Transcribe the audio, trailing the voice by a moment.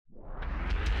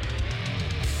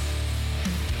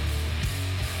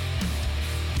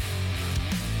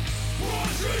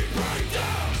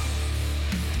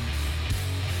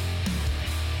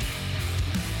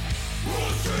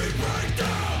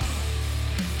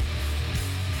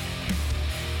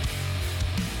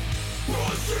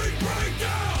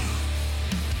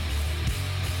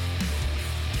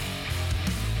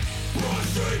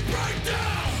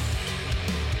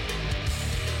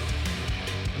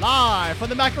Live from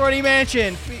the Macaroni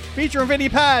Mansion, featuring Vinny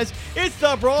Paz, it's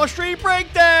the Broad Street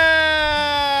Breakdown!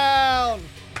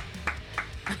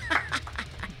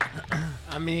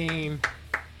 I mean,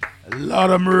 A lot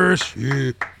of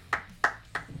mercy.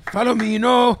 Follow me, you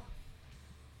know.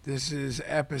 This is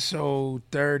episode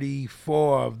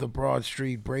 34 of the Broad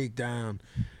Street Breakdown.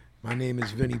 My name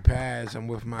is Vinny Paz. I'm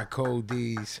with my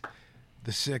co-Ds,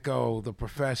 the Sicko, the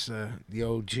Professor, the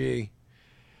OG.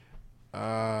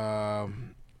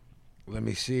 Let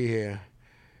me see here.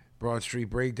 Broad Street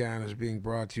Breakdown is being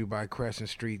brought to you by Crescent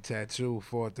Street Tattoo,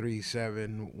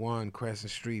 4371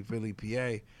 Crescent Street, Philly,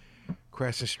 PA.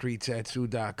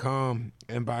 CrescentStreetTattoo.com,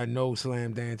 and by No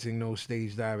Slam Dancing, No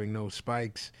Stage Diving, No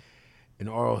Spikes, an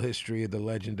oral history of the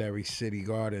legendary City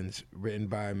Gardens, written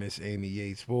by Miss Amy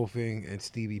Yates Wolfing and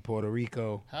Stevie Puerto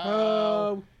Rico.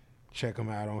 Oh. Check them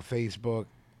out on Facebook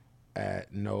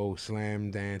at No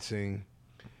Slam Dancing,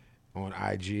 on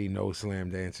IG, No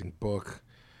Slam Dancing Book.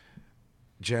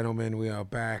 Gentlemen, we are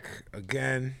back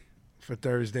again for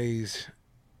Thursday's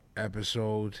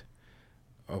episode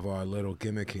of our little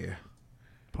gimmick here.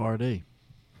 Party.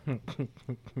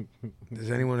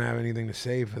 Does anyone have anything to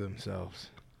say for themselves?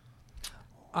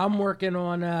 I'm working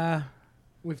on,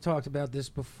 we've talked about this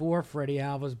before, Freddie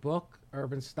Alva's book,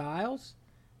 Urban Styles,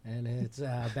 and it's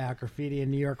about graffiti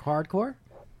in New York hardcore,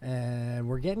 and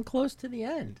we're getting close to the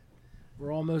end.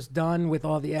 We're almost done with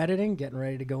all the editing, getting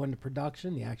ready to go into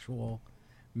production, the actual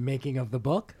making of the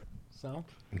book. So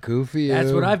Good for you.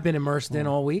 that's what I've been immersed in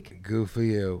all week. Good for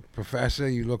you. Professor,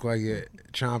 you look like you're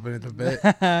chomping at the bit.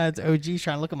 It's OG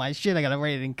trying to look at my shit. I got it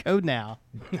ready in code now.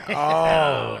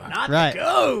 Oh. Not Right. the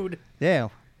code. Yeah,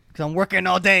 because I'm working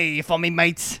all day for me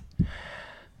mates.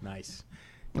 Nice.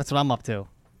 That's what I'm up to.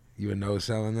 You a no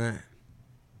selling that?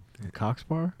 Cox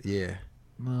bar? Yeah.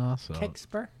 No, so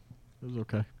Kickspur. it was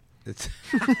okay. It's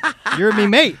You're me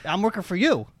mate. I'm working for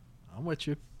you. I'm with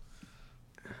you.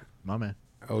 My man.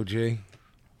 OG. I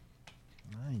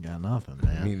ain't got nothing,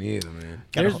 man. Me neither, man.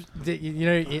 There's, you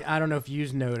know, I don't know if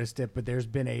you've noticed it, but there's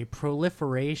been a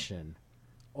proliferation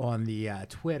on the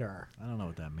Twitter. I don't know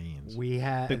what that means. We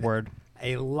have Big word.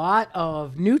 a lot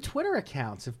of new Twitter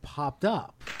accounts have popped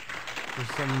up. There's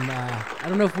some, I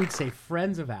don't know if we'd say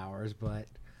friends of ours, but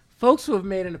folks who have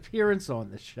made an appearance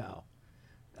on the show.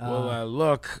 Well,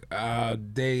 look,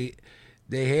 they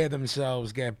hear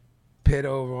themselves get pit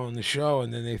over on the show,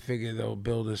 and then they figure they'll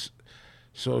build a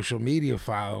social media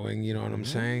following. You know what I'm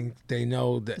saying? They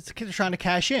know that. It's the kids are trying to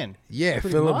cash in. Yeah,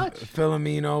 Pretty much.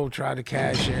 Filomeno tried to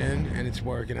cash in, and it's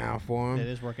working out for It him.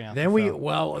 is working out. Then for we, Phil.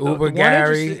 well, Uber the one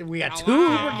Gary. interesting- we got two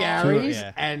Uber Garys,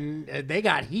 Yeah. and they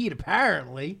got heat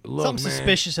apparently. Look, Something man,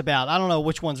 suspicious about. I don't know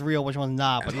which one's real, which one's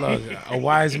not. But Look, a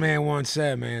wise man once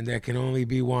said, "Man, there can only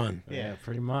be one." Yeah,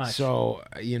 pretty much. So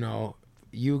you know,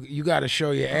 you got to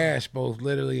show your ass both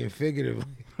literally and figuratively.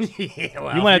 yeah,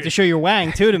 well, you might have to show your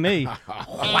wang too to me.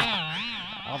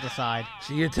 I'll decide.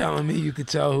 So you're telling me you could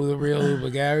tell who the real Uber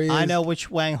Gary is? I know which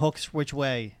wang hooks which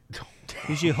way.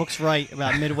 Usually hooks right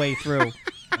about midway through.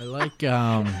 I like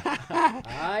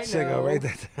I Sicko, know. write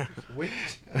that down.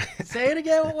 Say it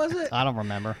again. What was it? I don't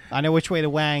remember. I know which way the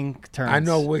wang turns. I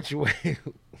know which way,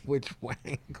 which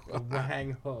wang.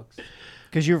 Wang hooks.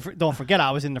 Because don't forget,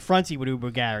 I was in the front seat with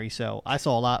Uber Gary, so I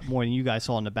saw a lot more than you guys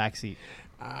saw in the back seat.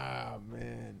 Ah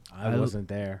man, I wasn't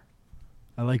there.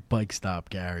 I like Bike Stop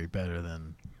Gary better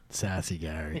than Sassy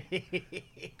Gary.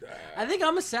 I think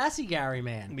I'm a sassy Gary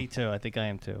man. Me too. I think I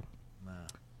am too.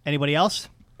 Anybody else?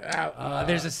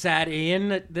 There's a sad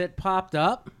Ian that popped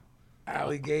up.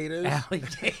 alligators.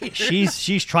 Alligator.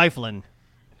 She's trifling.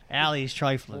 Allie's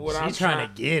trifling. What I'm She's trying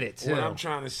to get it too. What I'm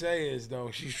trying to say is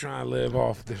though, she's trying to live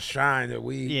off the shine that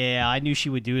we. Yeah, I knew she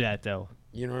would do that though.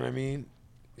 You know what I mean?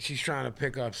 She's trying to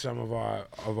pick up some of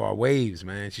our waves,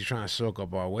 man. She's trying to soak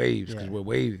up our waves because we're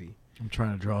wavy. I'm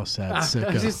trying to draw a sad I was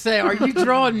sicko. just saying, are you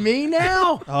drawing me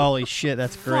now? Holy shit,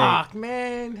 that's great. Fuck,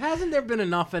 man. Hasn't there been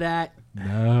enough of that?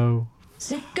 No.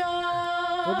 Go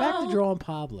back to drawing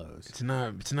Pablo's. It's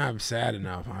not sad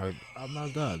enough. I'm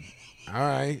not done. All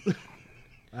right,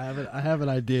 I have an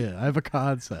idea. I have a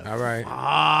concept. all right.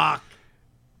 Fuck.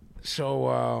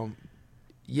 So,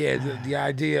 yeah, the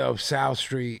idea of South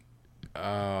Street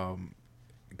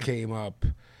came up.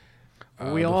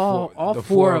 We the all the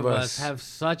four of us have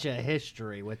such a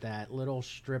history with that little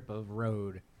strip of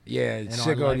road. Yeah, in our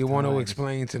Sicko, you want to lifetimes.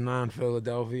 explain to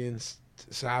non-Philadelphians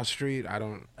South Street? I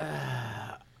don't.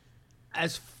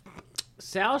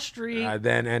 South Street.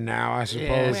 Then and now, I suppose.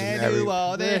 Yeah. and Where every- do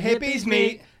all the hippies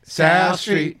meet? South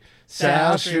Street,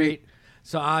 South Street.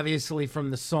 So obviously,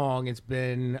 from the song, it's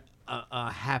been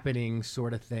a happening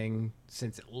sort of thing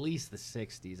since at least the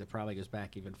 '60s. It probably goes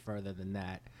back even further than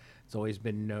that. It's always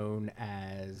been known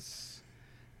as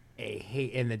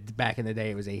back in the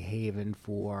day, it was a haven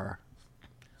for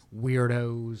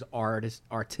weirdos,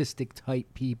 artistic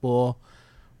type people.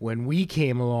 When we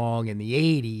came along in the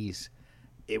 80s,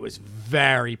 it was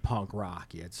very punk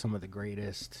rock. You had some of the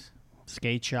greatest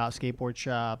Skate shops, skateboard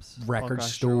shops, record punk rock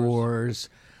stores.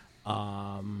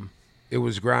 It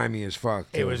was grimy as fuck.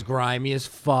 It too. was grimy as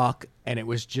fuck, and it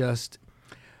was just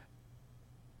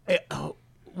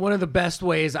one of the best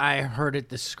ways I heard it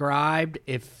described.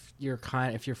 If you're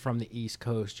from the East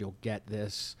Coast, you'll get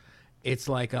this. It's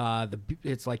like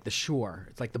the shore.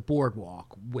 It's like the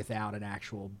boardwalk without an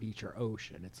actual beach or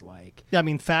ocean. It's like Yeah, I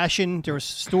mean, fashion. There was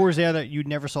stores there that you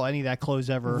never saw any of that clothes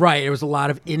ever. right. There was a lot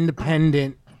of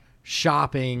independent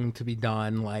shopping to be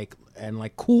done, like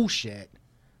cool shit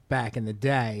back in the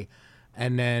day,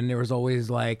 and then there was always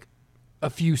like a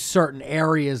few certain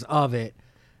areas of it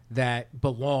that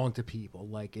belonged to people.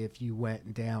 Like if you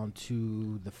went down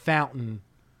to the Fountain,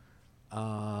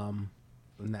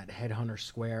 in that Headhunter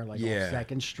Square, like on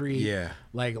 2nd Street. Yeah.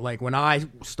 Like when I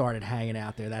started hanging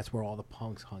out there, that's where all the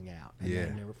punks hung out. And Yeah.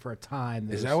 then there were, for a time,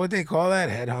 Is that what they call that?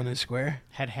 Headhunter Square?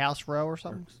 Head House Row or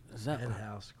something. is that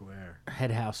House Square.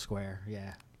 Head House Square?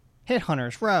 Yeah. Hit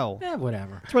Hunters Row. Yeah,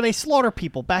 whatever. That's where they slaughter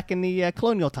people back in the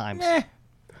colonial times.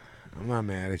 I'm not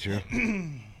mad at you.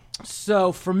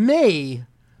 So for me,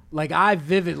 like I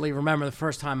vividly remember the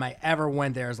first time I ever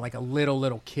went there as like a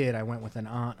little kid. I went with an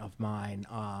aunt of mine.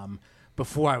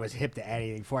 Before I was hip to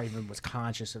anything, before I even was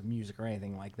conscious of music or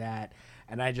anything like that.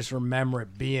 And I just remember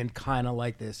it being kind of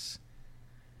like this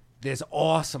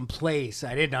awesome place.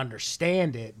 I didn't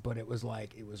understand it, but it was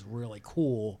really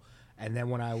cool. And then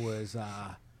when I was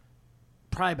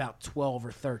probably about 12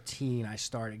 or 13, I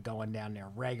started going down there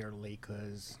regularly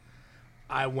because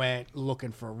I went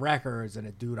looking for records, and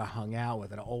a dude I hung out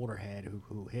with, an older head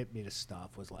who hit me to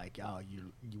stuff, was like, "Oh,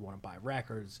 you want to buy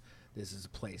records? This is a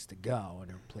place to go." And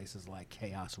there were places like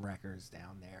Chaos Records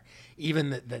down there. Even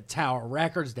the Tower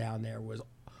Records down there was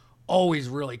always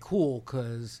really cool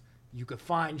because you could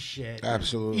find shit.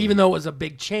 Absolutely. Even though it was a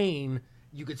big chain,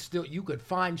 you could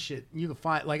find shit. You could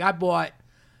find, like, I bought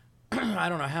I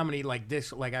don't know how many like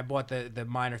discs. Like I bought the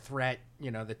Minor Threat,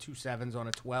 the 2 7s on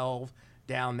a 12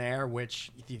 down there,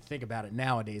 which if you think about it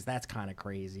nowadays, that's kind of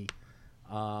crazy.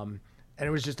 And it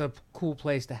was just a cool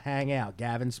place to hang out.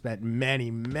 Gavin spent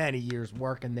many, many years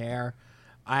working there.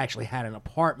 I actually had an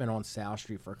apartment on South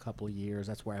Street for a couple of years.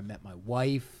 That's where I met my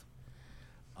wife.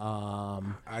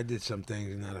 I did some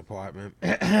things in that apartment.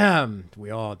 We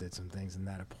all did some things in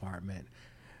that apartment.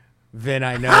 Vin,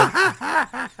 I know.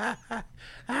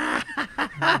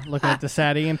 Looking at the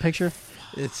Sad Ian picture.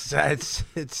 It's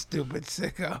stupid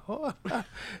sicko.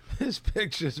 This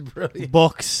picture's brilliant.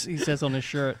 Books, he says on his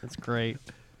shirt. That's great.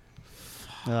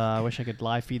 I wish I could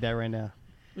live feed that right now.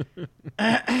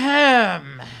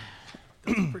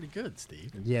 Pretty good,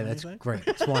 Steve. Yeah, that's great.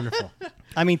 It's wonderful.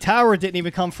 I mean, Tower didn't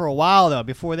even come for a while though.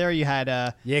 Before there, you had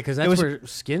Yeah, because that's where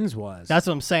Skins was. That's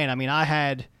what I'm saying. I mean,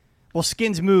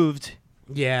 Skins moved.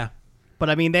 Yeah. But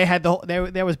I mean, they had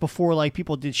there was before like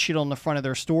people did shit on the front of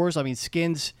their stores. I mean,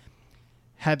 Skins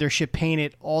had their shit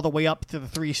painted all the way up to the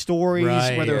 3 stories,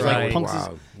 Right, where there was right. like punks.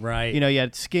 Wow. Right. You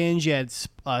had Skins, you had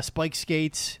Spike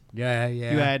Skates, Yeah.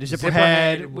 you had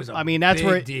Zipperhead. Was a I mean, that's big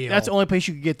where deal. that's the only place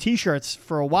you could get T-shirts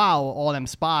for a while. All them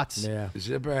spots. Yeah.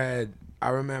 Zipperhead. I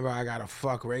remember I got a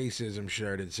fuck racism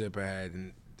shirt at Zipperhead,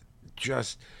 and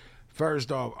just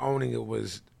first off, owning it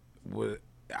was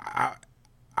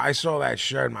I saw that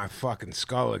shirt, my fucking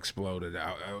skull exploded.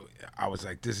 I was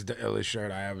like, this is the illest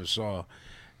shirt I ever saw.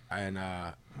 And,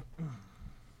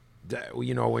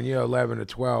 when you're 11 or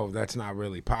 12, that's not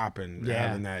really popping,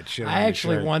 having that shit on I your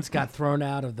actually shirt. once got thrown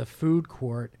out of the food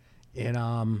court in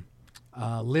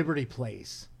Liberty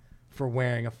Place for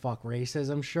wearing a fuck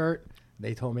racism shirt.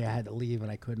 They told me I had to leave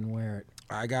and I couldn't wear it.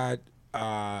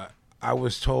 I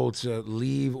was told to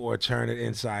leave or turn it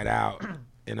inside out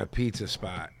in a pizza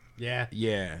spot. Yeah.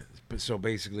 Yeah, so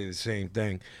basically the same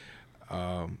thing.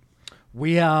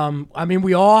 We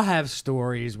we all have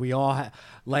stories. We all have,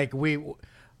 like, one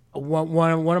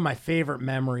of my favorite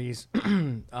memories.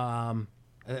 I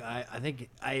think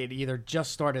I had either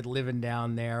just started living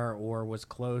down there or was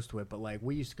close to it, but like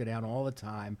we used to go down all the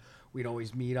time. We'd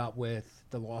always meet up with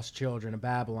the Lost Children of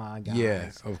Babylon guys. Yeah,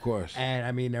 of course. And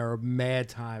I mean, there were mad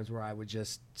times where I would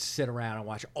just sit around and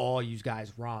watch all you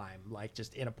guys rhyme, like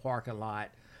just in a parking lot,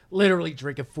 literally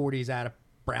drinking 40s out of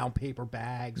brown paper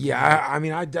bags. Yeah, I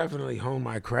mean, I definitely honed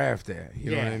my craft there.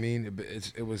 You know what Yeah. I mean?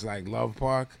 It was like Love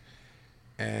Park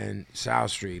and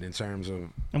South Street in terms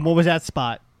of. And what was that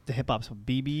spot? The hip hop, so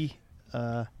BB,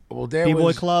 Well, there B-Boy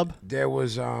was Club. There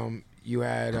was you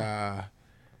had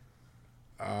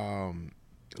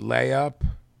Layup,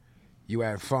 you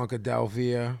had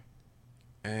Funkadelphia,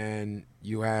 and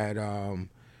you had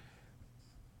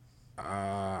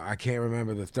I can't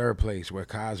remember the third place where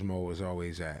Cosmo was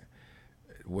always at,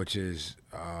 which is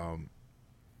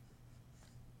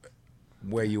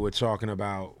where you were talking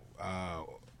about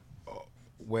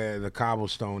where the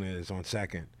cobblestone is on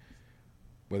Second,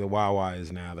 where the Wawa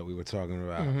is now that we were talking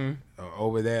about.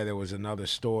 Over there was another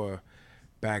store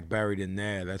back buried in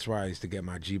there. That's where I used to get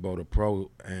my G-Bo the Pro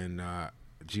and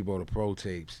G-Bo the Pro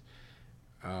tapes.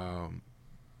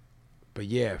 But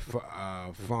yeah,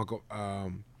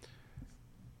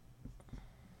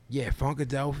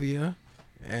 Funkadelphia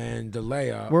and the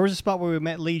Layup. Where was the spot where we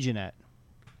met Legion at?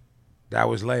 That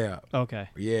was Layup. Okay.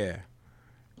 Yeah.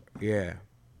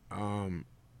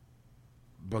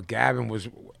 But Gavin was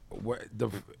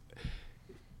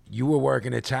you were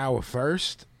working at Tower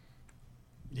first?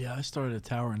 Yeah, I started at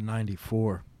Tower in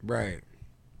 '94. Right.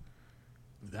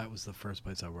 That was the first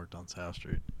place I worked on South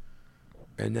Street.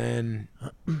 And then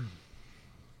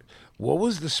what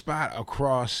was the spot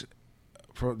across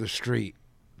from the street?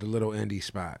 The little indie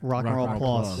spot. Rock and Roll Rock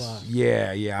Plus. Plus.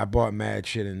 Yeah, I bought mad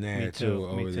shit in there Me too.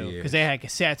 over the years. Because they had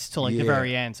cassettes till like the Yeah.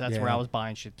 very end. So that's where Yeah. I was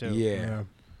buying shit too. Yeah.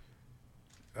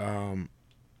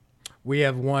 We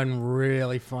have one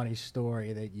really funny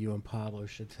story that you and Pablo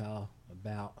should tell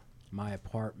about my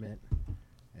apartment,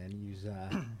 and you's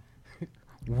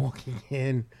walking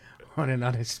in on an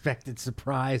unexpected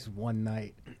surprise one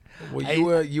night.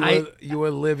 Well, you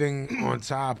were living on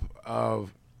top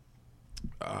of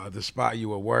the spot you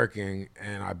were working,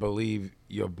 and I believe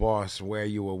your boss where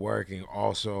you were working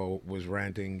also was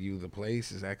renting you the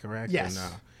place. Is that correct? or Yes, no?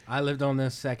 I lived on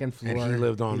the second floor. And he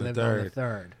lived on the third.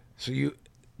 third. So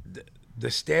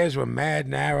the stairs were mad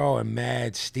narrow and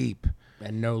mad steep,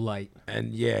 And no light.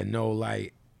 and no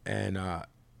light, and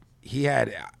he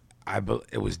had.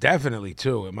 It was definitely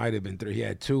two. It might have been three. He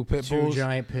had two pit Two bulls.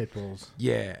 giant pit bulls.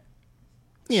 Yeah.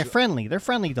 Yeah, friendly. They're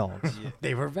friendly dogs.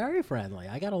 They were very friendly.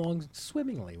 I got along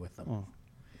swimmingly with them.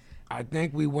 I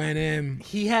think we went in.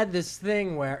 He had this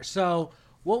thing where, so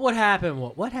what would happen?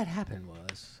 What had happened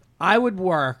was I would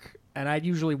work, and I'd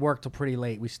usually work till pretty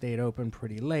late. We stayed open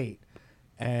pretty late,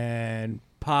 and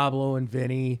Pablo and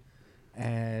Vinny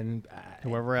and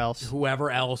Whoever else.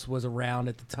 was around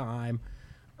at the time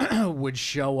would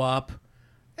show up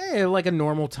like a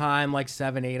normal time, like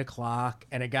 7, 8 o'clock,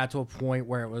 and it got to a point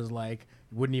where it was like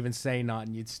you wouldn't even say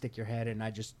nothing. You'd stick your head in, and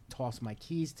I'd just toss my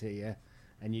keys to you,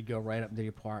 and you'd go right up to the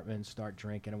apartment and start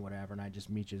drinking and whatever, and I'd just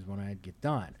meet you when I'd get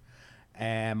done.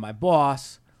 And my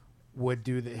boss would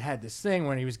had this thing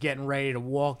when he was getting ready to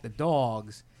walk the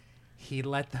dogs, he'd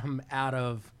let them out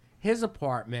of his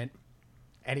apartment,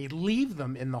 and he'd leave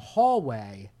them in the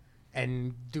hallway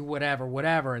and do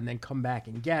whatever, and then come back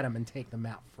and get them and take them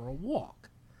out for a walk.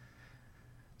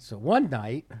 So one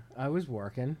night, I was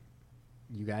working.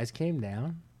 You guys came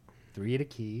down, threw you the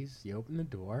keys. You opened the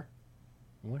door.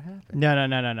 What happened?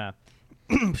 No.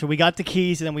 So we got the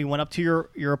keys, and then we went up to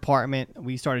your apartment.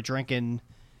 We started drinking,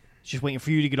 just waiting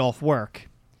for you to get off work.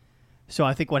 So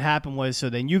I think what happened was, so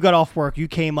then you got off work, you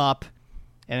came up,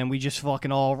 and then we just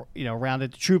fucking all,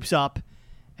 rounded the troops up,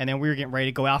 and then we were getting ready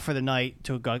to go out for the night.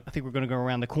 I think we're going to go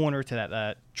around the corner to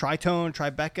that Tritone,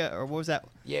 Tribeca, or what was that?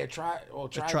 Yeah,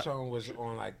 Tritone was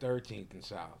on like 13th and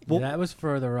South. Yeah, that was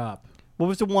further up. What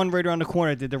was the one right around the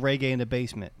corner that did the reggae in the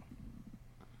basement?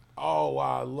 Oh,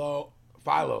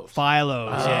 Philos.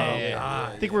 Philos, yeah.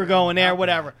 God. I think we're going there,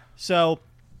 whatever. So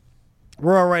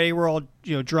we're all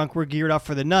drunk. We're geared up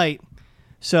for the night.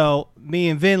 So me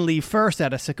and Vin leave first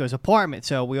out of Sicko's apartment.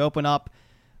 So we open up.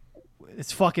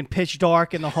 It's fucking pitch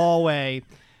dark in the hallway.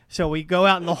 So we go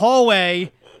out in the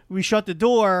hallway. We shut the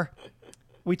door.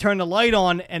 We turn the light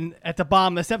on, and at the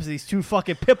bottom of the steps, these two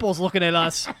fucking pit bulls looking at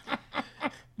us.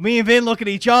 Me and Vin look at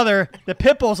each other. The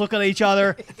pit bulls look at each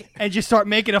other, and just start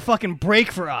making a fucking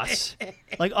break for us,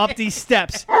 like up these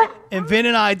steps. And Vin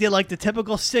and I did like the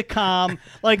typical sitcom,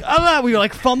 like we were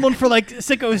like fumbling for like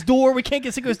Sicko's door. We can't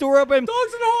get Sicko's door open.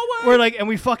 Dogs in the hallway. We're like, and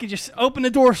we fucking just open the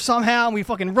door somehow, and we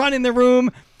fucking run in the room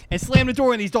and slam the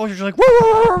door, and these dogs are just like,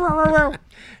 woo,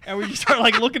 and we just start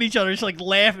like looking at each other, just like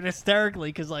laughing hysterically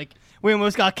because like we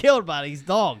almost got killed by these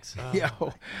dogs.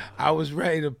 Yo, I was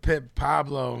ready to pit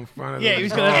Pablo in front of Yeah, those he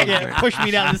was gonna dogs, man. push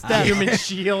me down the steps. Human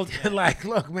shield. Like,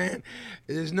 look, man,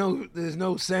 there's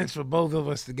no sense for both of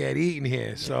us to get eaten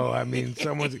here. So I mean,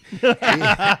 someone's.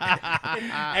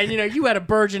 And you had a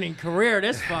burgeoning career.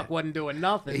 This fuck wasn't doing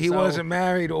nothing. He so wasn't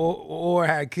married or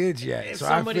had kids yet. If So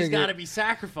somebody's I figured got to be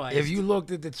sacrificed. if you looked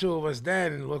at the two of us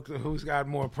then and looked at who's got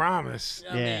more promise,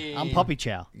 I Yeah, mean, I'm puppy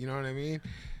chow. you know what I mean?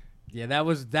 Yeah,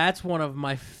 that's one of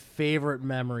my favorite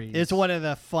memories. It's one of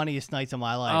the funniest nights of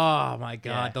my life. Oh my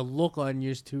god, Yeah. the look on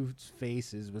your two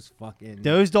faces was fucking.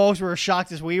 Those dogs were as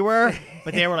shocked as we were,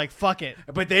 but they were like, "Fuck it."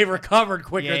 But they recovered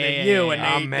quicker Yeah, than yeah, you, yeah, and yeah.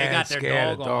 they, I'm they mad got their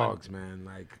scared dog of on. dogs, man.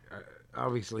 Like,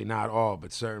 obviously not all,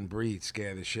 but certain breeds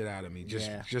scare the shit out of me.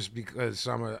 Just because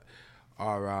some of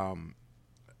are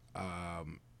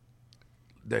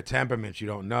their temperaments you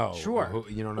don't know. Sure.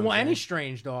 You know what I'm Well, saying? any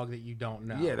strange dog that you don't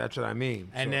know. Yeah, that's what I mean.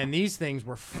 And So- then these things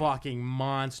were fucking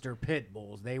monster pit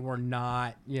bulls. They were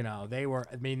not, they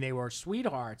were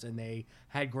sweethearts and they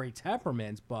had great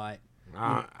temperaments, but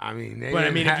I mean,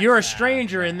 if you're a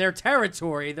stranger in their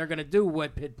territory, they're gonna do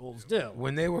what pit bulls do.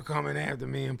 when they were coming after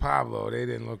me and Pablo, they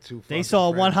didn't look too. They fucking saw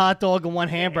one friendly. hot dog and one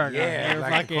hamburger. Yeah, They were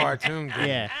like the fucking- cartoon. Did.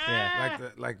 Yeah, yeah.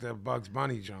 like the Bugs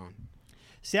Bunny John.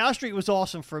 South Street was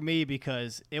awesome for me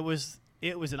because it was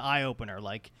an eye opener.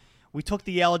 Like, we took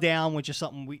the L down, which is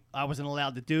something I wasn't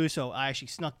allowed to do, so I actually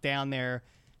snuck down there,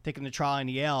 taking the trolley and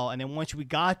the L. And then once we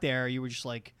got there, you were just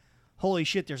like, "Holy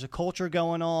shit!" There's a culture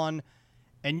going on,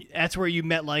 and that's where you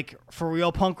met like for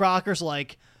real punk rockers.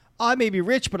 Like, I may be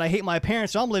rich, but I hate my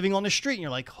parents, so I'm living on the street. And you're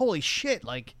like, "Holy shit!"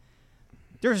 Like,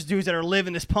 there's dudes that are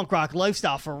living this punk rock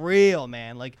lifestyle for real,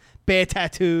 man. Like, bad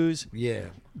tattoos, Yeah,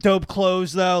 dope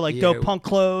clothes though, like Yeah, dope punk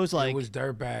clothes, like it was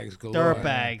dirtbags galore. dirt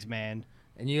bags, man.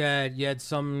 And you had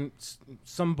some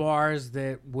bars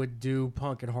that would do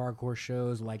punk and hardcore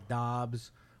shows, like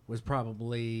Dobbs was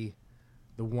probably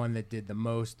the one that did the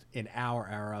most in our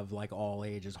era of like all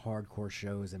ages hardcore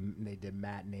shows, and they did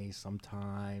matinees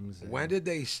sometimes. When did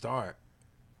they start?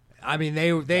 I mean,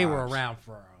 they were Dobbs. around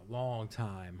for a long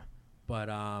time, but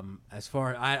as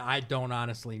far I don't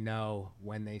honestly know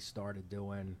when they started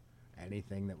doing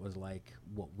anything that was like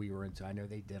what we were into. I know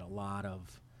they did a lot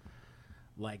of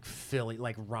like Philly,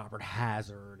 like Robert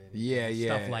Hazard and Yeah,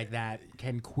 stuff yeah. like that.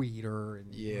 Ken Queter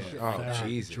and Yeah. shit Oh, like that.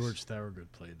 Jesus. George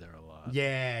Thorogood played there a lot.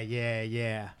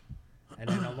 Yeah. And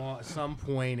then at some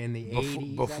point in the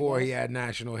 80s, Before I he guess. had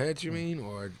national hits, you mean,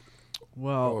 or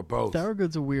Well, Or both.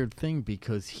 Thorogood's a weird thing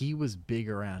because he was big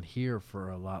around here for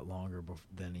a lot longer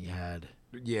than he had.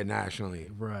 yeah, nationally?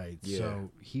 Right. Yeah.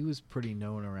 So he was pretty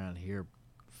known around here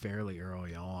fairly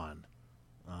early on.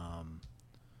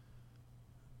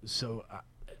 So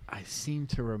I seem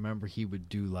to remember he would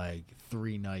do like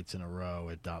 3 nights in a row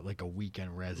at like a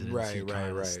weekend residency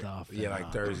kind of stuff. Yeah, and,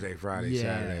 like Thursday, Friday,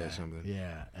 Saturday, or something.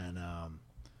 Yeah, and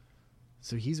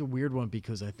so he's a weird one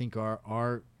because I think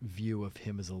our view of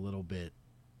him is a little bit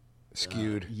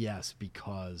Skewed. yes,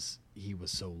 because he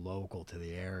was so local to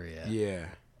the area. Yeah.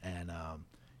 And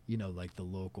like the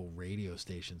local radio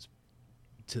stations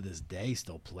to this day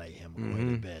still play him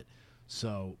quite a bit.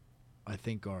 So I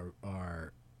think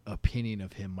our opinion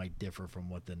of him might differ from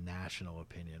what the national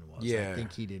opinion was. Yeah. I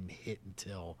think he didn't hit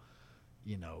until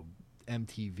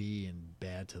MTV and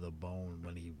Bad to the Bone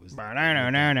when he was I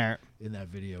in that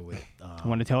video with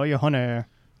want to tell you, honey.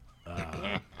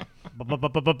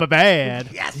 Bad.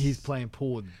 he's playing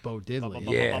pool with Bo Diddley.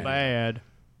 Yeah. Bad.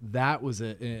 That was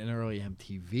an early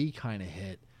MTV kind of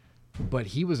hit, but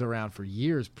he was around for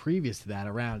years previous to that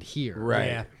around here. Right.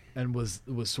 Yeah. And was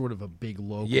sort of a big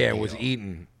local Yeah, it deal. was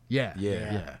eating. Yeah.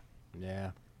 Yeah.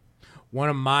 Yeah. One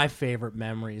of my favorite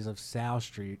memories of South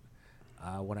Street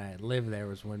when I had lived there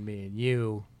was when me and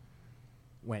you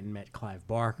went and met Clive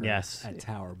Barker Yes. at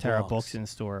Tower Terra Books. Books in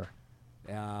store.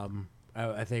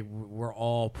 I think we're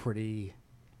all pretty.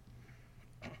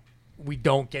 We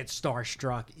don't get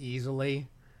starstruck easily,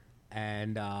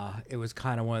 and it was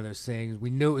kind of one of those things. We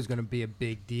knew it was going to be a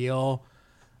big deal.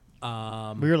 We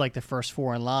were like the first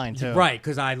 4 in line too. Right,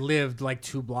 because I lived like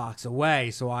 2 blocks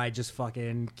away, so I just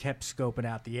fucking kept scoping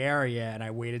out the area, and I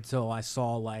waited till I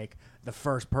saw like the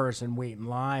first person wait in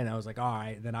line. I was like, all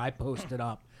right. Then I posted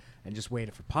up and just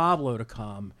waited for Pablo to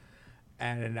come.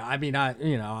 And I mean,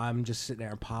 I'm just sitting there,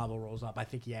 and Pablo rolls up. I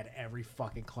think he had every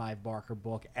fucking Clive Barker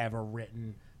book ever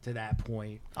written to that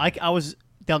point. I was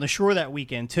down the shore that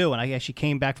weekend too, and I actually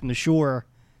came back from the shore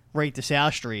right to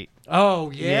South Street.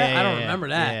 Oh yeah, I don't remember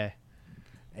that. Yeah.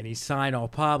 And he signed all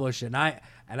published, and I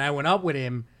went up with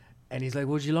him, and he's like,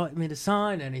 "Would you like me to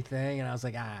sign anything?" And I was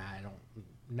like, "I don't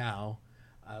know."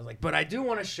 I was like, "But I do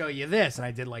want to show you this," and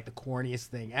I did like the corniest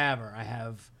thing ever. I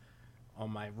have on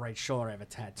my right shoulder, I have a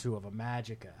tattoo of a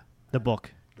Magica. The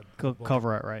book. book.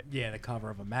 Cover it right. Yeah, the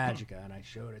cover of a Magica, and I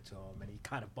showed it to him, and he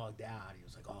kind of bugged out. He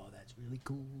was like, "Oh, that's really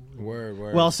cool." Word.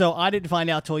 Well, so I didn't find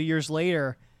out till years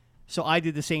later. So I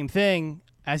did the same thing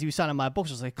as he was signing my books.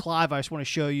 I was like, Clive, I just want to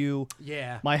show you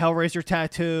Yeah. my Hellraiser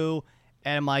tattoo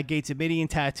and my Gates of Midian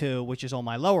tattoo, which is on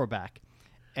my lower back.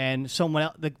 And someone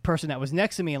else, the person that was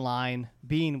next to me in line,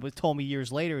 Bean, told me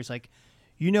years later, he's like,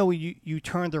 you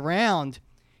turned around.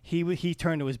 He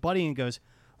turned to his buddy and goes,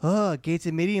 "Oh, gates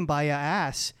a medium by your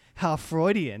ass. How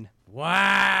Freudian."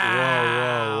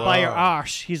 Wow. By your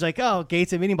arse. He's like, "Oh,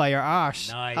 gates a medium by your arse.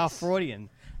 Nice. How Freudian."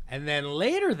 And then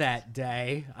later that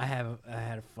day, I had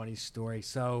a funny story.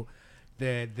 So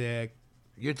the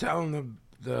You're telling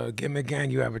the gimmick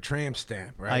gang you have a tramp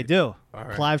stamp, right? I do. All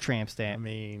right. Clive tramp I stamp.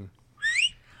 mean,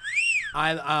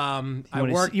 I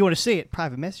You want to see it?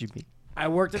 Private message me. I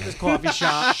worked at this coffee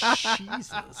shop.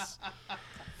 Jesus.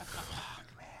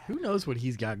 Who knows what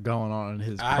he's got going on in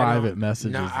his I private don't-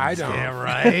 messages? No, and I stuff. don't. Yeah,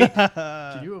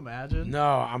 right. Can you imagine?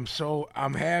 No,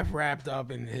 I'm half wrapped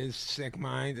up in his sick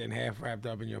mind and half wrapped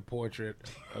up in your portrait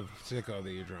of Sicko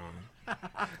that you're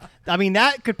drawing. I mean,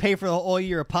 that could pay for the whole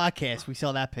year of podcast. We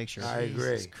sell that picture. I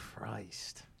agree. Jesus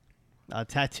Christ. A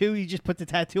tattoo. You just put the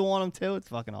tattoo on him too. It's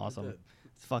fucking awesome.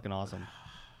 It's fucking awesome.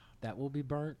 That will be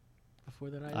burnt before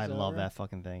the night I is love over? that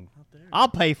fucking thing. I'll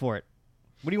pay for it.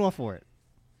 What do you want for it?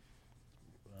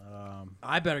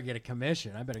 I better get a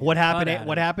commission. I better. Get What a cut happened? out of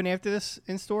What it. happened after this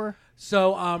in store?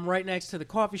 So, right next to the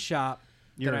coffee shop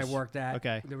that Yours. I worked at,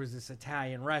 Okay. there was this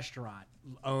Italian restaurant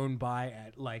owned by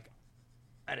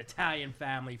an Italian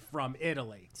family from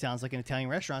Italy. Sounds like an Italian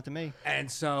restaurant to me.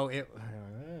 And so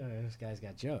this guy's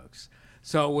got jokes.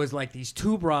 So it was like these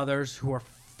two brothers who are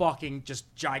fucking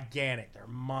just gigantic. They're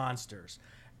monsters.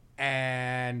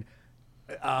 And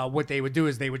what they would do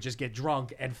is they would just get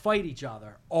drunk and fight each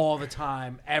other all the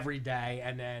time, every day.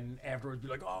 And then afterwards be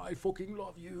like, "Oh, I fucking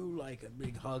love you," like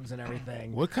big hugs and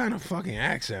everything. What kind of fucking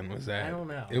accent was that? I don't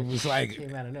know. It was like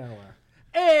Came out of nowhere.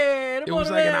 Hey, it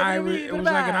was like an Irish. It was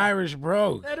like an Irish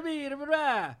brogue.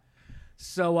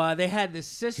 So they had this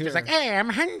sister. He was like, "Hey, I'm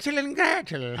Hansel and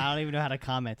Gretel." I don't even know how to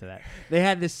comment to that. They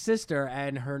had this sister,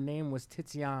 and her name was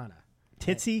Tiziana.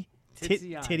 Titsy?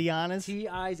 Tiziana. Titianas?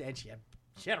 T-eyes, and she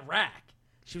had a rack.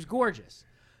 She was gorgeous.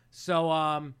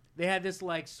 So they had this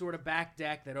like sort of back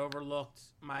deck that overlooked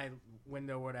my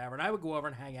window or whatever, and I would go over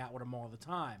and hang out with them all the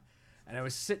time. And I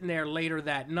was sitting there later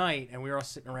that night, and we were all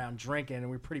sitting around drinking, and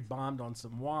we were pretty bombed on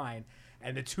some wine.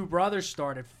 And the two brothers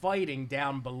started fighting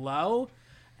down below,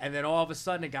 and then all of a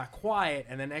sudden it got quiet,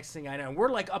 and the next thing I know, we're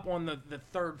like up on the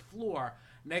third floor.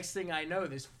 Next thing I know,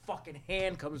 this fucking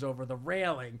hand comes over the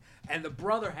railing, and the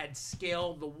brother had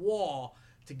scaled the wall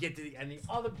to get to and the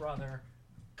other brother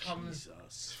comes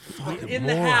in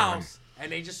the moron. house,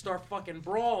 and they just start fucking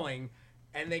brawling,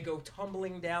 and they go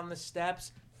tumbling down the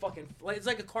steps. Fucking, it's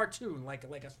like a cartoon, like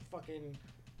a fucking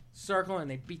circle, and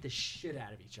they beat the shit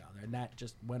out of each other, and that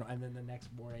just went. And then the next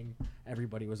morning,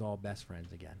 everybody was all best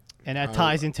friends again. And that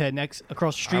ties into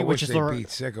across the street, I which wish is they beat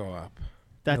Sicko up.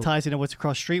 that ties into what's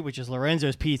across the street, which is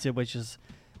Lorenzo's Pizza, which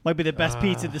might be the best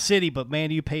pizza in the city, but man,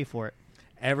 do you pay for it.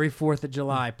 Every 4th of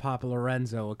July, Papa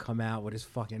Lorenzo would come out with his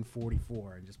fucking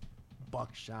 44 and just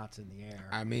buck shots in the air.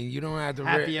 I mean, you don't have to.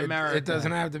 Happy it America.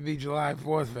 doesn't have to be July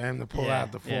 4th for him to pull Yeah,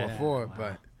 out the 4-4, yeah, wow.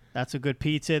 but That's a good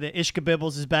pizza. The Ishka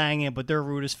Bibbles is banging, but they're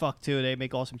rude as fuck too. They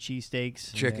make awesome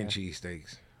cheesesteaks. chicken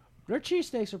cheesesteaks. Their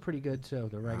cheesesteaks are pretty good, too.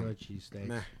 The regular cheesesteaks.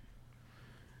 Meh.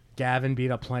 Gavin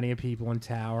beat up plenty of people in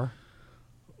Tower.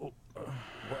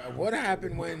 What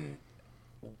happened when?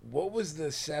 What was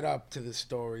the setup to the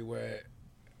story where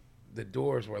the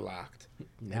doors were locked?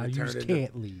 Now And it you turned into-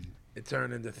 can't leave. It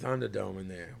turned into Thunderdome in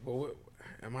there. Well,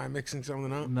 am I mixing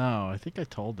something up? No, I think I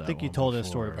told that. I think you one told that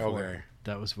story before. before. Okay.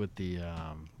 That was with the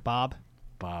Bob,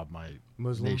 Bob, my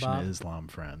Muslim Nation Bob? of Islam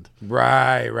friend.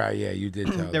 Right. Yeah, you did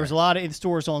tell. there was a lot of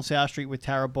in-stores on South Street with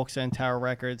Tower Books and Tower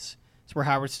Records. It's where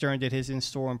Howard Stern did his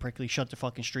in-store and practically shut the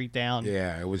fucking street down.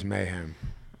 Yeah, it was mayhem.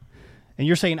 And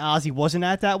you're saying Ozzy wasn't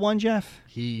at that one, Jeff?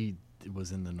 He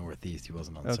was in the Northeast. He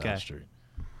wasn't on Okay. South Street.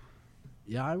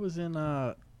 Yeah, I was in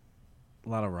a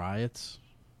lot of riots.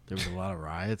 There was a lot of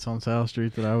riots on South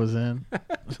Street that I was in.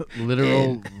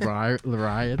 Literal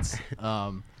riots.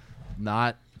 I'm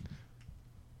not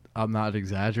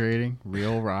exaggerating.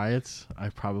 Real riots.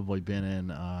 I've probably been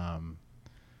in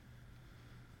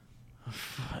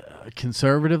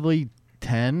conservatively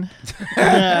 10.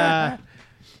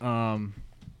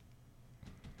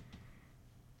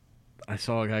 I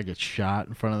saw a guy get shot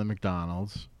in front of the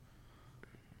McDonald's.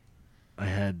 I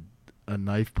had a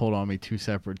knife pulled on me 2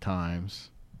 separate times.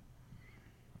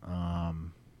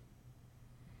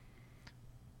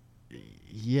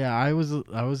 Yeah, I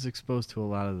was exposed to a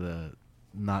lot of the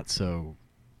not so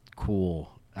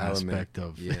cool Element, aspect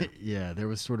of yeah. yeah. There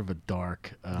was sort of a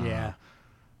dark Yeah.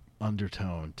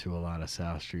 undertone to a lot of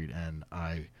South Street, and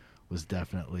I was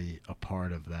definitely a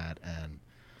part of that and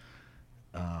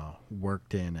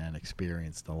worked in and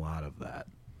experienced a lot of that.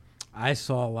 I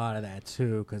saw a lot of that,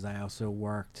 too, because I also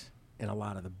worked in a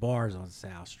lot of the bars on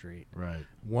South Street. Right.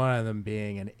 One of them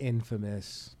being an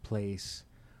infamous place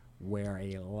where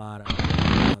a lot of people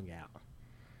hung out.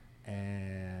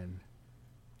 And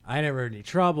I never had any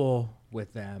trouble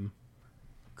with them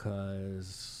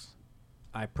because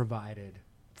I provided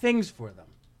things for them.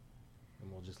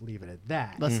 And we'll just leave it at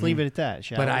that. Let's leave it at that,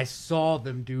 shall But we? I saw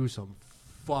them do some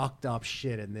fucked up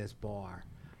shit in this bar.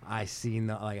 I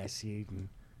seen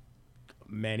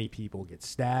many people get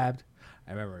stabbed.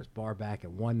 I remember this bar back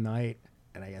at one night,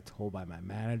 and I got told by my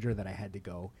manager that I had to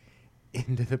go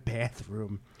into the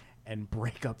bathroom and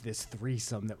break up this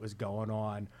threesome that was going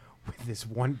on with this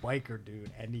one biker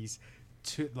dude and these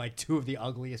two of the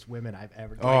ugliest women I've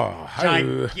ever.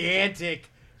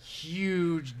 Gigantic,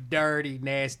 huge, dirty,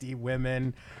 nasty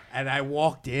women. And I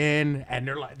walked in, and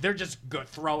they're just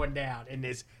throwing down in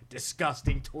this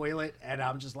disgusting toilet, and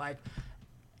I'm just like,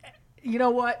 you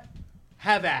know what?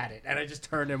 Have at it. And I just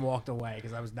turned and walked away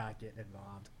because I was not getting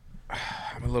involved.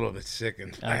 I'm a little bit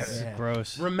sickened. That's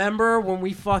gross. Remember when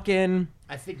we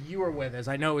I think you were with us.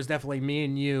 I know it was definitely me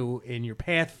and you in your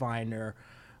Pathfinder.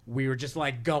 We were just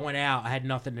like going out. I had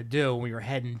nothing to do. We were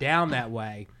heading down that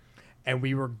way. And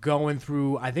we were going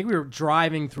through, I think we were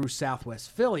driving through Southwest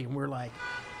Philly. And we're like,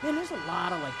 man, there's a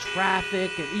lot of like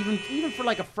traffic. And even for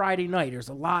like a Friday night, there's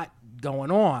a lot going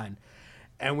on.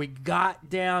 And we got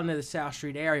down to the South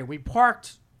Street area. We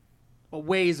parked a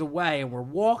ways away and we're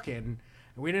walking.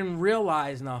 And we didn't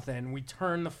realize nothing. We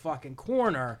turned the fucking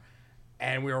corner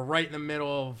and we were right in the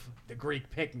middle of the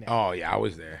Greek picnic. Oh, yeah, I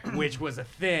was there. Which was a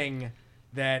thing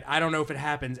that I don't know if it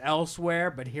happens elsewhere,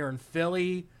 but here in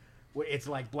Philly, it's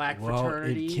like black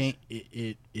fraternities.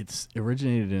 It's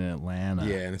originated in Atlanta.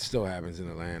 Yeah, and it still happens in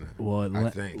Atlanta. Well, I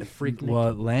think. The Freaknik. Well,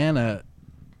 Atlanta,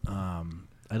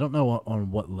 I don't know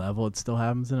on what level it still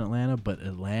happens in Atlanta, but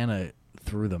Atlanta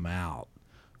threw them out.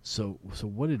 So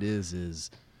what it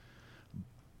is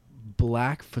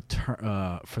black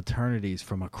fraternities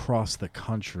from across the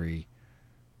country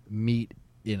meet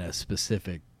in a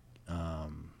specific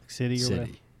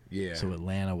City. Yeah. So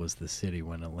Atlanta was the city.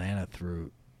 When Atlanta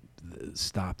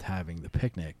stopped having the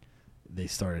picnic, they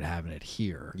started having it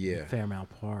here. Yeah. Fairmount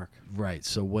Park. Right.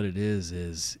 So what it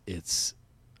is it's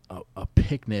a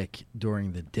picnic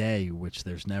during the day, which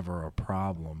there's never a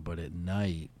problem, but at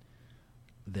night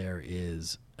there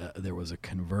was a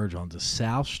converge onto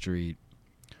South Street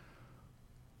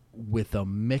with a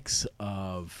mix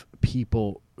of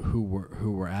people who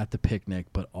were at the picnic,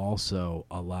 but also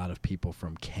a lot of people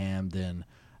from Camden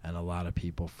and a lot of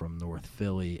people from North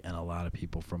Philly and a lot of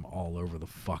people from all over the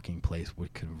fucking place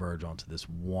would converge onto this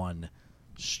one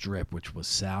strip, which was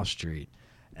South Street.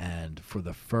 And for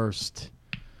the first,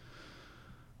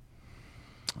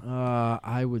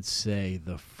 I would say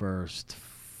the first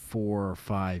 4 or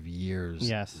 5 years,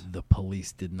 Yes. the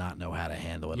police did not know how to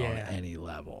handle it on Yeah. any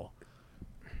level.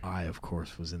 I, of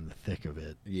course, was in the thick of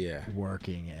it, Yeah.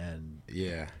 working and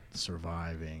Yeah.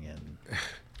 surviving. And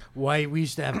Why we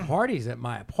used to have parties at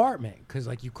my apartment because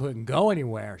like you couldn't go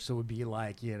anywhere, so it would be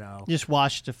like Just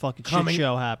watch the fucking Come shit and-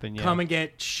 show happen. Yeah. come and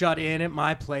get shut in at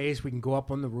my place. We can go up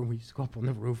on the roof. We used to go up on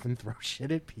the roof and throw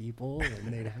shit at people,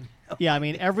 and they'd have Yeah, I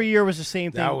mean, every year was the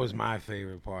same thing. That was my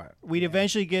favorite part. We'd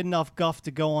eventually get enough guff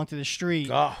to go onto the street.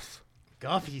 Guff.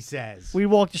 guff. He says. We'd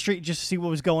walk the street just to see what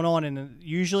was going on, and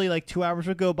usually like 2 hours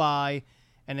would go by,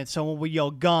 and then someone would yell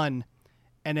 "gun,"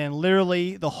 and then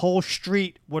literally the whole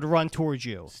street would run towards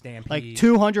you. Stampede. Like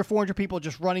 200, 400 people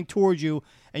just running towards you,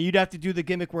 and you'd have to do the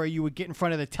gimmick where you would get in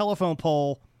front of the telephone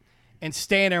pole and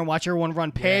stand there and watch everyone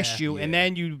run past you, and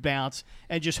then you'd bounce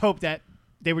and just hope that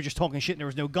they were just talking shit and there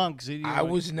was no gun. I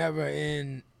was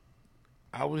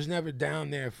never down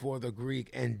there for the Greek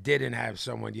and didn't have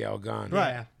someone yell gun. Right.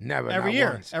 Yeah. Never. Every not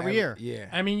year. once. Every year. Yeah.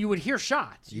 I mean, you would hear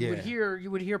shots. You would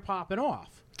Yeah. hear popping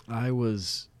off. I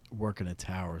was working a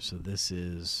tower, so this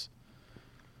is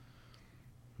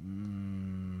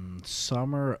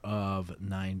summer of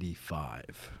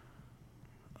 '95.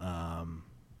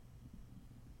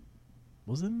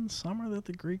 Was it in the summer that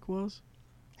the Greek was?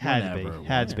 Had Whenever to it be. was,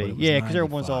 Had to but be. it was Yeah, because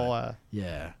everyone's 95. all.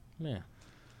 Yeah. Yeah.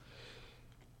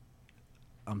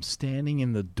 I'm standing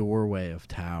in the doorway of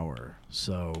tower,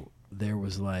 so there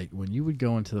was like when you would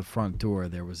go into the front door,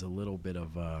 there was a little bit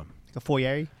of A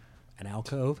foyer. An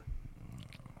alcove.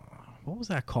 what was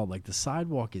that called? Like the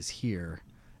sidewalk is here,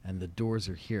 and the doors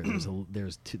are here.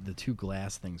 There's the two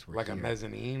glass things were Like a here.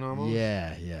 mezzanine almost?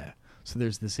 Yeah, yeah. So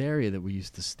there's this area that we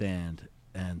used to stand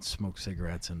and smoke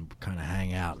cigarettes and kind of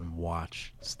hang out and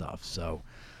watch stuff. So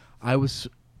I was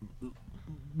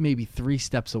maybe 3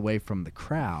 steps away from the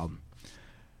crowd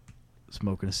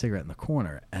smoking a cigarette in the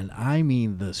corner. And I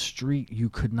mean the street, you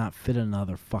could not fit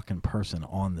another fucking person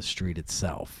on the street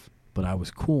itself. but I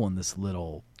was cool in this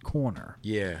little corner.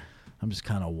 Yeah. I'm just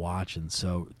kind of watching.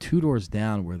 So 2 doors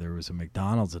down, where there was a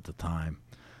McDonald's at the time,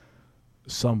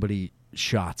 somebody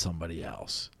shot somebody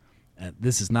else. And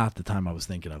this is not the time I was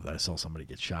thinking of that I saw somebody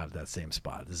get shot at that same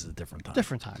spot. This is a different time.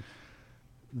 Different time.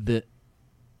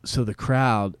 So the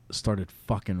crowd started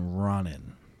fucking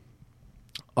running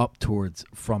up towards,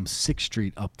 from 6th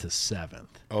Street up to 7th.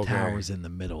 Okay. Tower's in the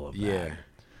middle of that. Yeah.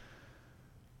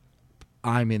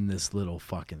 I'm in this little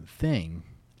fucking thing,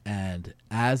 and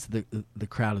as the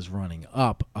crowd is running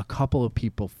up, a couple of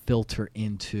people filter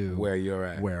into Where you're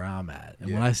at. where I'm at. And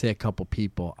Yeah. when I say a couple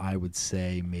people, I would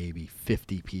say maybe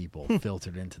 50 people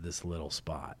filtered into this little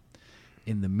spot.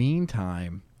 In the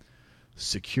meantime,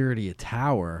 security at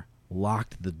Tower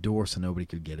locked the door so nobody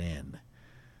could get in.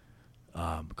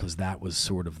 Because that was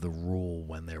sort of the rule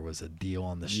when there was a deal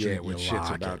on the street. Yeah, when you shit's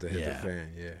lock about it. to hit Yeah. the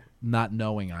fan. Yeah. Not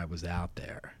knowing I was out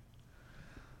there.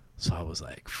 So I was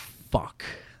like, fuck.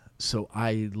 So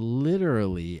I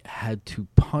literally had to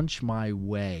punch my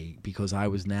way because I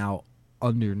was now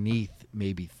underneath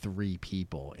maybe 3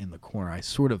 people in the corner. I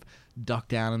sort of ducked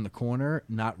down in the corner,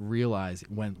 not realize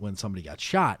when somebody got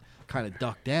shot, kind of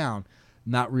ducked down,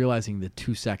 not realizing that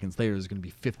 2 seconds later there's going to be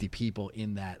 50 people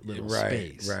in that little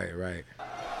space. Right.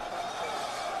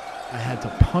 I had to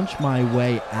punch my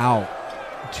way out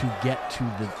to get to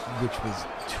which was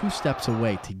 2 steps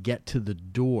away, to get to the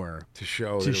door To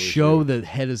show that to it was show you. the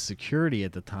head of security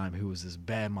at the time, who was this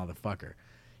bad motherfucker.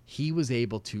 He was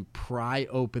able to pry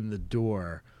open the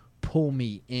door, pull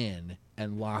me in,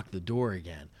 and lock the door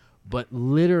again, but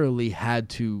literally had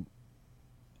to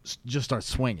just start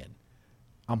swinging.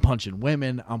 I'm punching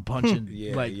women. I'm punching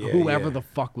whoever the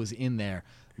fuck was in there.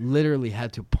 Literally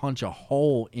had to punch a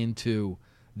hole into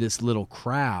this little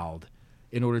crowd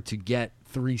in order to get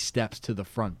 3 steps to the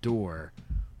front door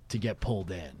to get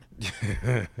pulled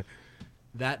in.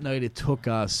 That night it took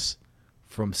us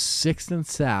from 6th and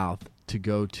South to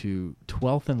go to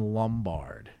 12th and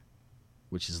Lombard,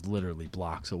 which is literally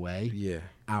blocks away. Yeah.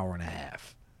 Hour and a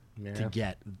half to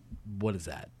get, what is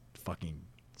that? Fucking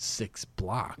 6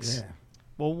 blocks. Yeah.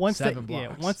 Well, once 7 they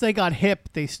blocks. once they got hip,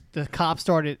 the cops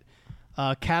started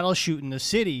cattle shooting the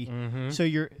city. So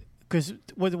because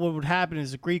what would happen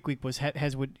is the Greek Week was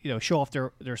would show off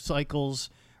their cycles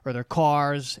or their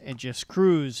cars and just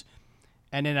cruise,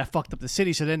 and then that fucked up the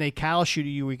city. So then they cattle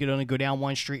shooted you. We could only go down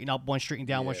one street and up one street and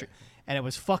down one street, and it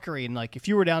was fuckery. And like if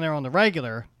you were down there on the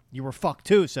regular, you were fucked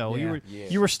too. So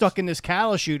you were stuck in this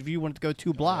cattle shoot if you wanted to go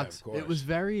 2 blocks. Yeah, It was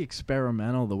very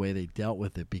experimental the way they dealt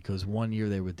with it, because one year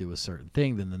they would do a certain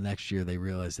thing, then the next year they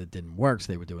realized it didn't work,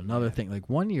 so they would do another thing. Like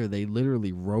one year they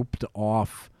literally roped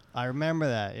off I remember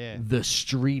that. Yeah. the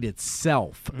street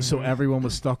itself, so everyone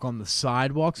was stuck on the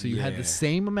sidewalk. So you had Yeah. the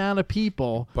same amount of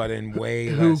people, but in way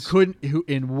who less. who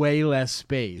in way less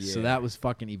space. So Yeah. that was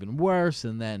fucking even worse.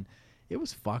 And then it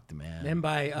was fucked, man. Then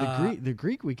by the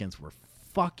Greek weekends were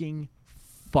fucking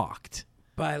fucked.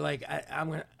 by like I'm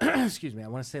gonna excuse me, I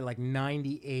want to say like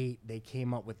 98 they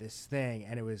came up with this thing,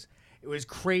 and it was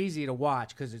crazy to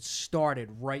watch because it started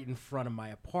right in front of my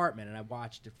apartment and I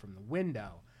watched it from the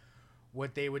window.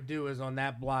 What they would do is on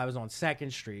that block, I was on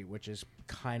 2nd Street, which is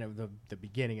kind of the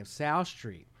beginning of South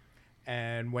Street,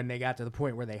 and when they got to the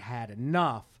point where they had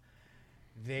enough,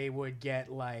 they would get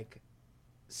like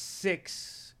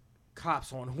 6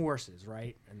 cops on horses,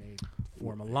 right, and they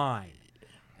form a line.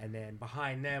 And then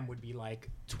behind them would be like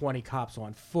 20 cops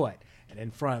on foot. And in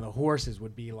front of the horses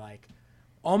would be like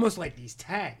almost like these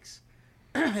tanks.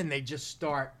 And they just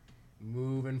start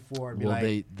moving forward. Be Well,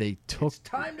 like, they took it's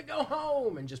time to go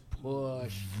home, and just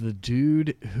push. the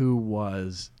dude who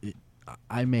was,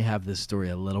 I may have this story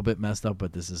a little bit messed up,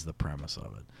 but this is the premise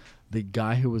of it. The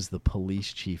guy who was the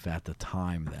police chief at the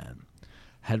time then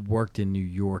had worked in New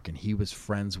York, and he was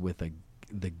friends with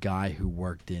the guy who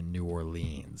worked in New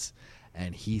Orleans.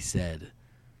 And he said,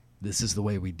 this is the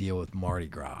way we deal with Mardi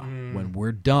Gras. When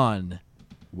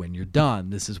you're done,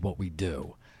 this is what we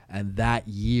do. And that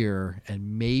year,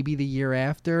 and maybe the year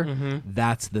after,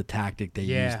 that's the tactic they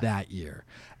used that year.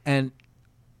 And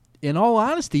in all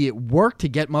honesty, it worked to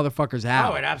get motherfuckers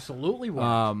out. Oh, it absolutely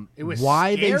worked. It was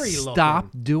why they scary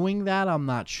stopped doing that, I'm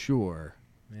not sure.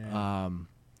 Yeah.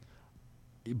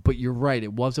 But you're right,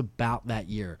 it was about that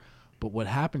year. But what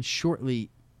happened shortly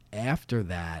after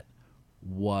that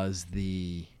was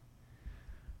the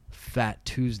Fat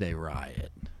Tuesday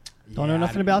riot. Don't know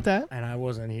nothing about that? And I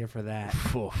wasn't here for that.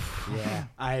 Yeah,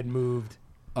 I had moved.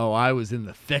 Oh, I was in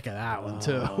the thick of that one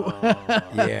too.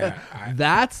 Yeah.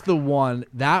 That's the one.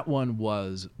 That one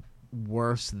was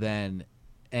worse than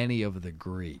any of the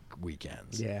Greek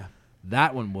weekends. Yeah.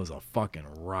 That one was a fucking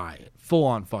riot, full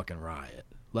on fucking riot.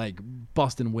 like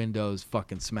busting windows,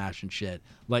 fucking smashing shit,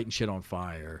 lighting shit on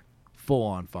fire, full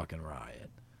on fucking riot.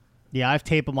 Yeah, I've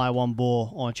taped my one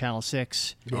bull on Channel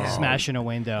 6, smashing a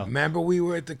window. Remember we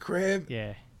were at the crib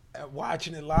Yeah.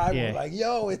 watching it live? Yeah. We're like,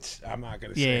 yo, I'm not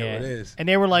going to say Yeah. who it is. And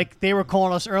they were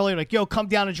calling us earlier, like, yo, come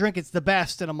down and drink. It's the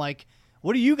best. And I'm like,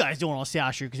 what are you guys doing on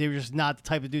South Street? Because they were just not the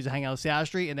type of dudes that hang out on South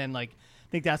Street. And then, like, I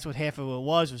think that's what half of it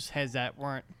was heads that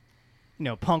weren't,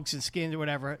 punks and skins or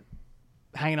whatever,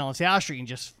 hanging out on South Street and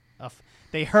just,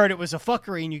 they heard it was a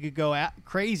fuckery and you could go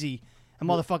crazy. And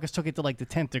motherfuckers took it to, like, the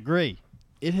 10th degree.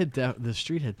 It had the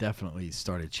street had definitely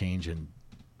started changing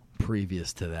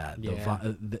previous to that.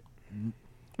 Yeah.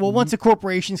 Well, once the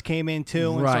corporations came in,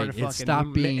 too, and Right, started it fucking...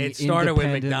 stopped being. It started with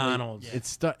independently- McDonald's.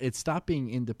 It stopped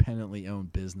being independently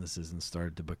owned businesses and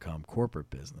started to become corporate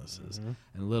businesses. Mm-hmm.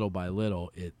 And little by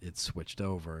little, it switched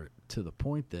over to the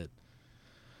point that,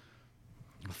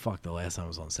 fuck, the last time I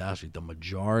was on South Street, the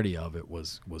majority of it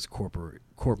was corporate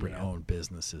owned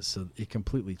businesses. So it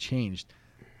completely changed.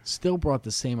 Still brought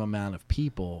the same amount of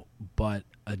people, but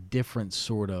a different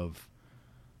sort of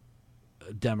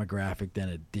demographic than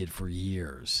it did for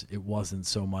years. It wasn't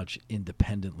so much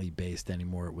independently based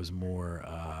anymore. It was more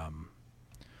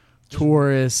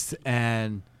tourists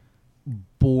and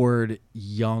bored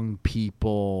young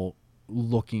people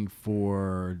looking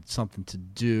for something to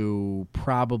do,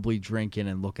 probably drinking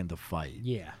and looking to fight.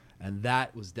 Yeah. And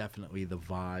that was definitely the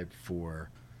vibe for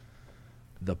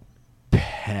the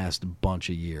past bunch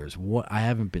of years. I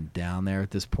haven't been down there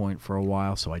at this point for a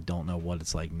while, so I don't know what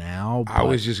it's like now. I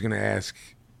was just going to ask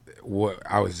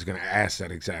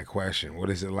that exact question. What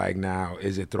is it like now?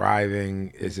 Is it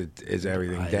thriving? Is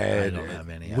everything dead? I don't have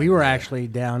any We were idea. actually actually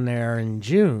down there in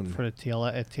June. For the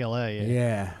TLA, yeah.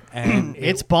 Yeah. And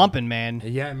It's bumping, man.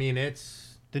 Yeah, I mean,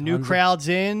 it's... The new crowd's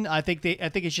in. I think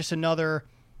it's just another,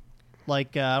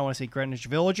 like, I don't want to say Greenwich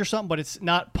Village or something, but it's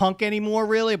not punk anymore,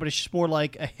 really. But it's just more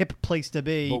like a hip place to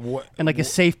be, But and like a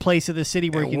safe place of the city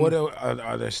where And you what can.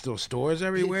 are there still stores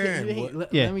everywhere? And Hey,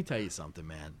 what- Yeah. let me tell you something,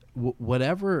 man.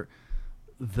 Whatever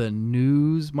the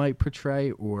news might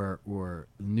portray, or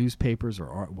newspapers or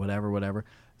art, whatever.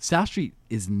 South Street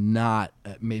is not.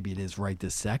 Maybe it is right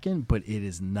this second, but it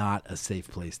is not a safe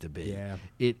place to be. Yeah.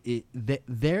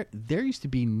 There used to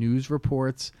be news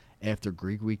reports after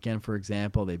Greek Weekend, for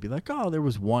example. They'd be like, "Oh, there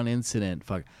was one incident,"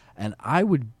 and I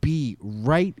would be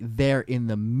right there in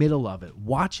the middle of it,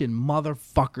 watching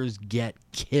motherfuckers get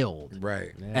killed.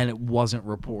 right. And it wasn't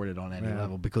reported on any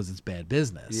level because it's bad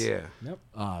business. Yeah. Yep.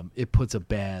 It puts a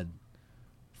bad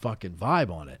fucking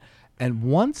vibe on it. And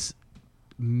once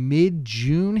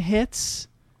mid-June hits,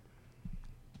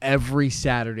 every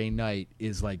Saturday night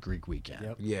is like Greek Weekend.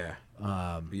 Yep. Yeah. Yeah,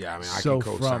 I mean, I So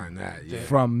can co-sign that. Yeah.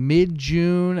 From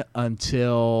mid-June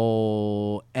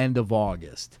until end of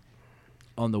August.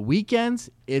 On the weekends,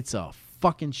 it's a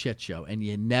fucking shit show, and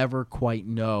you never quite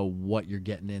know what you're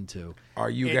getting into. Are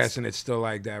you guessing it's still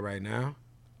like that right now?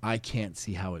 I can't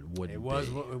see how it wouldn't It was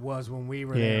be. what it was when we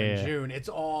were there Yeah. in June. It's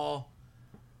all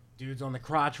dudes on the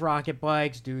crotch rocket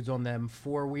bikes, dudes on them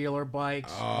 4-wheeler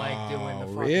bikes, like doing the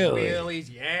fucking really?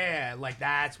 wheelies. Yeah, like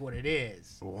that's what it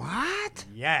is. What?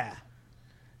 Yeah.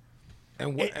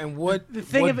 And what the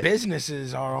thing what of it-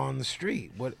 businesses are on the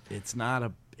street? What? It's not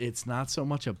so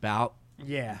much about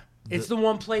Yeah. It's the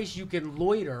one place you can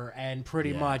loiter and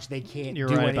pretty Yeah. much they can't You're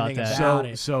do right about anything that. about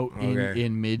it. So Okay.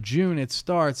 in mid-June it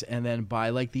starts, and then by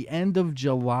like the end of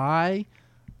July,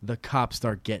 the cops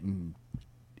start getting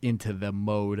into the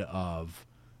mode of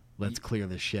let's clear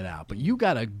this shit out. But you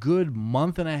got a good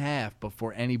month and a half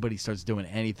before anybody starts doing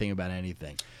anything about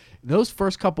anything. Those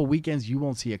first couple weekends, you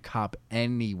won't see a cop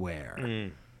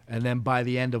anywhere. And then by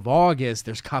the end of August,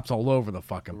 there's cops all over the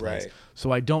fucking place. Right.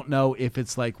 So I don't know if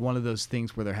it's like one of those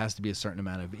things where there has to be a certain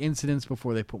amount of incidents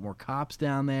before they put more cops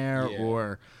down there, Yeah.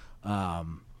 or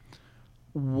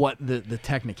what the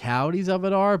technicalities of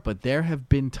it are. But there have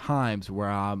been times where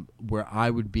I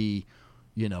would be,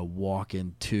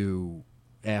 walking to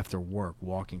after work,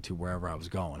 walking to wherever I was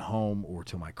going, home or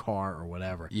to my car or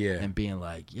whatever, Yeah. and being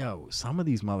like, "Yo, some of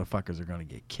these motherfuckers are gonna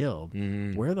get killed.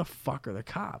 Where the fuck are the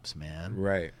cops, man?"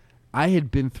 Right. I had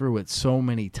been through it so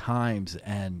many times,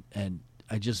 and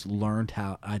I just learned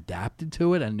how I adapted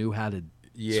to it. I knew how to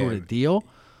sort of deal.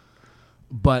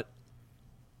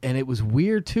 And it was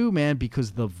weird too, man,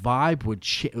 because the vibe would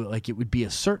like it would be a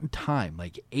certain time,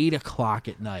 like 8 o'clock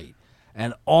at night,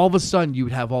 and all of a sudden you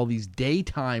would have all these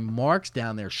daytime marks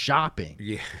down there shopping,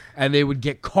 Yeah. and they would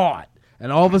get caught.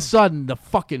 And all of a sudden, the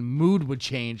fucking mood would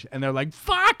change, and they're like,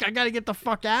 "Fuck, I gotta get the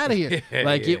fuck out of here!"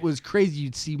 Like Yeah. it was crazy.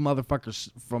 You'd see motherfuckers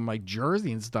from like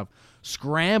Jersey and stuff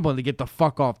scrambling to get the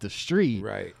fuck off the street,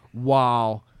 Right.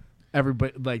 while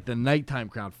everybody, like the nighttime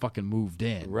crowd, fucking moved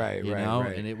in. Right, you right, know?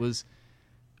 right. And it was,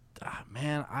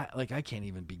 man, I can't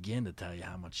even begin to tell you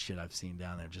how much shit I've seen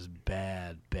down there. Just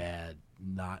bad,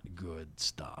 not good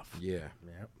stuff. Yeah.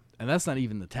 And that's not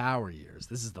even the Tower years.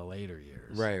 This is the later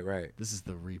years. Right. This is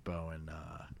the repo and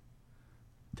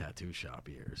tattoo shop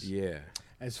years. Yeah.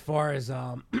 As far as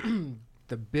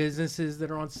the businesses that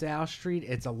are on South Street,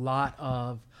 it's a lot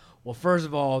of, well, first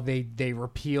of all, they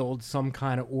repealed some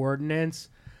kind of ordinance.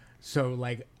 So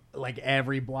like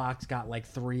every block's got like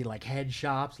 3 like head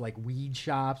shops, like weed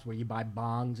shops where you buy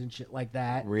bongs and shit like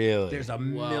that. Really? There's a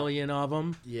million of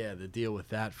them. Yeah, the deal with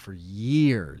that for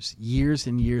years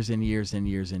and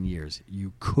years.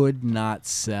 You could not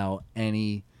sell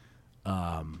any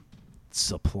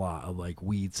supply, like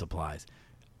weed supplies,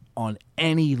 on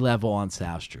any level on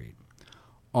South Street.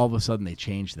 All of a sudden, they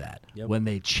changed that. Yep. When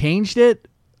they changed it,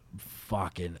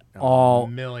 fucking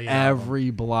million of every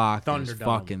block, there's Thunderdome.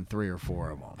 fucking 3 or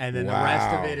 4 of them. And then the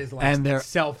rest of Wow. it is like And they're-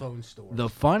 cell phone stores. The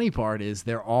funny part is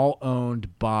they're all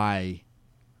owned by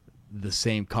the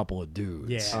same couple of dudes.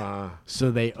 Yeah.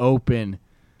 So they open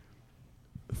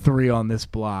 3 on this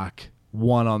block,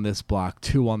 1 on this block,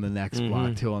 2 on the next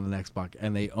block, 2 on the next block,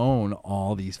 and they own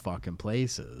all these fucking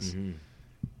places.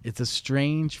 It's a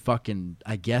strange fucking,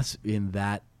 I guess in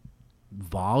that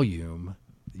volume,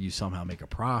 you somehow make a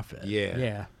profit. Yeah.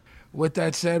 Yeah. With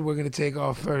that said, we're going to take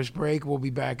our first break. We'll be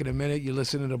back in a minute. You're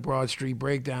listening to Broad Street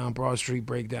Breakdown,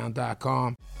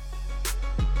 BroadStreetBreakdown.com.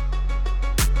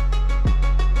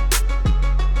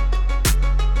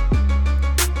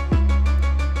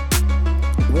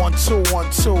 1 2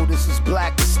 1 2. This is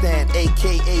Blackistan,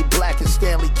 aka Black and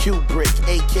Stanley Kubrick,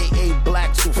 aka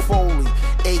Black Foley,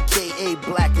 aka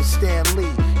Black and Stanley,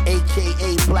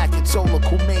 aka Black Atola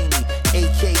Khomeini,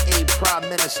 aka Prime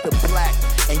Minister Black,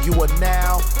 and you are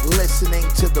now listening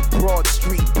to the Broad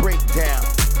Street Breakdown.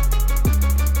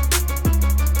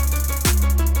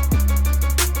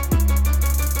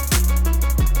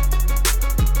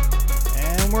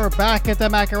 And we're back at the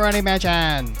Macaroni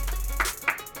Mansion.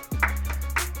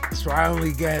 So I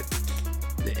only get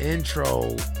the intro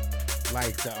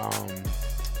like the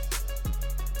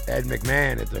Ed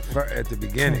McMahon at the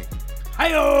beginning.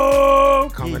 Hi-yo!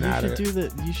 Coming out of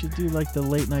it. You should do like the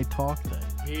late night talk thing.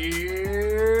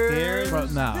 Here's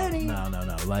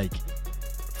No. Like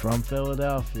from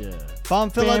Philadelphia. From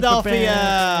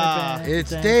Philadelphia. It's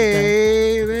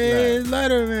David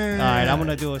Letterman. All right, I'm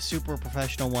gonna do a super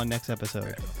professional one next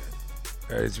episode.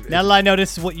 It's- Now that I know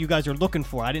this is what you guys are looking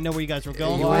for, I didn't know where you guys were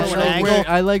going. You for, wanna what know angle.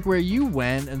 I like where you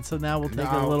went, and so now we'll take it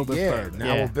a little bit further. Now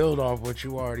Yeah. we'll build off what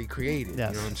you already created.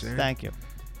 Yes, You know what I'm saying? thank you.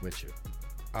 With you.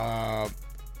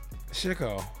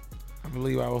 Sicko, I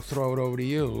believe I will throw it over to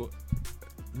you.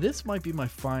 This might be my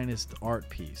finest art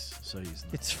piece. So he's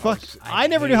not. It's fuck. I I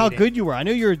never knew how hate it. good you were. I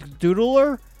knew you're a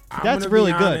doodler. I'm That's gonna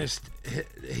really be good. honest,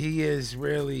 he is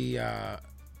really.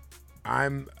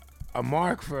 I'm a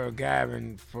mark for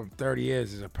Gavin for 30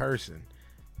 years as a person,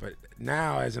 but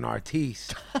now as an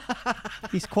artiste,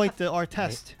 He's quite the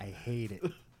artist. I hate it.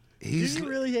 he's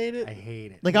really hate it? I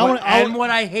hate it. Like, and what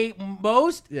I hate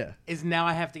most Yeah. is now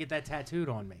I have to get that tattooed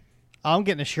on me. I'm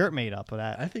getting a shirt made up of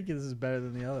that. I think this is better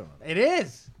than the other one. It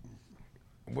is.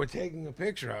 we're taking a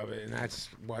picture of it, and that's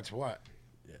what's what.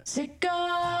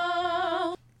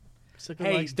 Sicko.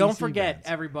 Hey, don't forget,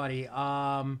 everybody.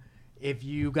 If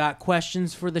you got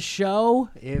questions for the show,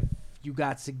 if you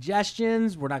got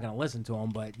suggestions, we're not going to listen to them,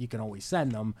 but you can always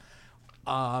send them.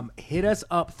 Hit us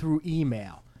up through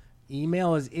email.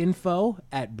 Email is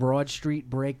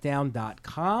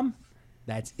info@broadstreetbreakdown.com.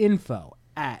 That's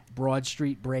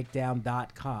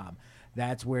info@broadstreetbreakdown.com.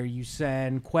 That's where you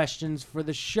send questions for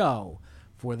the show,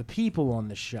 for the people on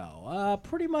the show,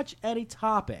 pretty much any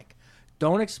topic.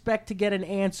 Don't expect to get an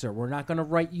answer. We're not going to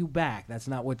write you back. That's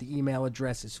not what the email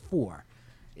address is for.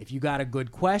 If you got a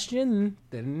good question,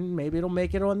 then maybe it'll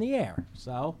make it on the air.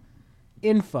 So,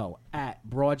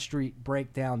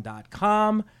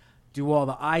 info@broadstreetbreakdown.com. Do all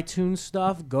the iTunes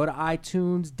stuff. Go to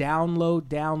iTunes, download.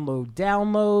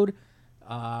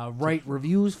 Write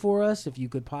reviews for us if you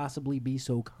could possibly be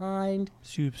so kind.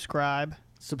 Subscribe.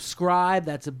 Subscribe,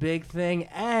 that's a big thing,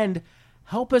 and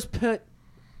help us pit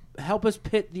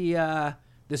the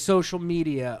social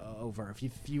media over.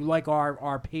 If you like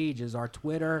our pages, our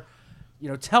Twitter,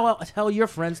 tell your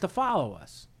friends to follow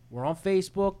us. We're on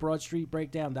Facebook,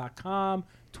 BroadStreetBreakdown.com,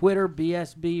 Twitter,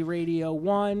 BSB Radio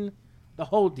 1, the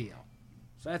whole deal.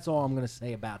 So that's all I'm going to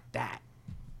say about that.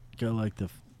 Go like the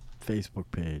Facebook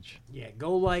page. Yeah,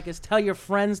 go like us. Tell your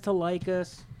friends to like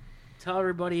us. Tell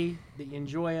everybody that you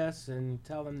enjoy us, and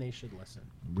tell them they should listen.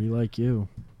 We like you.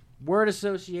 Word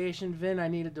association, Vin, I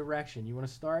need a direction. You want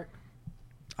to start?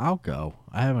 I'll go.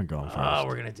 I haven't gone first. Oh,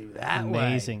 we're gonna do that. way.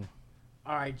 Amazing.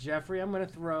 All right, Jeffrey. I'm gonna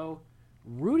throw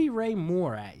Rudy Ray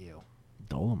Moore at you.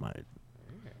 Dolomite.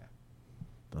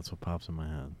 That's what pops in my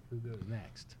head. Who goes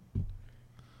next?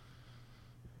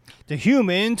 The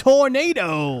Human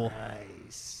Tornado.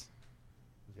 Nice.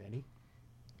 Vinny.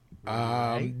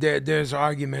 There's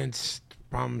arguments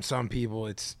from some people.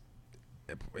 It's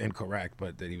incorrect,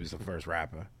 but that he was the first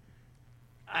rapper.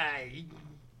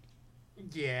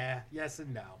 Yeah. Yes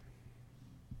and no.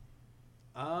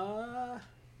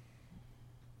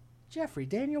 Jeffrey,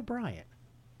 Daniel Bryant.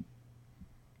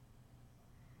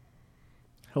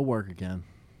 He'll work again.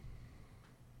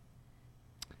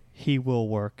 He will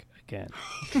work again.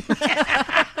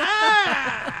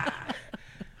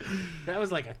 That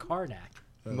was like a Karnak.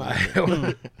 My,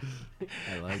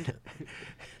 I like it.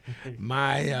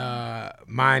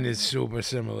 mine is super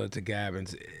similar to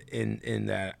Gavin's in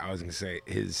that I was gonna say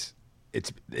his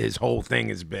whole thing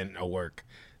has been a work.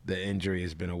 The injury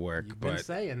has been a work. You've been but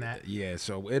saying that. yeah,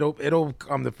 so it'll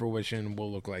come to fruition.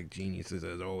 We'll look like geniuses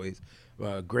as always.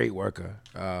 Great worker.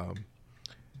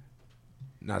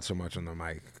 Not so much on the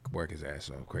mic. Work his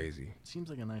ass off. Crazy. Seems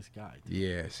like a nice guy.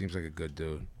 Yeah, seems like a good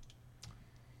dude.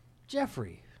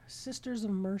 Jeffrey, Sisters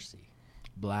of Mercy.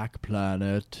 Black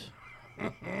Planet.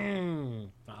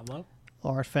 Pablo.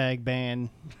 Large fag band.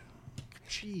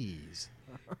 Jeez.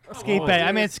 Skate Betty.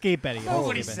 I meant Skate Betty.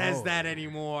 Nobody Skate Betty. says that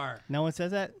anymore. No one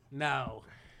says that? No.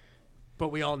 But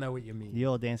we all know what you mean.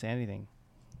 You'll dance to anything.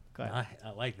 Go ahead. I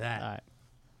like that. All right.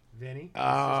 Vinny,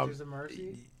 Sisters of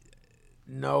Mercy.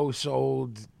 No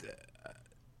sold,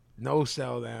 no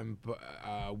sell them.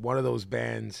 But one of those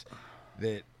bands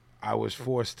that I was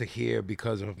forced to hear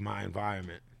because of my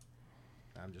environment.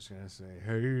 I'm just going to say,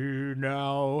 hey,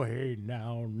 now.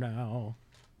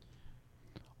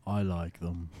 I like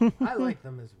them. I like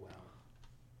them as well.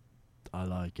 I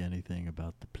like anything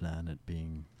about the planet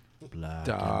being black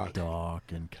Dark. and dark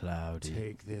and cloudy.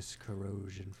 Take this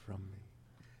corrosion from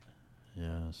me.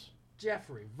 Yes.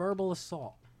 Jeffrey, Verbal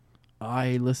Assault.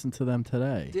 I listened to them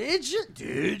today. Did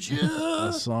you?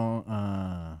 A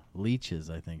song, Leeches,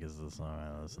 I think is the song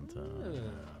I listened to.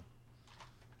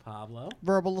 Pablo.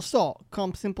 Verbal Assault.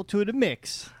 Come simple to the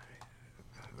mix.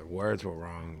 The words were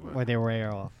wrong. But Or they were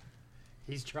air off.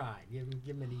 He's tried. Give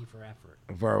him an E for effort.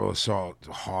 verbal assault,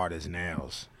 hard as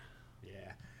nails.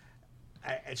 Yeah.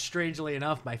 Strangely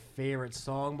enough, my favorite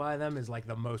song by them is like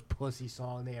the most pussy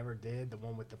song they ever did, the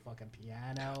one with the fucking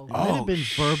piano. It might have been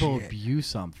verbal shit.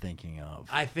 abuse I'm thinking of.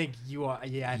 I think you are.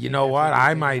 Yeah. I You think know that's what? you're I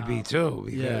thinking might be of. too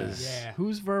because Yeah.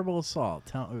 Who's verbal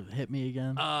assault? Hit me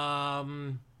again.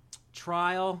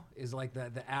 Trial is like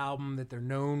the album that they're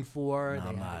known for. No, They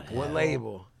I'm have- not. what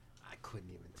label? I couldn't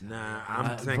even tell. Nah, I'm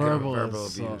Uh, thinking verbal of verbal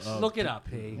assault, abuse. Look it up,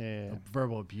 P. Yeah.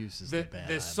 Verbal abuse is the band.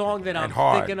 The I'm song that thinking I'm And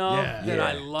hard. thinking of Yeah. that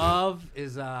I Yeah. love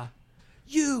is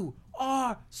You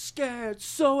Are Scared,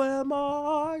 So Am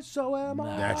I, So Am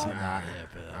I. That's not not. hip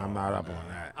at I'm not up on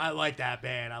that. I like that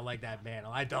band.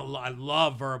 I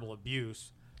love Verbal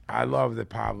Abuse. I love that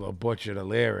Pablo butchered a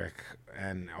lyric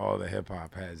and all the hip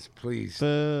hop heads. Please.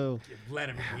 Boo. Let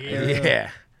him hear. Yeah.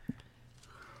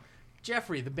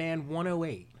 Jeffrey, the band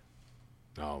 108.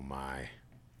 Oh my.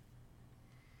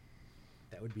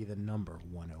 That would be the number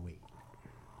 108.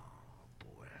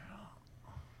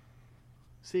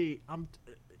 See,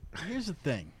 here's the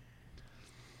thing.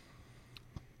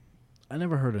 I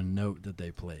never heard a note that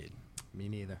they played. Me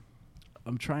neither.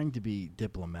 I'm trying to be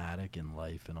diplomatic in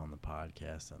life and on the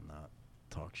podcast and not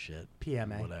talk shit.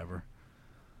 PMA. Whatever.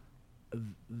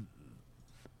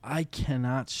 I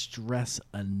cannot stress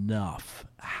enough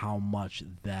how much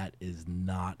that is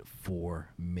not for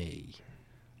me.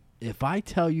 If I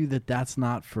tell you that that's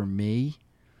not for me,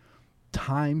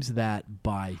 times that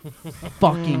by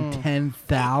fucking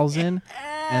 10,000,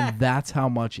 and that's how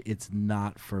much it's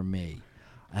not for me.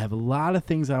 I have a lot of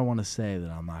things I want to say that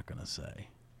I'm not going to say.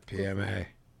 PMA.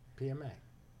 PMA.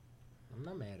 I'm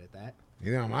not mad at that.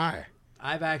 Neither am I.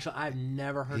 I've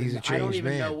never heard He's of a I don't changed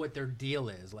even man. know what their deal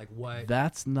is. Like what?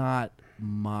 That's not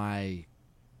my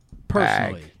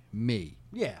personally Bag. me.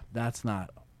 Yeah. That's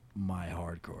not my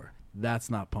hardcore. That's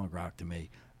not punk rock to me.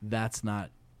 That's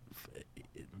not.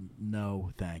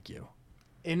 No, thank you.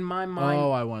 In my mind,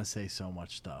 Oh, I want to say so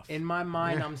much stuff. in my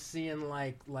mind, I'm seeing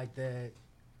like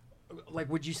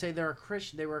would you say they're a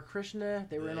Krishna? They were a Krishna.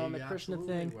 They were in on the Krishna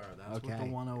thing. That's what Okay.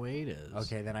 the 108 is.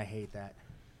 Okay, then I hate that.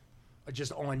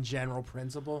 Just on general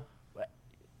principle.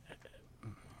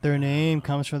 Their name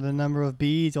comes from the number of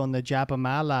beads on the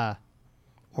Japamala,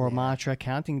 or Yeah. mantra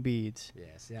counting beads. Yeah.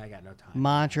 See, I got no time.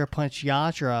 Mantra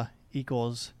Panchayatra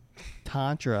equals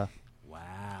Tantra.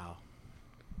 Wow.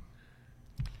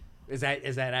 Is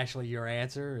that actually your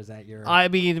answer? Is that your? I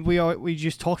mean, we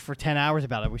just talked for 10 hours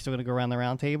about it. We're still gonna go around the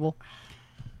round table.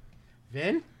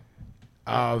 Vin?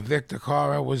 Victor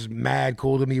Cara was mad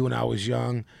cool to me when I was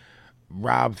young.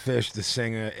 Rob Fish, the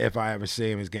singer, if I ever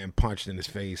see him, is getting punched in his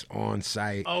face on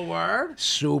site. Oh, word?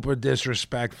 Super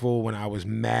disrespectful when I was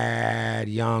mad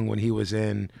young when he was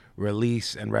in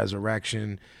Release and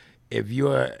Resurrection. If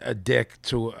you're a dick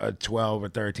to a 12 or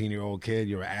 13-year-old kid,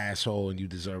 you're an asshole and you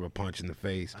deserve a punch in the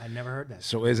face. I never heard that.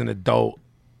 So as an adult,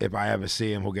 if I ever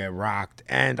see him, he'll get rocked.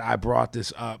 And I brought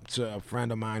this up to a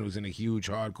friend of mine who's in a huge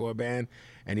hardcore band,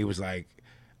 and he was like,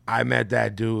 I met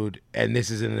that dude, and this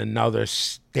is in another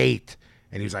state.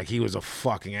 And he was like, he was a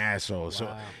fucking asshole. Wow.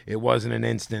 So it wasn't an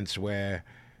instance where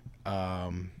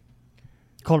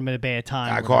Called him at a bad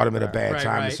time. I caught him at a bad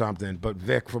time or right. something. But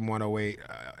Vic from 108,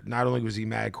 not only was he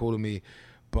mad cool to me,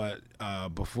 but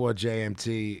before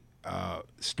JMT,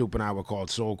 Stoop and I were called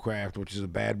Soulcraft, which is a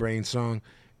Bad Brain song.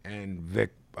 And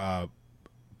Vic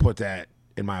put that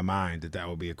in my mind that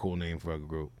would be a cool name for a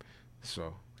group.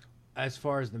 So, As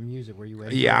far as the music, were you?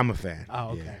 yeah, I'm a fan.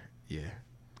 Oh, okay. Yeah.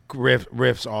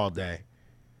 Riffs all day.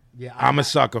 Yeah, I'm a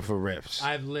sucker for riffs.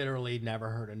 I've literally never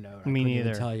heard a note. Me I couldn't neither.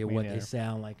 even tell you Me what they neither.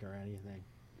 sound like or anything.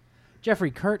 Jeffrey,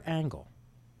 Kurt Angle.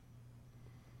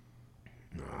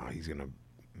 No, he's gonna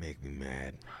make me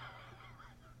mad.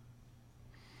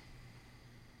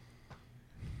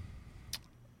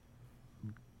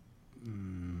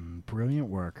 Brilliant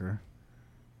worker.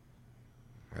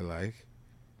 I like.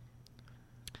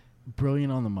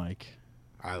 Brilliant on the mic.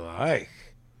 I like.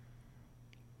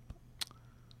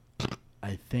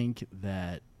 I think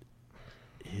that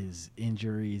his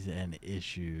injuries and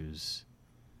issues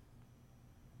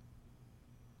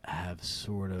have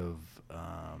sort of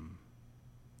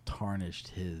tarnished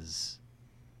his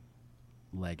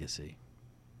legacy.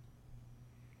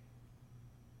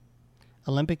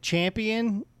 Olympic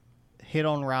champion, hit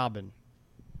on Robin.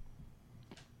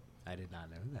 I did not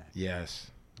know that. Yes.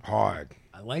 Hard.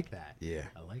 I like that. Yeah.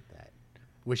 I like that.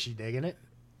 Was she digging it?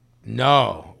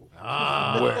 No.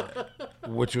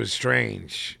 Which was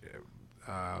strange.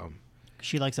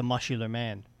 She likes a muscular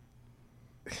man.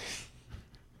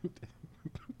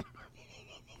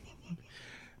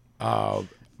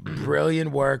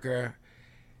 Brilliant worker.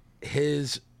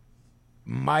 His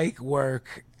mic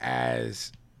work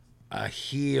as a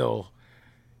heel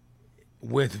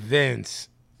with Vince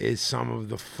is some of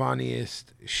the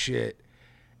funniest shit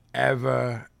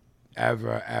ever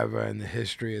in the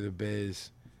history of the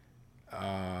biz.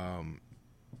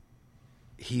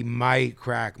 He might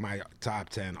crack my top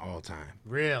 10 all time.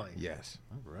 Really? Yes.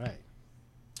 All right.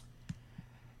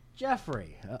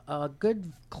 Jeffrey, a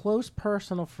good close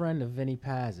personal friend of Vinny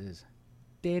Paz's,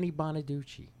 Danny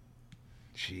Bonaducci.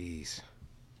 Jeez.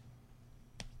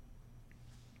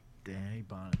 Danny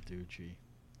Bonaducci.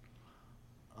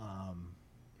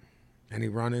 Any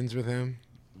run-ins with him?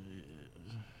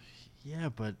 Yeah,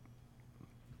 but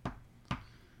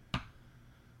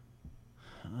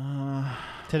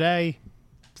Today,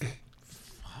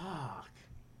 Fuck.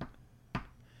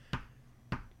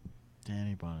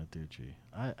 Danny Bonaducci.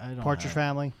 I don't Partridge have-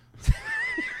 Family.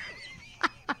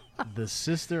 The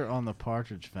sister on the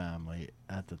Partridge Family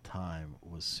at the time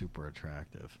was super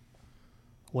attractive.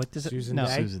 What does Susan it? No,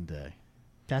 Day? Susan Day.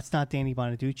 that's not Danny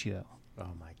Bonaducci though.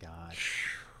 Oh my God.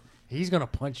 He's gonna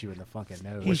punch you in the fucking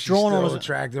nose. He's She's drawn on still his.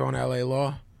 attracted on LA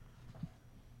Law?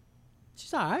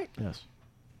 She's all right. Yes.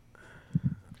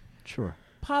 Sure.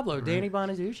 Pablo, Danny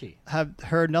Bonaducci. Have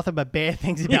heard nothing but bad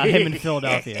things about him in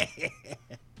Philadelphia.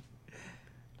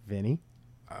 Vinny.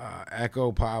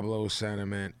 Echo Pablo's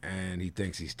sentiment, and he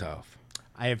thinks he's tough.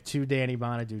 I have two Danny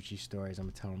Bonaducci stories. I'm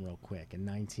gonna tell them real quick. In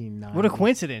 1990. What a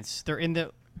coincidence! They're in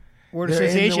the word They're in the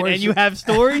association, word and you have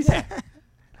stories.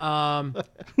 I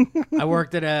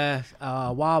worked at a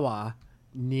Wawa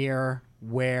near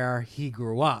where he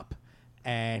grew up,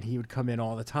 and he would come in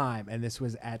all the time. And this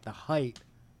was at the height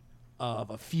of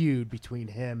a feud between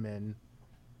him and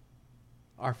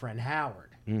our friend Howard.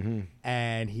 Mm-hmm.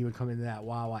 And he would come into that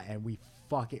Wawa, and we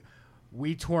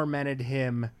tormented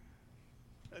him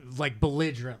like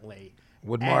belligerently.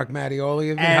 Would And- Mark Mattioli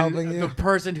have been And helping you? the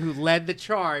person who led the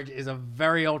charge is a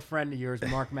very old friend of yours,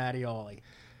 Mark Mattioli,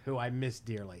 who I miss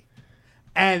dearly.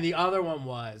 And the other one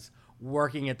was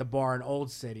working at the bar in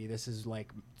Old City. This is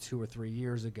like 2 or 3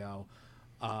 years ago,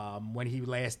 when he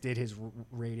last did his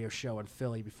radio show in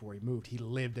Philly before he moved. He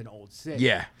lived in Old City.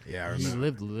 Yeah, I He remember.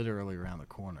 lived literally around the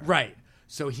corner. Right.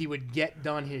 So he would get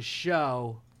done his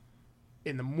show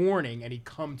in the morning, and he'd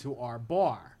come to our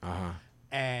bar. Uh-huh.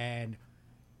 And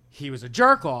he was a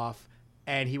jerk off,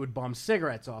 and he would bum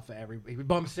cigarettes off of he would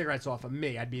bum cigarettes off of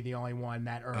me. I'd be the only one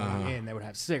that early in that would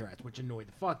have cigarettes, which annoyed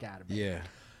the fuck out of me. Yeah.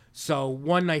 So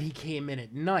one night he came in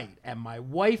at night, and my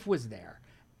wife was there,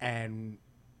 and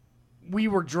we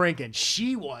were drinking.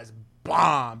 She was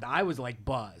bombed. I was like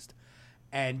buzzed.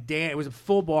 And it was a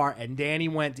full bar, and Danny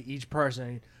went to each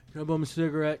person. Can I bum a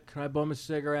cigarette? Can I bum a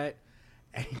cigarette?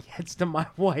 And he gets to my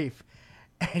wife,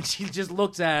 and she just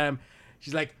looks at him.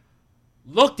 She's like,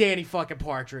 look, Danny fucking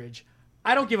Partridge,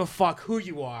 I don't give a fuck who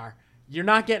you are. You're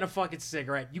not getting a fucking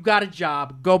cigarette. You got a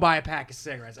job. Go buy a pack of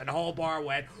cigarettes. And the whole bar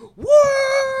went, woo!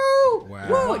 Wow.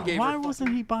 Woo! And gave Why her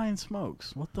wasn't he buying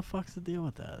smokes? What the fuck's the deal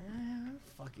with that?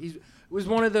 fuck. It was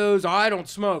one of those, I don't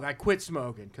smoke. I quit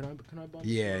smoking. Can I bum?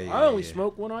 Yeah, yeah, I only yeah.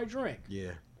 smoke when I drink.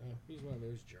 Yeah. He's one of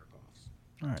those jerk-offs.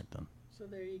 All right, then. So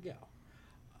there you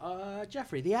go.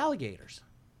 Jeffrey, the alligators.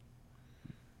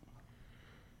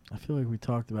 I feel like we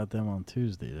talked about them on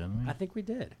Tuesday, didn't we? I think we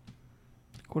did.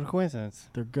 What a coincidence.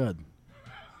 They're good.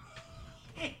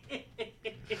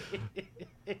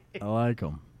 I like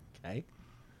them. Okay.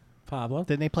 Pablo.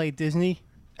 Didn't they play Disney?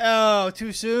 Oh,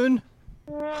 too soon?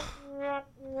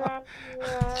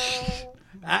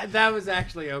 That was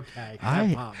actually okay.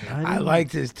 I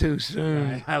liked his too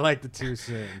soon. I like the too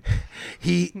soon.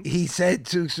 He said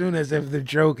too soon as if the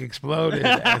joke exploded.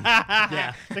 and-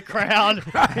 Yeah. The crowd.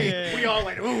 Yeah. We all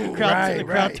went, ooh. The Right, crowd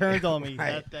right. turned on me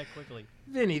Right. that quickly.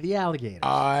 Vinny, the alligators.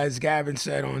 As Gavin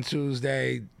said on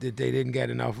Tuesday, that they didn't get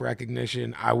enough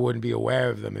recognition. I wouldn't be aware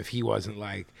of them if he wasn't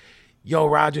like, yo,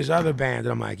 Roger's other band.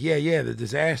 And I'm like, yeah, the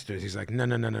Disasters. He's like,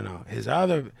 no. His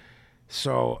other.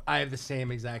 So I have the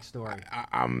same exact story.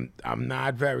 I'm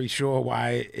not very sure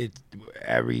why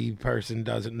every person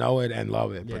doesn't know it and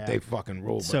love it, but Yeah. they fucking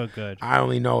rule. So But good. I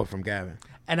only know it from Gavin.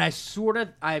 And I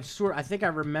think I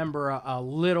remember a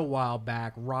little while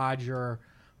back Roger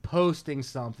posting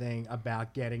something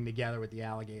about getting together with the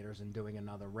alligators and doing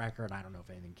another record. I don't know if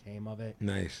anything came of it.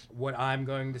 Nice. What I'm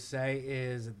going to say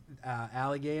is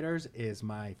alligators is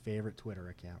my favorite Twitter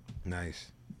account.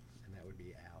 Nice. And that would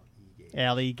be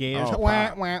Alligators. Oh, Wah,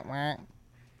 pop. wah,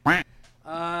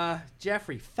 wah.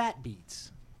 Jeffrey, Fat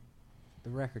Beats, the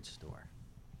record store.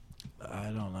 I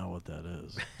don't know what that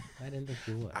is. I didn't think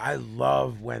you would. I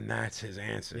love when that's his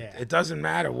answer. Yeah. It doesn't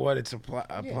matter what it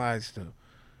applies to.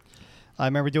 I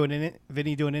remember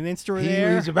Vinny doing an Insta He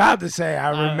there. was about to say,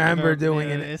 I remember doing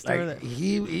being it. an Like, Insta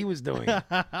he was doing it.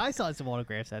 I saw some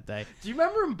autographs that day. Do you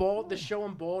remember the show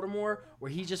in Baltimore where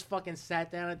he just fucking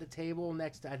sat down at the table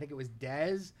next to, I think it was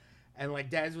Dez, and like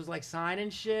Dez was like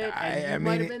signing shit, and I you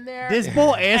might mean, have been there. This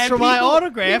bull asked And for my people-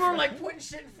 autograph. People were like putting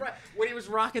shit in front when he was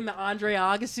rocking the Andre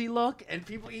Agassi look, and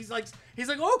he's like,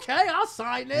 okay, I'll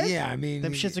sign this. Yeah, I mean,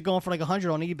 Them shits are going for like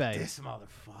 100 on eBay. This motherfucker.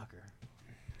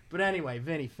 But anyway,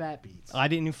 Vinny, Fat Beats. I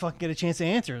didn't even fucking get a chance to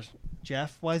answer.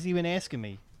 Jeff, why is he even asking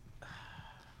me?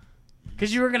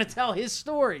 Because you were gonna tell his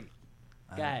story.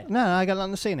 Go ahead. No, I got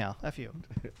nothing to say now. F you.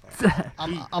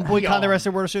 I'm boycotting the rest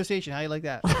of the Word Association. How you like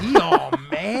that? Oh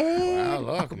man.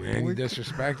 Wow, look, man, you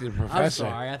disrespected I'm Professor.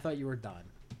 sorry. I thought you were done.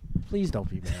 Please don't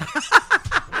be mad.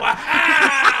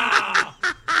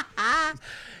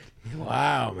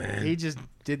 Wow, man. He just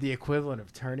did the equivalent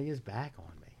of turning his back on me.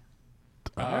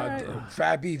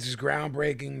 Fat Beats is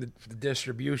groundbreaking. The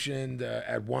distribution.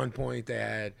 At one point, they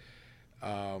had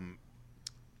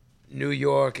New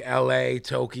York, L.A.,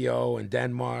 Tokyo, and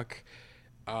Denmark.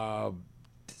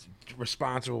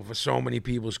 Responsible for so many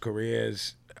people's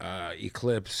careers.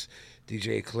 Eclipse,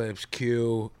 DJ Eclipse,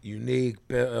 Q, Unique,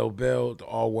 Bill,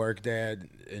 all worked there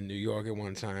in New York at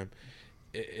one time.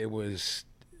 It was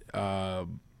the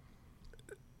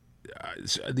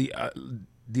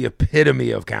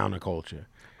epitome of counterculture.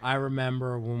 I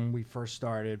remember when we first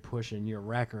started pushing your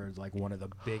records, like one of the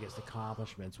biggest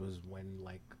accomplishments was when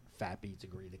like Fat Beats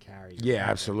agreed to carry. Your Yeah,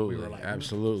 record. absolutely, We were like,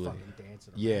 absolutely. fucking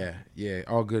dancing around. Yeah,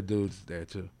 all good dudes there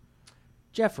too.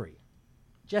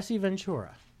 Jesse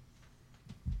Ventura.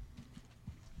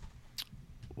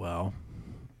 Well,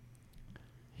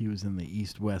 he was in the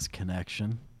East-West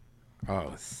Connection.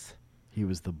 Oh, He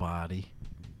was the body.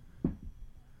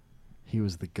 He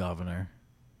was the governor.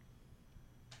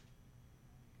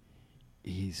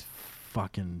 He's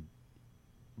fucking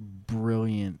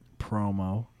brilliant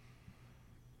promo.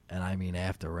 And I mean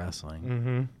after wrestling.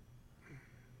 Mm-hmm.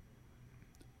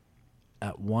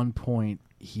 At one point,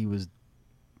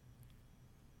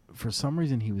 for some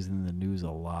reason, he was in the news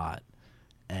a lot.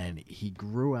 And he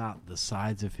grew out the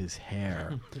sides of his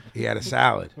hair, he had a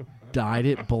salad. dyed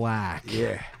it black,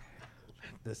 Yeah,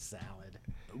 The salad.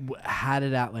 had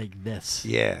it out like this.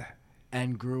 yeah,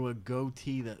 And grew a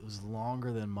goatee that was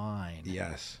longer than mine.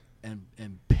 yes. And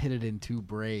pitted in two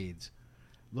braids.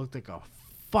 Looked like a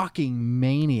fucking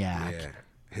maniac Yeah.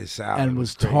 His salad and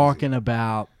was crazy. talking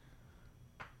about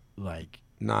like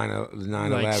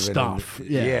 9/11 stuff. and-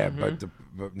 Yeah. but and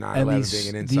 9/11 these,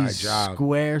 being an inside these job.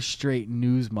 square straight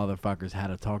news motherfuckers had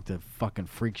to talk to fucking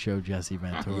freak show Jesse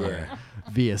Ventura Yeah.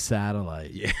 via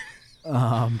satellite. Yeah.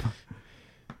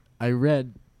 I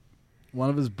read one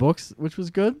of his books, which was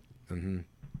good. Mm-hmm.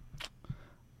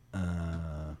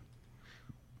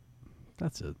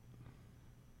 That's it.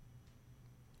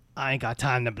 I ain't got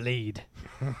time to bleed.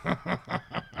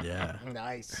 Yeah.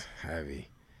 Nice. Heavy.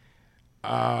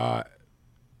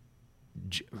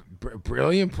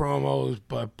 Brilliant promos,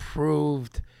 but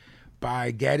proved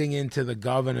by getting into the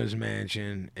governor's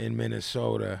mansion in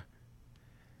Minnesota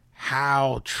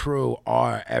how true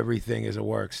our everything is a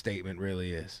work statement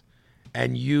really is.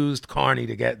 And used Carney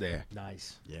to get there.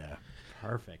 Nice. Yeah.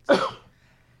 Perfect.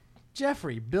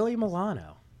 Jeffrey, Billy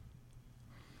Milano.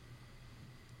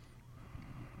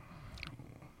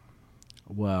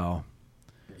 Well,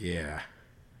 Yeah.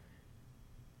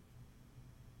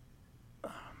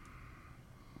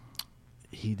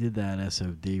 he did that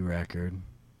SOD record.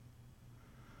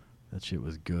 That shit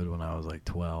was good when I was like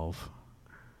 12.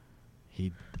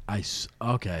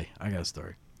 Okay, I got a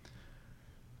story.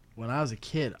 When I was a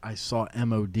kid, I saw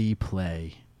MOD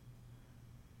play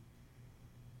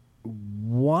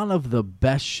one of the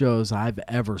best shows I've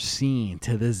ever seen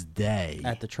to this day.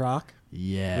 At the Troc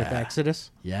Yeah. with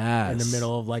Exodus Yes. in the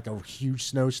middle of like a huge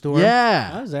snowstorm.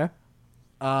 Yeah. I was there.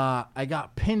 I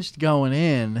got pinched going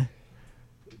in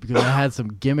because I had some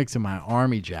gimmicks in my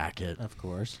army jacket. Of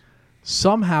course.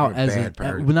 Somehow, You're a as bad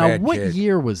bird, now, bad what kid.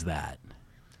 year was that?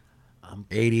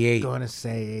 88. Going to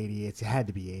say 88. It had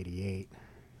to be 88.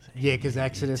 Yeah, because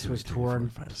Exodus was touring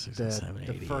 5, 6, the 7,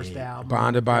 the first 88. album.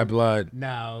 Bonded by Blood.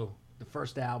 No, the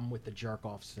first album with the jerk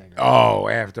off singer. Oh,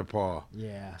 after Paul.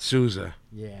 Yeah, Sousa.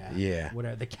 yeah, Yeah.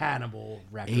 Whatever the Cannibal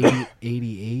record.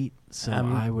 88. So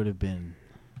I would have been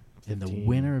in the 15.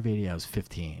 winter of 88. I was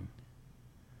 15.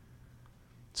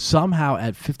 Somehow,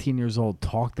 at 15 years old,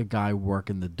 talked the guy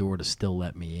working the door to still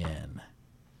let me in.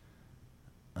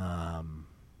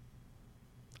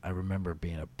 I remember it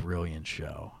being a brilliant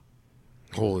show.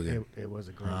 Hooligan. It was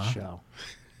a great show.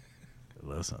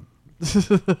 Listen.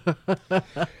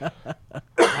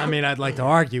 I mean, I'd like to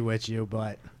argue with you,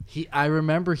 but I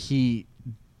remember he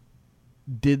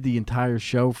did the entire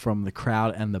show from the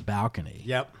crowd and the balcony,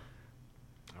 yep,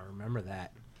 I remember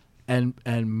that. and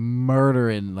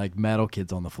murdering like metal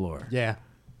kids on the floor, Yeah,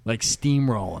 like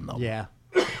steamrolling them, yeah.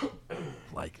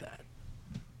 like that.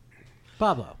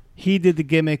 Pablo. He did the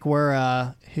gimmick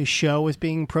where his show was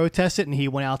being protested, and he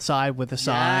went outside with a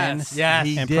sign Yes.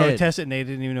 He and did. protested, and they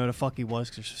didn't even know the fuck he was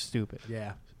because they're stupid.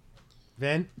 Yeah.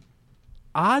 Vin.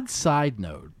 Odd side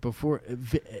note: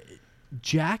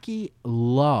 Jackie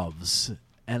loves,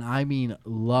 and I mean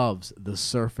loves, the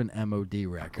Surfin' MOD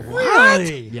record.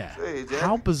 Really? Yeah,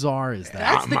 how bizarre is that?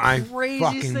 That's the My craziest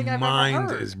fucking thing I've ever mind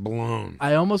heard. is blown.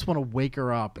 I almost want to wake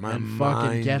her up My and fucking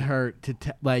mind- get her to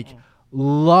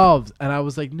loves, and I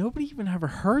was like, nobody even ever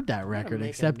heard that record make a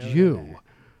except note of you. that.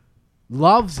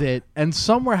 Loves it, and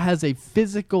somewhere has a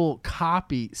physical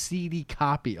CD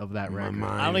copy of that My record.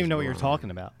 mind I don't even is know what you're blown.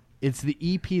 talking about. It's the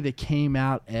EP that came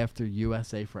out after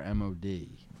USA for MOD.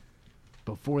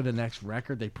 Before the next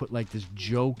record, they put like this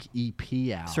joke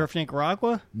EP out. Surf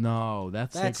Nicaragua? No,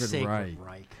 that's That's Sacred Sacred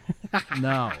Reich. Reich.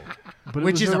 No, but it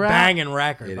Which was is a around- banging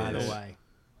record, It by is. the way.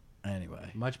 Anyway,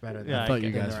 Much better than, Yeah, I thought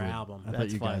you than guys their would. album. I thought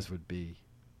That's you fine. guys would be.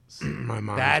 My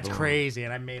mind That's is blown. crazy,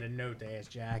 and I made a note to ask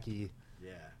Jackie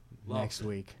Yeah, next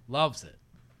week. Loves it.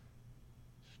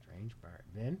 Strange bird.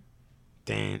 Vin?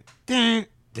 Dan, dan,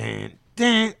 dan,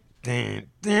 dan, dan,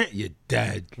 dan. You're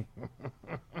dead.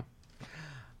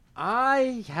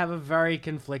 I have a very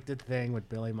conflicted thing with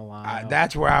Billy Milano.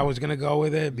 That's where I was gonna go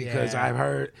with it because Yeah. I've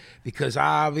heard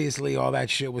obviously all that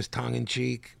shit was tongue in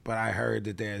cheek, but I heard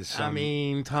that there's some. I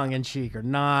mean, tongue in cheek or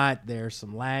not, there's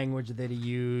some language that he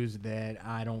used that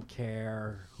I don't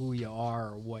care who you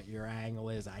are or what your angle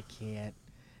is. I can't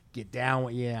get down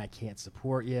with you. I can't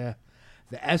support you.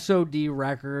 The SOD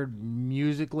record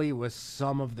musically was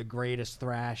some of the greatest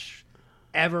thrash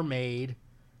ever made.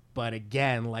 But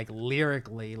again, like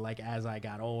lyrically, like as I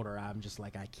got older, I'm just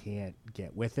like, I can't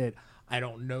get with it. I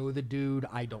don't know the dude.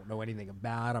 I don't know anything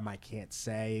about him. I can't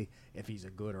say if he's a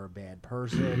good or a bad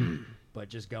person. But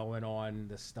just going on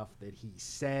the stuff that he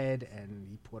said and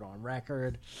he put on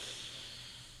record,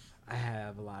 I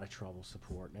have a lot of trouble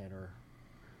supporting it.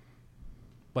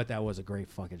 But that was a great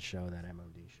fucking show, that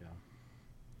MOD show.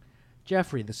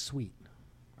 Jeffrey, the Sweet.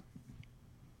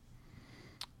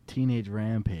 Teenage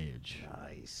Rampage.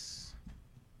 Nice.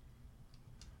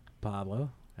 Pablo.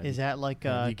 Is that like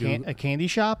Have a, you Googled- a candy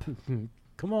shop?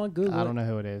 Come on, Google. I don't know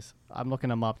who it is. I'm looking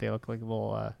them up. They look like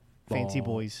little fancy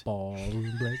boys. Ball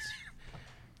blitz.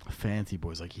 Fancy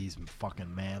boys, like he's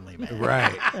fucking manly, man.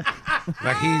 Right.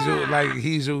 like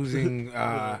he's oozing.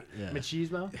 Yeah.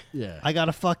 Machismo. Yeah. I got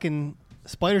a fucking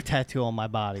spider tattoo on my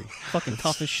body. Fucking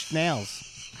tough as snails.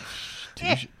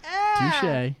 Touche.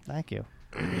 Thank you.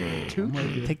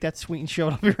 Touche. Take that sweet and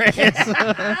shove it up your ass.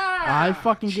 I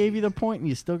fucking gave you the point, and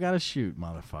you still got to shoot,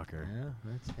 motherfucker. Yeah,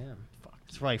 that's him.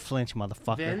 That's right, flinch,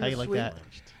 motherfucker. Vin How you the like sweet.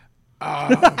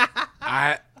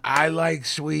 that? I like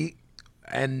sweet,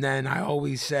 and then I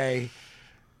always say,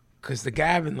 because the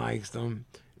Gavin likes them.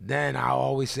 Then I'll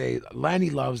always say Lenny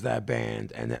loves that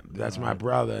band, and that's my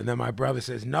brother. And then my brother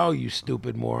says, "No, you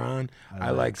stupid moron.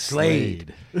 I like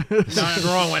Slade." Nothing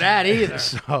wrong with that either.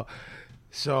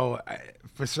 So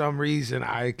for some reason,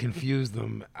 I confuse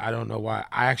them. I don't know why.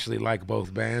 I actually like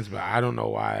both bands, but I don't know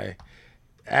why.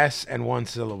 S and one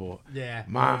syllable. Yeah,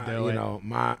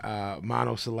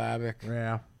 Monosyllabic.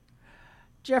 Yeah.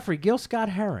 Jeffrey, Gil Scott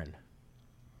Heron.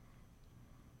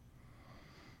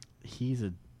 He's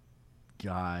a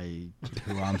guy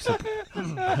who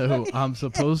I'm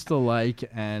supposed to like,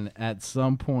 and at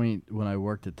some point when I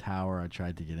worked at Tower, I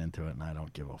tried to get into it, and I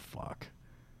don't give a fuck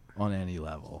on any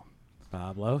level.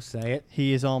 Pablo, say it.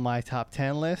 He is on my top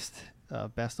 10 list.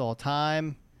 Best all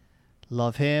time.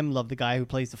 Love him. Love the guy who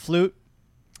plays the flute.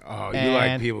 Oh, you like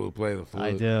And people who play the flute.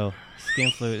 I do.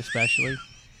 Skin flute especially.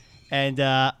 And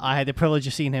I had the privilege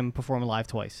of seeing him perform live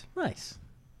twice. Nice.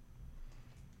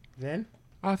 Vin?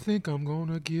 I think I'm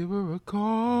gonna give her a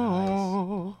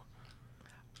call.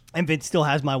 And Vince still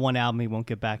has my one album he won't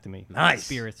get back to me. Nice.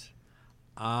 Spirits.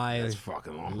 I That's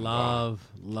fucking long.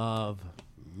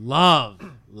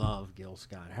 love Gil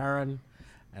Scott Heron.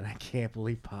 And I can't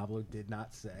believe Pablo did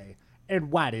not say,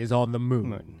 and what is on the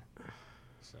moon?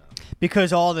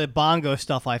 Because all the bongo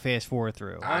stuff I fast forward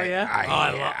through.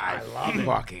 I love it.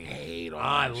 Fucking hate all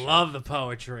I that shit. love the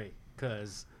poetry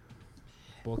because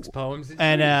books, poems, and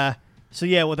And so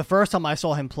yeah, well, the first time I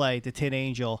saw him play the Tin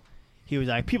Angel, he was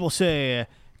like, "People say,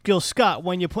 Gil Scott,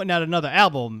 when you're putting out another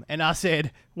album?" And I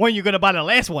said, "When you gonna buy the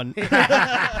last one?" He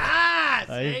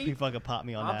fucking popped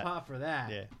me on I'll that. pop for that.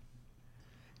 Yeah.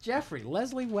 Jeffrey,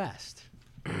 Leslie West.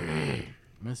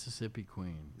 Mississippi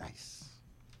Queen. Nice.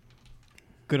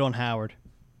 Good on Howard.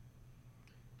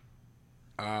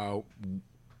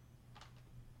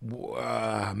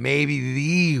 Maybe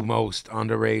the most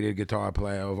underrated guitar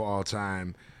player of all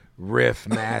time, riff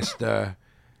master,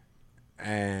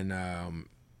 and I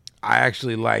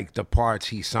actually like the parts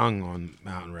he sung on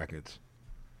Mountain Records.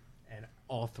 And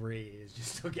all three is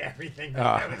just took everything that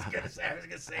I was gonna say. I was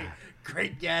gonna say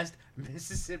great guest,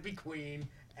 Mississippi Queen,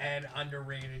 and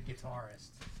underrated guitarist.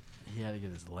 He had to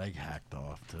get his leg hacked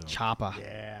off too. Chopper.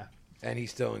 Yeah. And he's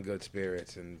still in good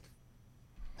spirits. And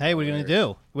Hey, what are you gonna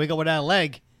do? Wake up without a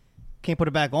leg. Can't put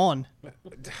it back on.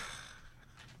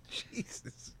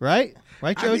 Jesus, Right?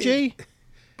 Right, Joe G?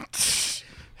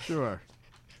 Sure.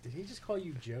 Did he just call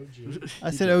you Joe G? I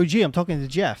said OG. I'm talking to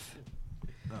Jeff.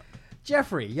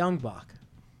 Jeffrey, Young Buck.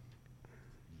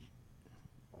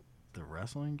 The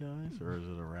wrestling guys, or is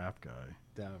it a rap guy?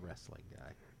 The wrestling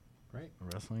guy. Right? The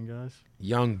wrestling guys.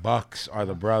 Young Bucks are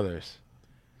the brothers.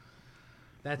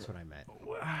 That's what I meant.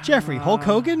 Jeffrey, Hulk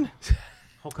Hogan?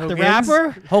 Hulk The Hogan's?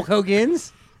 rapper? Hulk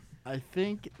Hogan's? I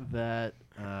think that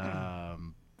Oh,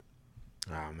 I'm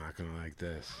not gonna like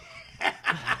this.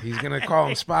 He's gonna call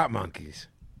them spot monkeys.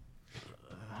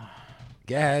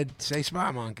 Go ahead, say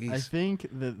spot monkeys. I think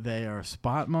that they are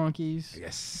spot monkeys.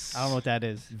 Yes. I don't know what that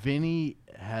is. Vinny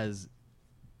has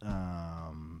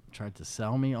tried to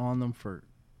sell me on them for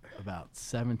about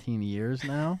 17 years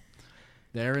now.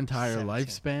 Their entire 17.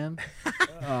 lifespan.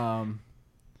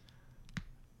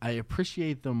 I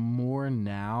appreciate them more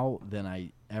now than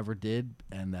I ever did,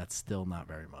 and that's still not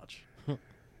very much.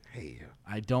 Hey,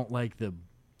 I don't like the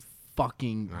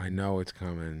fucking. I know it's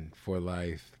coming for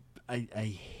life. I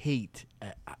hate.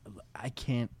 I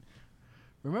can't.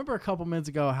 Remember a couple minutes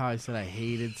ago how I said I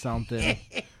hated something?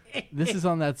 This is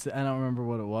on that. I don't remember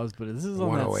what it was, but this is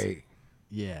on that. 108.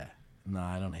 Yeah. No,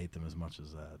 I don't hate them as much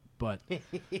as that. But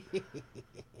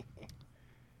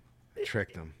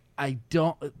Tricked him. I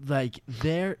don't like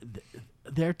they're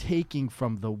taking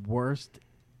from the worst,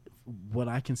 what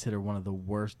I consider one of the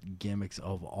worst gimmicks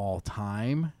of all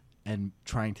time, and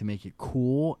trying to make it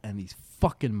cool, and these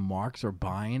fucking marks are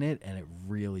buying it, and it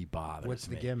really bothers What's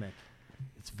the me. gimmick?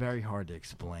 It's very hard to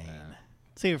explain.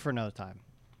 Save it for another time.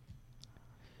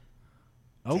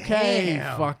 Okay,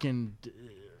 Damn. fucking.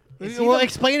 Well,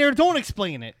 explain it or don't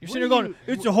explain it. You're sitting there going,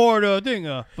 it's a hard thing,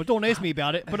 but don't ask me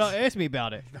about it. But ask me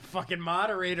about it. The fucking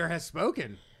moderator has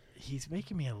spoken. he's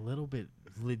making me a little bit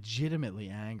legitimately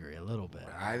angry. A little bit.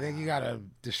 I think you gotta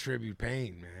distribute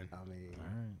pain, man. I mean,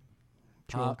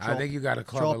 All right. I think you gotta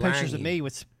Draw club pictures of me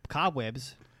with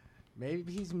cobwebs.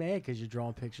 maybe he's mad because you're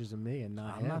drawing pictures of me and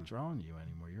not I'm him. not drawing you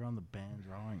anymore. You're on the band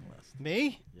drawing list.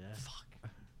 Me? Yeah.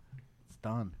 Fuck. It's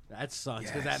done. That sucks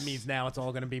because that Yes. means now it's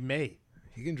all going to be me.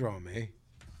 He can draw me.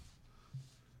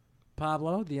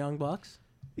 Pablo, the Young Bucks.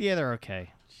 Yeah, they're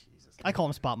okay. I call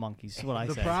them spot monkeys. Is what I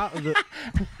say.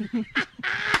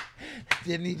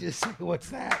 Didn't he just say what's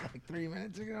that like 3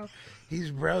 minutes ago?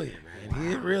 He's brilliant, man.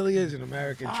 He really is an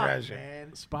American treasure.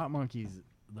 Man. Spot monkeys,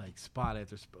 like spot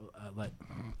after spot. Like,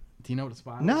 do you know what a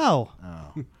spot is? No,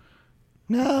 Oh.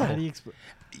 no. How do you explain?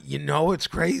 You know what's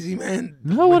crazy, man?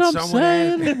 Know what When I'm someone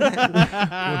saying?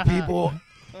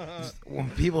 when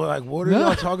people are like, "What are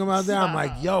y'all talking about there?" I'm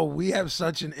like, "Yo, we have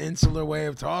such an insular way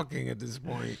of talking at this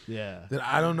point Yeah. that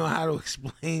I don't know how to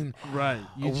explain." Right.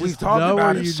 You We've just talked know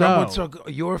about or it. you Someone know. took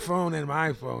your phone and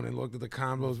my phone and looked at the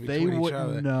combos They between each other.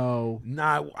 wouldn't know.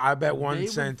 Nah, I bet one They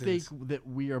sentence. would think that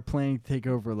we are planning to take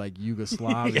over like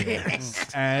Yugoslavia,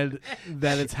 and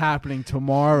that it's happening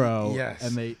tomorrow. Yes.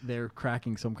 And they're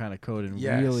cracking some kind of code, and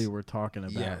Yes. really we're talking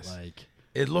about Yes. like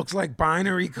It looks like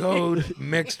binary code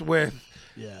mixed with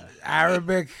yeah,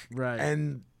 Arabic Right.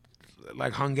 and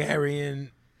like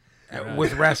Hungarian Right.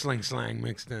 with wrestling slang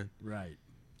mixed in. right.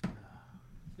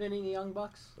 Vinny, the Young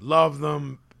Bucks. Love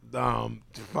them.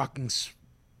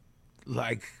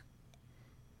 Like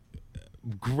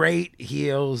great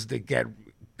heels that get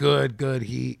good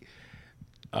heat.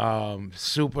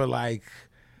 Super like.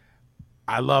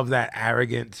 I love that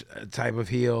arrogant type of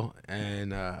heel,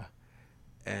 and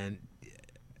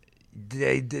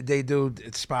they do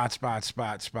spot.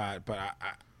 But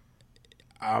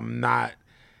I'm not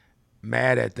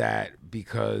mad at that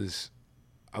because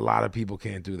a lot of people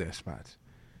can't do their spots.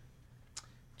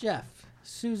 Jeff,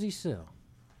 Susie Sue.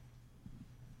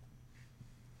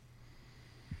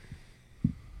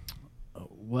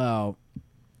 Well,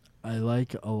 I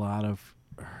like a lot of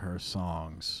her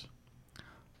songs.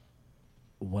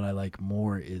 What I like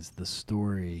more is the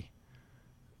story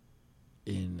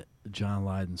in John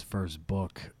Lydon's first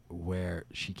book where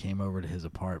she came over to his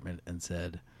apartment and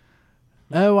said,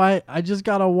 "Oh, I just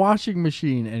got a washing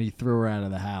machine," and he threw her out of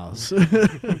the house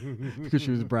because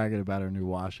she was bragging about her new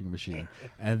washing machine.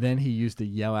 And then he used to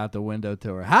yell out the window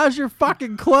to her, "How's your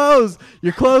fucking clothes?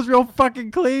 Your clothes real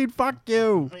fucking clean? Fuck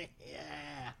you."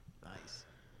 Yeah. Nice.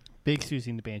 Big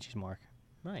Susie and the Banshees, Mark.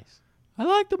 Nice. I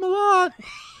like them a lot.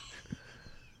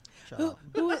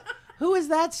 Who is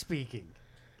that speaking?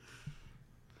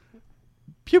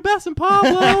 Pubescent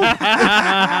Pablo.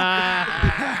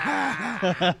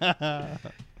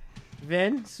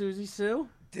 Vin, Susie Sue.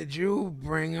 Did you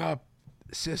bring up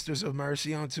Sisters of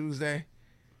Mercy on Tuesday?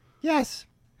 Yes,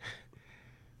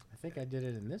 I think I did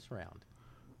it in this round.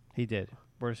 he did.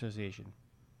 Word association.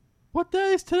 What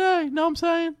day is today? Know what I'm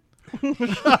saying?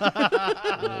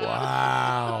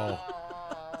 Wow.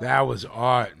 That was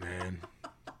art, man.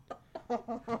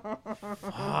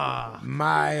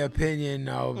 My opinion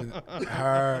of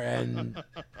her and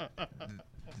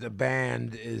the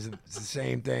band is the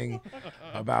same thing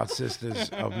about Sisters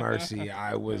of Mercy.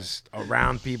 I was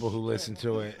around people who listened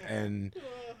to it, and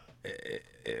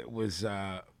it was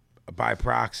by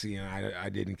proxy, and I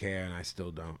didn't care, and I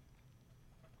still don't.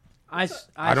 I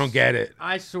don't get it.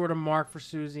 I sort of marked for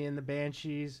Susie and the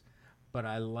Banshees, but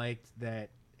I liked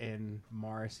that in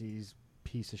Morrissey's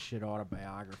piece of shit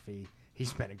autobiography, he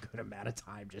spent a good amount of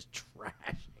time just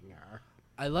trashing her.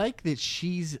 I like that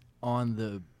she's on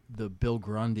the Bill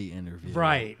Grundy interview.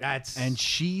 Right. That's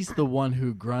she's the one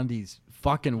who Grundy's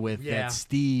fucking with Yeah. that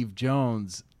Steve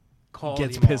Jones called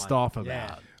gets him pissed on. off Yeah.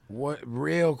 about. What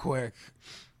real quick?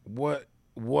 What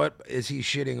is he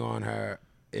shitting on her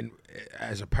in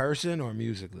as a person or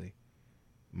musically?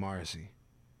 Morrissey.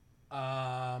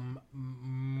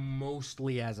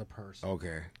 Mostly as a person.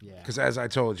 Okay. Yeah. Because as I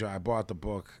told you, I bought the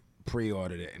book,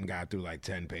 pre-ordered it, and got through like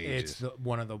 10 pages. It's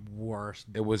one of the worst.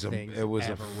 It was a things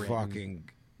ever written. fucking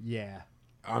Yeah.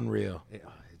 unreal.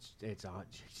 It's a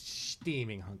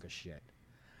steaming hunk of shit.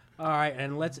 All right,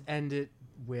 and let's end it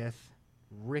with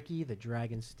Ricky the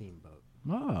Dragon Steamboat.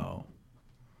 Oh.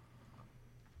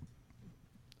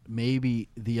 Maybe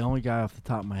the only guy off the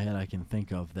top of my head I can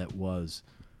think of that was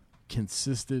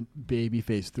consistent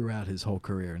babyface throughout his whole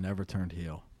career, never turned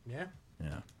heel. Yeah.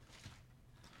 Yeah.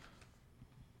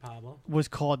 Pablo. Was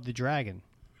called the Dragon.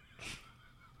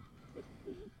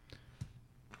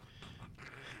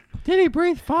 Did he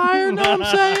breathe fire? Know what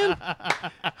I'm saying?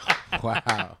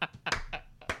 Wow.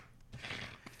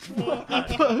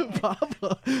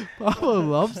 Pablo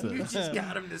loves You this. just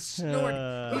got him to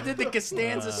snort. He did the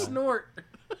Costanza snort.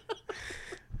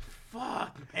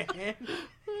 Fuck, man.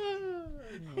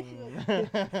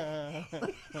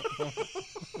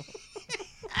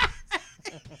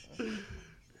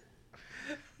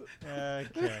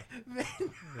 Okay.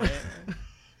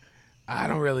 I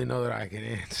don't really know that I can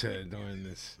answer during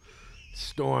this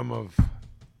storm of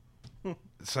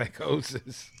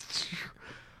psychosis.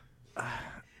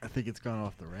 I think it's gone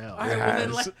off the rails. All right, well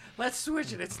then Yes. let's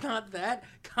switch it. It's not that.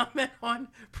 Comment on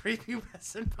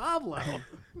Prepubescent Pablo.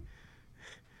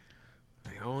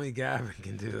 Only Gavin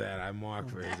can do that. I mark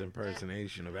for his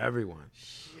impersonation of everyone.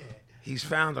 Shit. He's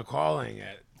found a calling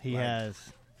at He has.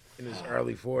 in his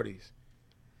early 40s.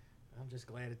 I'm just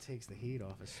glad it takes the heat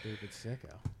off a stupid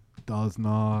sicko. Does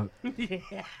not.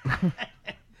 Yeah. All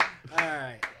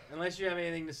right. Unless you have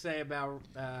anything to say about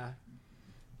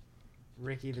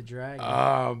Ricky the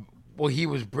Dragon. Well, he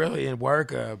was brilliant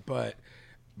worker, but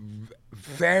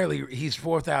he's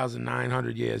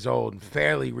 4,900 years old. And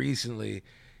fairly recently,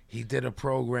 he did a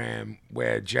program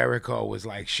where Jericho was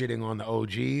like shitting on the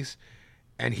OGs,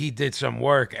 and he did some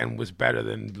work and was better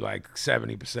than like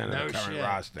 70% of No the current shit.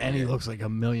 roster. And he looks like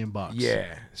 $1 million.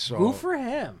 Yeah, so Good for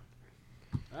him.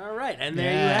 All right, and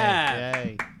there you have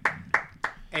Yay.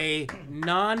 a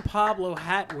non-Pablo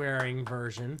hat-wearing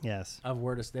version Yes. of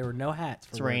Word. There were no hats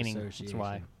for It's Word raining. Association. That's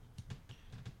why.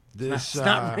 this It's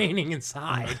not raining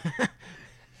inside.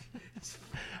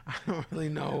 I don't really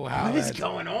know how. What is that's-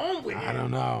 going on with I him?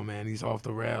 don't know, man. He's off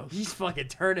the rails. He's fucking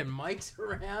turning mics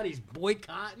around. He's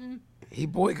boycotting. He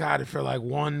boycotted for like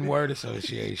one word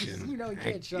association. You know he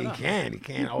can't shut he up. He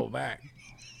can't hold back.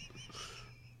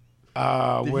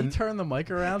 Did When he turn the mic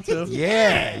around too?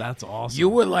 yeah, That's awesome. you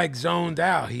were like zoned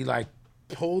out. He like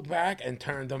pulled back and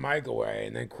turned the mic away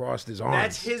and then crossed his arms.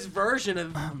 That's his version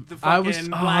of the fucking I was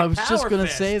Black just Power gonna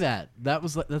fist. say that.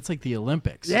 That's like the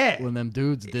Olympics. Yeah. When them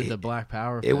dudes did the Black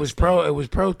Power. It was fist thing. it was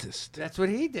protest. That's what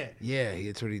he did. Yeah,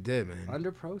 that's what he did, man.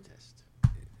 Under protest.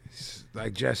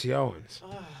 Like Jesse Owens.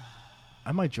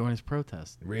 I might join his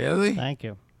protest. Really? Thank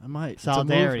you. I might. It's a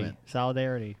Solidarity. movement.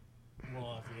 Solidarity.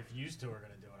 Well, if you two are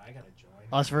gonna do it, I gotta join.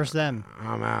 Us versus them.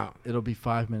 I'm out. It'll be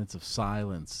 5 minutes of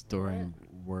silence during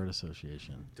word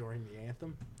association. During the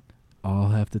anthem. I'll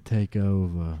have to take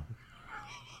over.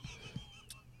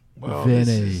 Well, Vinny. this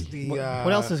is the,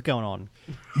 What else is going on?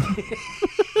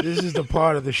 this is the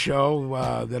part of the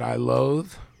show that I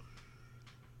loathe.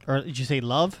 Or did you say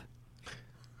love?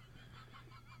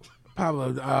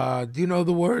 Pablo, do you know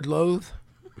the word loathe?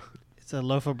 It's a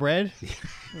loaf of bread.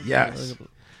 Yes.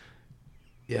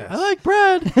 Yes. I like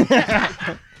bread.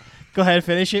 Go ahead,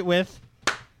 finish it with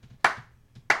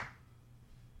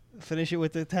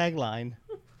the tagline.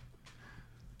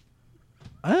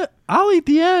 I'll eat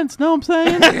the ants. Know what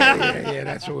I'm saying? yeah,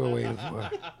 that's what we're waiting for.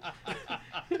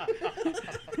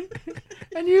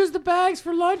 And use the bags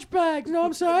for lunch bags. Know what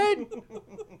I'm saying?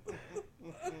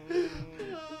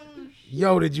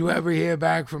 Yo, did you ever hear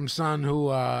back from Son who,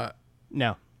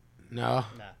 No. no?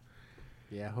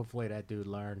 Yeah, hopefully that dude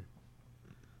learned.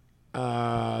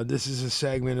 This is a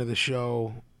segment of the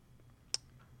show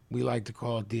we like to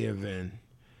call Dear Vin.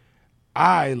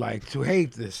 I like to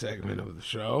hate this segment of the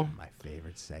show My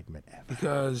favorite segment ever.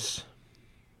 because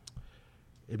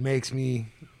it makes me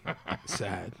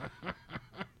sad.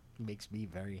 Makes me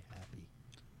very happy.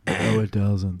 No, it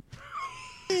doesn't.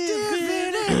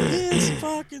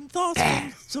 fucking thoughts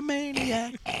from a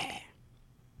maniac.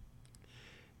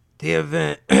 Dear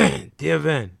Vin, Dear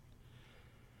Vin,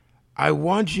 I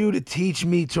want you to teach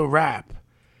me to rap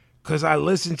because I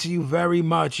listened to you very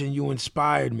much and you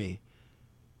inspired me,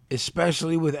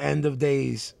 especially with End of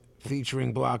Days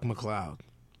featuring Block McCloud.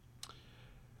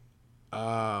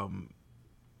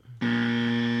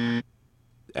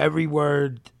 Every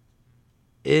word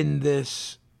in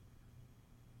this,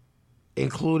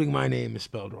 including my name, is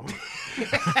spelled wrong.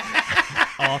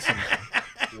 Awesome.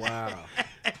 Wow.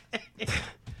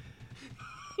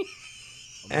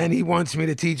 And he wants me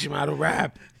to teach him how to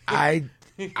rap. I'd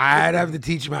have to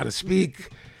teach him how to speak.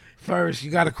 First, you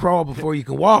got to crawl before you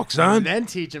can walk, And son. then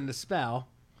teach him to spell.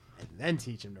 And then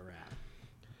teach him to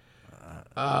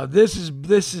rap. This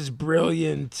is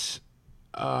brilliant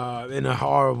in a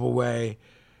horrible way.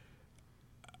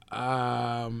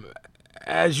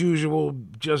 As usual,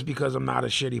 just because I'm not a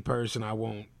shitty person, I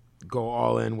won't go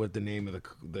all in with the name of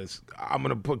this. I'm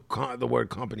gonna put the word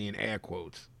company in air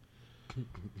quotes.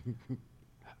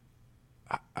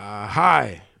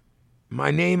 Hi,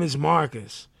 my name is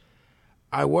Marcus.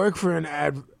 I work for an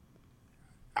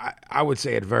I would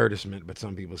say advertisement, but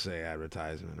some people say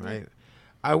advertisement, right?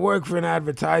 I work for an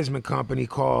advertisement company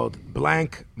called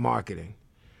Blank Marketing.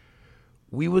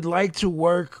 We would like to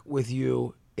work with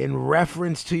you in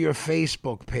reference to your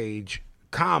Facebook page,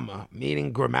 comma,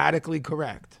 meaning grammatically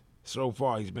correct. So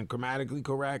far, he's been grammatically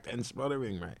correct and spelled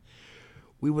everything right.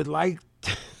 We would like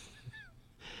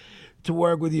to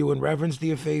work with you in reference to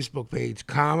your Facebook page,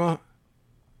 comma,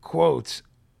 quotes,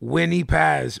 Winnie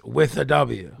Paz with a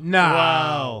W. Nah.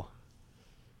 Wow.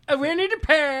 Winnie the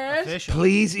Paz. Official.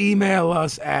 Please email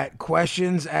us at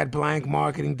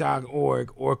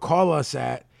questions@blankmarketing.org or call us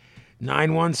at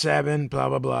 917 blah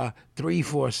blah blah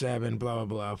 347 blah blah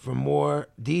blah for more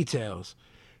details.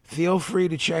 Feel free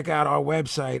to check out our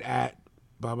website at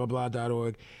blah blah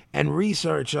blah.org and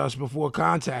research us before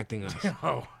contacting us.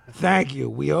 Oh, Thank you.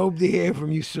 We hope to hear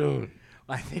from you soon.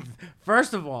 I think,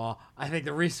 first of all, I think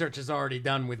the research is already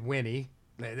done with Winnie.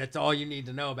 That's all you need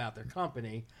to know about their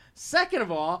company. Second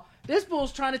of all, this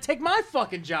bull's trying to take my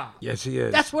fucking job. Yes, he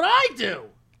is. That's what I do.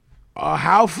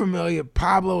 How familiar?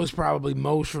 Pablo is probably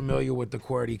most familiar with the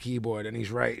QWERTY keyboard, and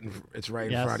he's right. It's right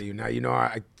in Yes. front of you. Now, you know,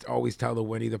 I always tell the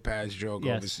Winnie the Paz joke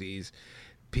Yes. overseas.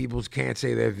 People can't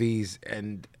say their V's,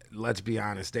 and let's be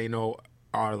honest, they know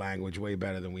our language way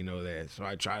better than we know theirs. So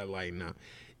I try to lighten up.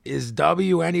 Is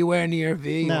W anywhere near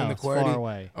V No, on the it's QWERTY? far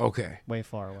away. Okay. Way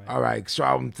far away. All right. So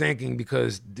I'm thinking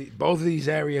because both of these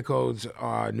area codes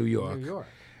are New York. New York.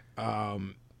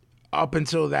 Up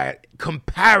until that,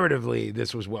 comparatively,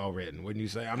 this was well written. Wouldn't you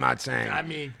say? I'm not saying. I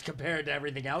mean, compared to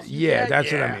everything else. you Yeah, said,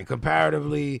 that's what yeah. I mean.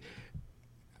 Comparatively,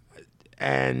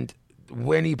 and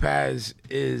Winnie Paz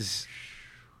is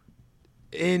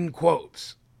in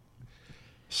quotes.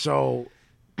 So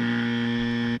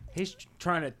He's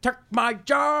trying to take my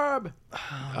job.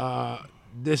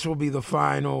 this will be the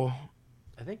final.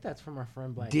 I think that's from our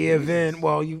friend Blake. Dear Vin,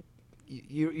 well, you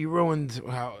ruined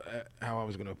how I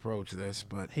was going to approach this,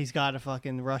 but He's got to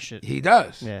fucking rush it. he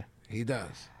does. Yeah. He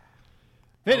does.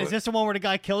 Vin, is this the one where the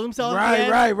guy killed himself? at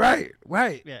the Right.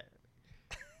 end? Yeah.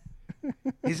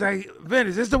 He's like, Vin,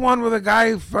 is this the one where the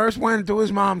guy first went to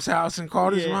his mom's house and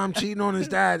caught his Yeah. mom cheating on his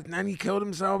dad, and then he killed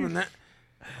himself, and then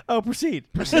Oh,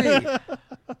 proceed. proceed.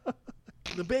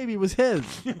 The baby was his.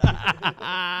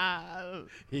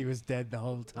 He was dead the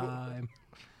whole time.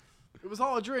 It was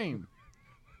all a dream.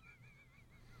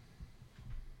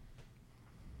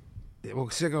 Well,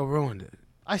 Sicko ruined it.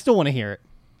 I still want to hear it.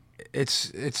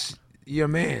 It's your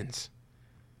man's.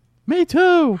 Me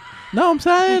too. Know what I'm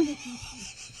saying?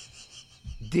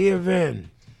 Dear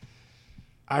Vin,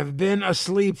 I've been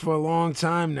asleep for a long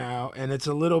time now, and it's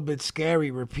a little bit scary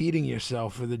repeating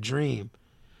yourself for the dream.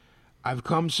 I've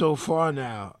come so far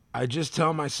now. I just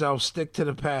tell myself, stick to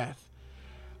the path.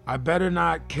 I better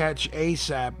not catch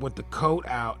ASAP with the coat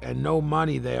out and no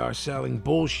money they are selling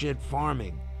bullshit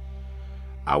farming.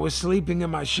 I was sleeping in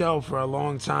my shell for a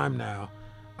long time now.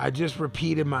 I just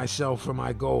repeated myself for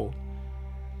my goal.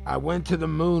 I went to the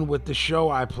moon with the show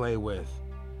I play with.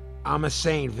 I'm a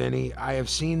saint, Vinny. I have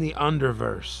seen the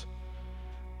underverse.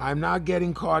 I'm not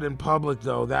getting caught in public,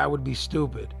 though. That would be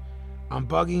stupid. I'm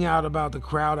bugging out about the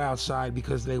crowd outside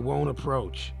because they won't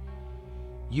approach.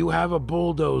 You have a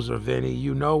bulldozer, Vinny.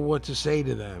 You know what to say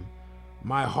to them.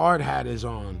 My hard hat is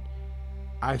on.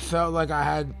 I felt like I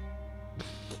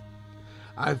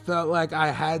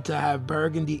had to have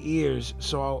burgundy ears,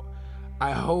 so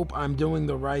I hope I'm doing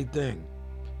the right thing.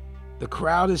 The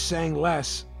crowd is saying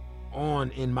less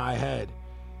on in my head.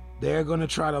 They're going to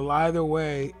try to lie their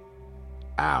way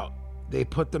out. They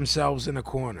put themselves in a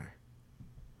corner.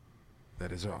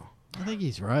 That is all. I think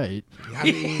he's right. I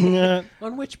mean,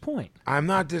 On which point? I'm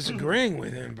not disagreeing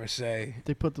with him per se.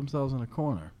 They put themselves in a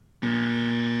corner.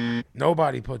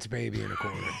 Nobody puts baby in a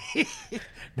corner.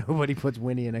 Nobody puts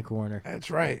Winnie in a corner.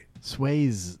 That's right.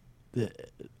 Sways.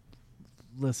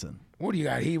 Listen. What do you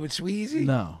got? He with Sweezy?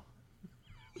 No.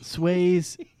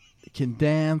 Sways can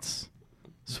dance.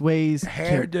 Sways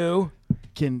Hairdo.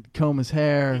 can comb his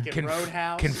hair. Can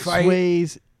Roadhouse. Can fight.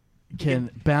 Sways can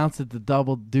bounce at the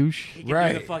double douche. He can do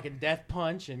Right. the fucking death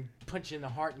punch and punch you in the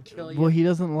heart and kill you. Well, he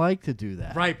doesn't like to do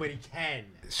that. Right, but he can.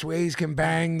 Sways can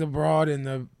bang the broad in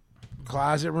the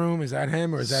closet room. Is that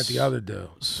him or is that the other dude?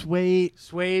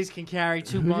 Sways can carry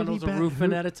two Who did bundles he of ba-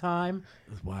 roofing who- at a time.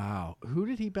 Wow. Who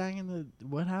did he bang in the?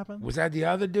 What happened? Was that the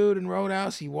other dude in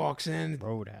Roadhouse? He walks in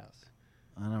Roadhouse.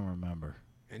 I don't remember.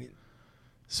 and he,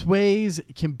 Sways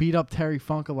can beat up Terry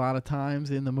Funk a lot of times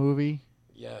in the movie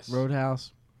yes.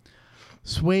 Roadhouse.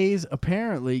 Sways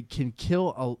apparently can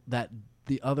kill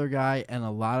the other guy and a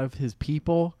lot of his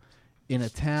people in a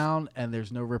town, and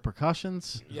there's no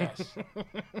repercussions. Yes.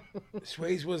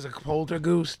 Sways was a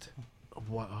poltergeist.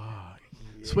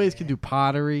 Sways can do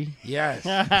pottery. Yes.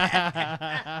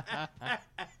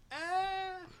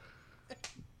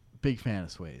 Big fan of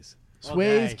Swayze. All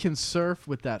Swayze day. can surf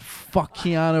with that fuck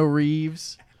Keanu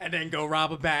Reeves, And then go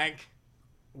rob a bank.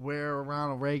 wear a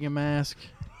Ronald Reagan mask.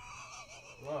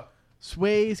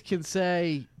 Swayze can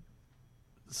say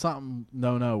something.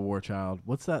 No, War Child.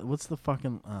 What's that? What's the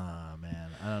fucking? Ah, man,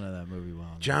 I don't know that movie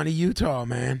well. Johnny Utah,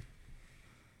 man.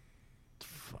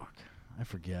 Fuck, I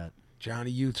forget.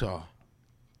 Johnny Utah.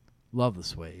 Love the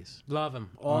Swayze. Love him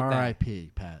all day.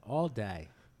 R.I.P. Pat. All day.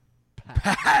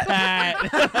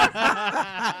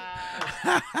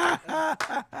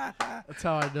 That's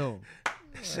how I know him.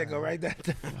 Sicko, write that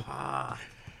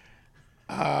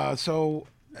down. So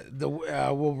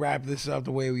we'll wrap this up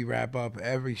the way we wrap up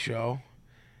every show,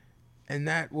 and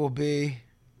that will be.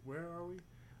 Where are we?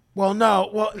 Well, no.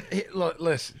 Well, look,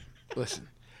 listen.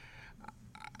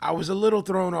 I was a little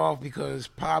thrown off because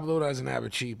Pablo doesn't have a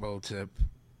cheapo tip,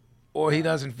 or he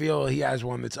doesn't feel he has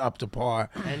one that's up to par.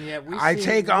 And yet I'll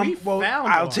take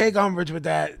umbrage with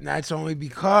that, and that's only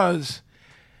because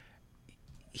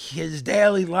his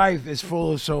daily life is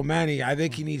full of so many. I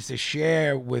think he needs to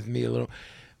share with me a little.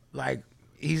 Like,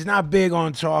 he's not big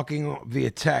on talking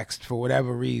via text for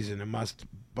whatever reason. It must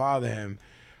bother him.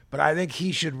 But I think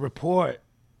he should report,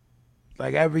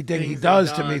 like, everything he Things he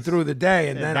does to me does. through the day,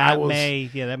 and then that I will. may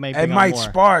It bring on might more.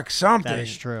 spark something. That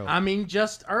is true. I mean,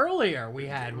 just earlier we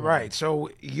had one. Right. So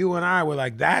you and I were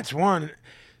like, that's one.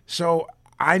 So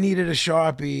I needed a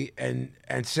Sharpie, and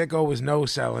Sicko was no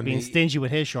selling Being me. stingy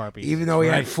with his Sharpies. Even though he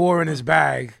had 4 in his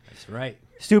bag. That's right.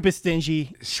 Stupid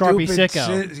stingy Sharpie Stupid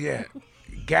sicko. yeah.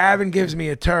 Gavin gives me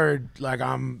a turd like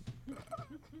I'm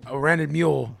a rented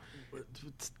mule.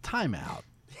 It's timeout.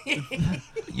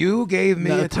 You gave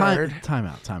me a turd.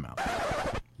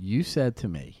 Timeout. You said to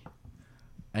me,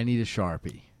 I need a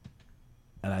Sharpie.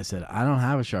 And I said, I don't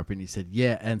have a Sharpie. And he said,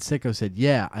 yeah. And Sicko said,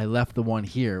 yeah, I left the one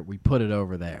here. We put it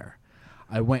over there.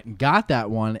 I went and got that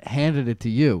one, handed it to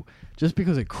you. Just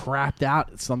because it crapped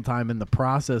out sometime in the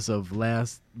process of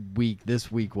last week,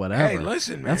 this week, whatever. Hey,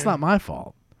 listen, That's man. not my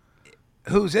fault.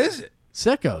 Whose is it?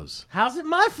 Sicko's. How's it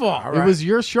my fault? All It right. was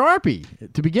your Sharpie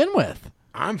to begin with.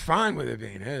 I'm fine with it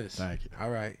being his. Thank you. All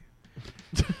right.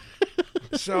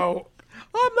 So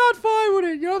I'm not fine with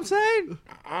it. You know what I'm saying?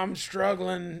 I'm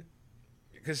struggling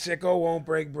because Sicko won't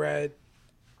break bread,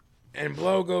 and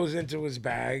Blow goes into his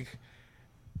bag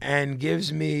and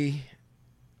gives me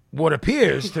what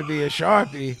appears to be a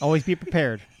Sharpie. Always be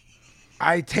prepared.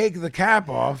 I take the cap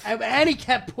off. And he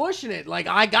kept pushing it like,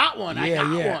 I got one. I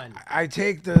got one. I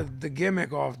take the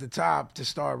gimmick off the top to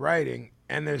start writing,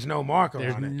 and there's no marker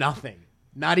There's on it. nothing.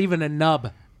 Not even a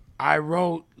nub. I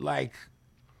wrote like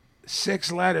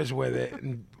 6 letters with it,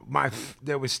 and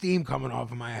there was steam coming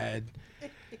off of my head.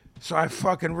 So I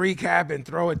fucking recap and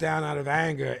throw it down out of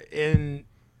anger, in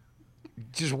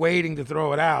just waiting to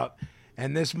throw it out.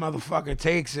 And this motherfucker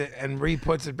takes it and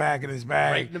re-puts it back in his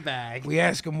bag. Right in the bag. We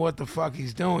ask him what the fuck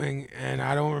he's doing, and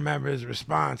I don't remember his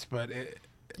response, but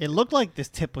It looked like this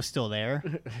tip was still there.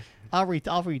 I'll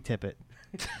re-tip it.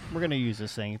 We're gonna use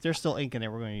this thing. If there's still ink in there,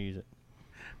 we're gonna use it.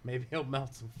 Maybe he'll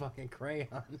melt some fucking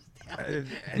crayons down.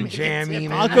 and jam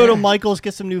him. I'll go to Michael's,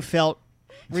 get some new felt,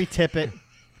 re-tip it.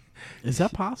 Is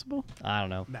that possible? I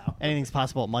don't know. No. Anything's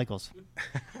possible at Michael's.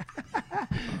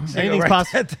 Anything's Anything's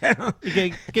possible.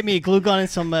 You get me a glue gun and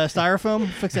some styrofoam.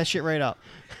 Fix that shit right up.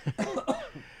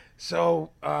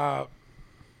 So,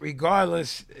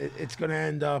 regardless, it's going to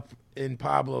end up in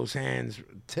Pablo's hands,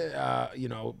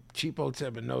 cheapo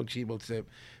tip and no cheapo tip,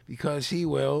 because he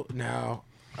will now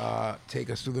take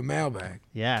us through the mailbag.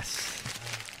 Yes.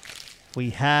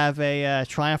 We have a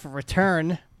triumphant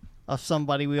return of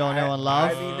somebody we all know and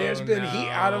love. I mean, there's been heat.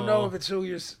 I don't know if it's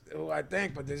who I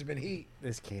think, but there's been heat.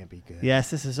 This can't be good. Yes,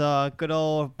 this is good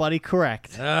old Buddy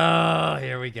Correct. Oh,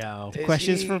 here we go. Is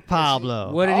Questions he- for is he-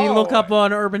 Pablo. What did he look Oh. up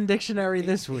on Urban Dictionary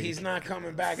this week? He's not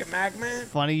coming back at MacMan?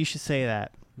 Funny you should say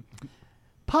that.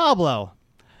 Pablo,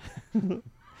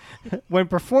 when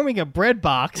performing a bread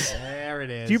box, There it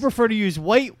is. do you prefer to use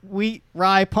white wheat,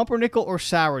 rye, pumpernickel, or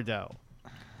sourdough?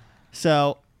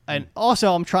 So, and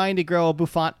also, I'm trying to grow a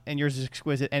bouffant, and yours is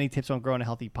exquisite. Any tips on growing a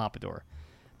healthy pompadour?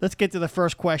 Let's get to the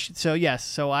first question. So, yes,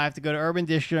 so I have to go to Urban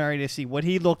Dictionary to see what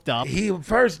he looked up.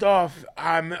 First off,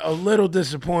 I'm a little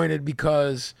disappointed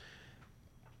because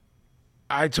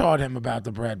I taught him about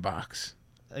the bread box.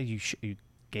 You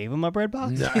gave him a bread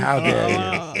box? No, how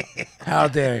dare you? How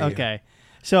dare you? Okay.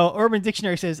 So, Urban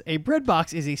Dictionary says a bread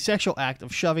box is a sexual act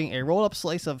of shoving a rolled up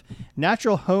slice of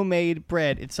natural homemade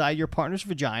bread inside your partner's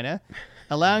vagina,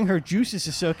 allowing her juices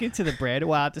to soak into the bread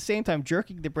while at the same time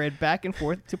jerking the bread back and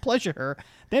forth to pleasure her,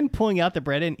 then pulling out the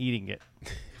bread and eating it.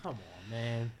 Come on,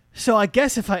 man. So I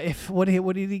guess what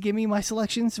did he give me my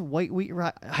selections? White wheat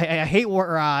rye. I hate white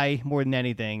rye more than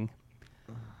anything.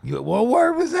 What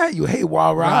word was that? You hate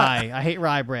wild rye? Rye. I hate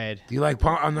rye bread. Do you like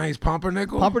a nice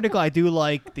pumpernickel? Pumpernickel, I do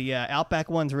like. The Outback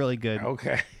one's really good.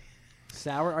 Okay.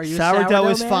 Sour? Are you Sourdough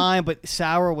is man? fine, but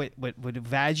sour with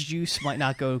veg juice might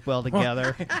not go well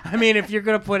together. I mean, if you're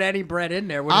gonna put any bread in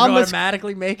there, would it I'm gonna-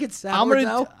 automatically make it I'm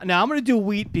sourdough? gonna do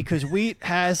wheat because wheat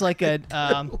has like a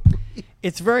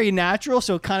it's very natural,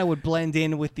 so it kind of would blend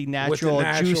in with the natural,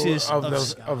 juices of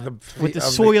with the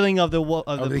soiling of the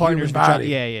partner's human body.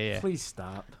 Yeah. Please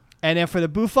stop. And then for the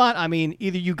bouffant, I mean,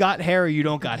 either you got hair or you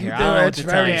don't got hair. I don't know what to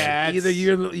tell you. Either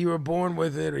you were born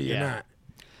with it or you're not.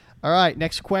 All right,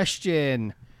 next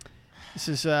question. This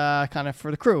is kind of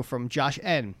for the crew from Josh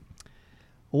N.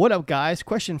 What up, guys?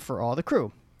 Question for all the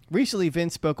crew. Recently,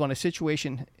 Vince spoke on a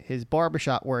situation his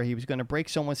barbershop where he was going to break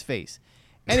someone's face.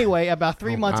 Anyway, about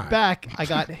 3 months back, I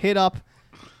got hit up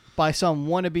by some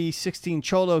wannabe 16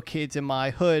 Cholo kids in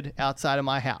my hood outside of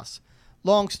my house.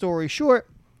 Long story short,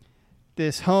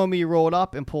 this homie rolled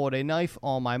up and pulled a knife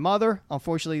on my mother.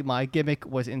 Unfortunately, my gimmick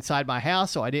was inside my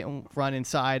house, so I didn't run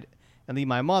inside and leave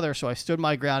my mother, so I stood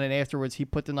my ground, and afterwards he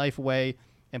put the knife away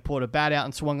and pulled a bat out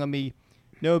and swung on me.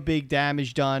 No big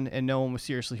damage done, and no one was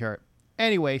seriously hurt.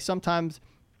 Anyway, sometimes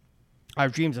I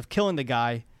have dreams of killing the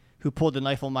guy who pulled the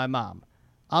knife on my mom.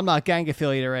 I'm not gang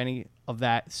affiliated or any of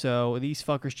that, so these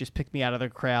fuckers just picked me out of the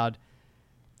crowd.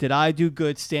 Did I do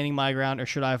good standing my ground, or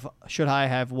should I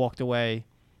have walked away?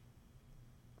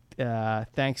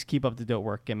 Thanks. Keep up the dope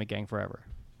work. Gimmick Gang forever.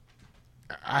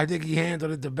 I think he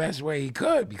handled it the best way he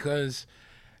could because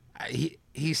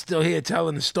he's still here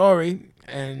telling the story,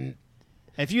 and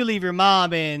if you leave your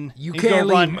mom in, you and can't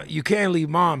go leave. run. You can't leave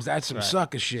moms. That's some Right.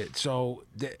 sucker shit. So,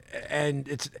 and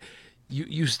it's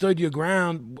you stood your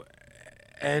ground,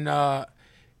 and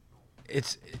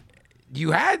it's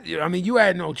you had. I mean, you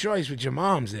had no choice with your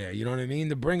moms there. You know what I mean?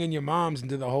 To bringing your moms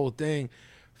into the whole thing,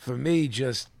 for me,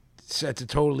 just sets a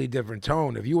totally different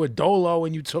tone. If you were dolo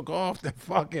and you took off, then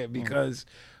fuck it, because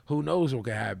who knows what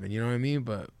could happen. You know what I mean?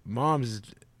 But moms,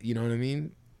 you know what I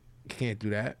mean? Can't do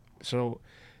that. So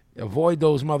avoid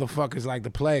those motherfuckers like the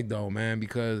plague, though, man,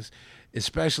 because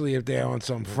especially if they're on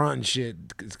some front and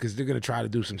shit, because they're going to try to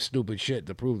do some stupid shit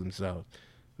to prove themselves.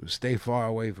 So stay far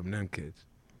away from them kids.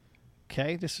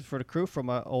 Okay, this is for the crew from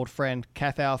my old friend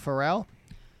Cathal Farrell.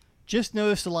 Just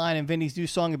noticed a line in Vinny's new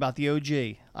song about the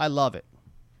OG. I love it.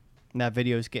 And that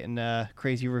video is getting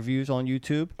crazy reviews on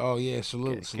YouTube. Oh, yeah,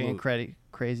 salute. Getting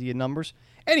crazy in numbers.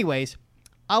 Anyways,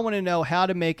 I want to know how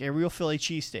to make a real Philly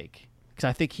cheesesteak. Because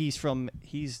I think he's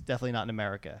definitely not in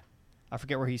America. I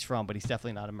forget where he's from, but he's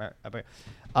definitely not America.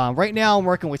 Right now, I'm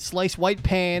working with sliced white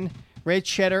pan, red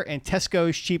cheddar, and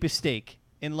Tesco's cheapest steak.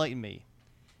 Enlighten me.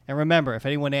 And remember, if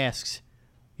anyone asks,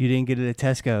 you didn't get it at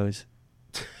Tesco's.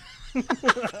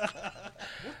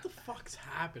 What the fuck's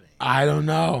happening? I don't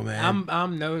know, man.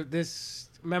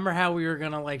 Remember how we were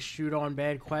gonna like shoot on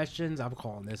bad questions? I'm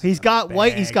calling this. He's got bad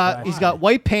white. He's got question.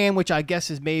 white pan, which I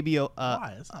guess is maybe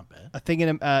Why? It's not bad. a thing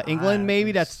in England.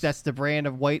 Maybe that's the brand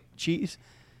of white cheese.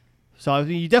 So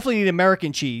you definitely need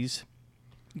American cheese.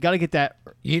 You got to get that.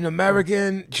 You need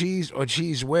American cheese or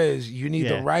Cheese Whiz. You need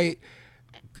Yeah. the right.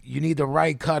 You need the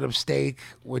right cut of steak,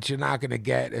 which you're not gonna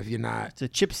get if you're not. It's a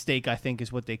chip steak, I think,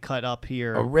 is what they cut up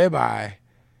here. A ribeye,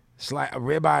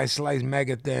 sliced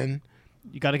mega thin.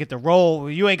 You got to get the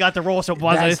roll. You ain't got the roll, so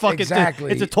That's it's fucking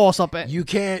exactly. it's a toss up. You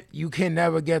can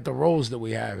never get the rolls that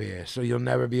we have here, so you'll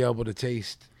never be able to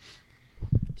taste.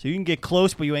 So you can get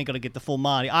close, but you ain't gonna get the full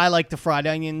Monty. I like the fried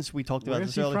onions. We talked about Where this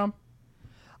is he earlier. from?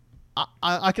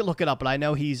 I could look it up, but I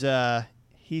know he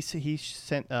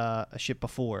sent a ship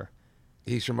before.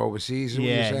 He's from overseas. Is what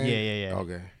you're Yeah, saying? yeah.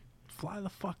 Okay. Fly the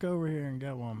fuck over here and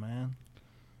get one, man.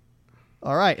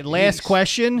 All right, and last Jeez.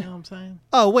 question. You know what I'm saying?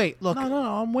 Oh wait, look.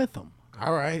 No, I'm with them.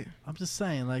 All right. I'm just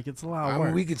saying, like, it's a lot I of mean,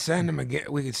 work. we could send him again.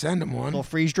 We could send him one. We'll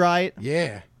freeze dry it.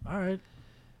 Yeah. All right.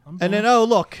 And then,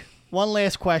 look, one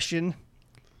last question.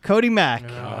 Cody Mack.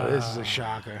 Oh, this is a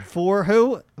shocker. For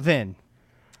who? Vin.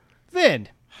 Vin,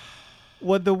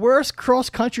 would the worst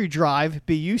cross-country drive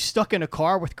be you stuck in a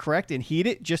car with Correct and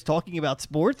Heated just talking about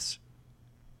sports?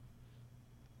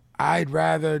 I'd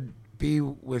rather be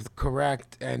with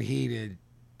Correct and Heated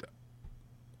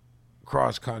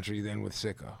cross country than with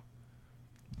Sicko.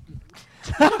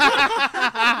 What do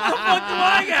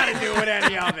I got to do with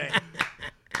any of it?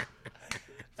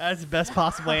 That's the best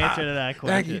possible answer to that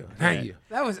question. Thank you.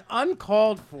 That was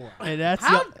uncalled for. And that's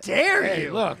How dare Hey,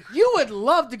 you? look. You would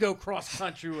love to go cross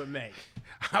country with me.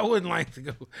 I wouldn't like to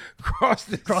go cross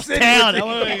the cross city town. with I you.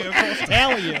 want to go cross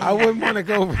town with you. I wouldn't want to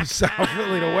go from South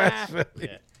Philly to West Philly.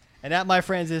 And that, my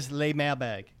friends, is Le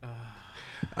Mailbag.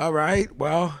 All right.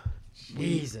 Well,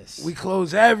 Jesus. we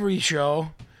close every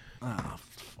show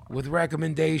with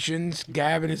recommendations.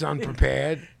 Gavin is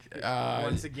unprepared.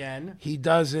 Once again. He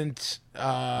doesn't.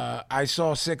 I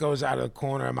saw Sickos out of the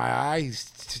corner of my eye. He's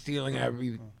stealing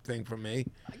everything from me.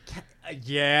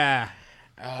 Yeah.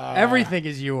 Everything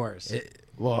is yours.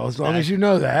 Well, as long as you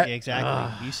know that.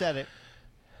 Exactly. You said it.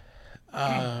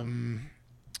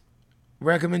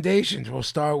 Recommendations. We'll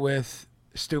start with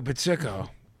Stupid Sicko.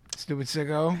 Stupid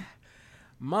Sicko.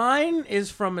 Mine is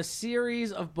from a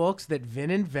series of books that Vin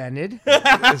invented.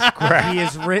 That's correct. He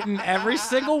has written every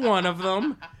single one of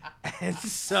them. And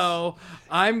so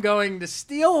I'm going to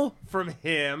steal from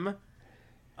him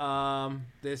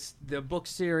the book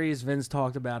series. Vin's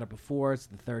talked about it before. It's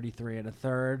the 33 and a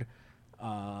Third.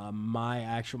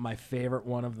 My favorite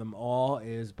one of them all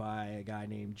is by a guy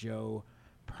named Joe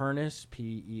Pernice,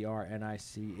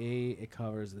 Pernice. It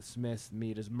covers the Smiths,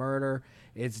 Meat is Murder.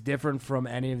 It's different from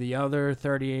any of the other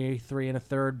 33 and a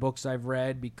Third books I've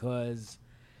read because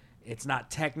it's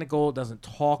not technical. It doesn't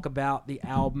talk about the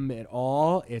album at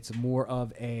all. It's more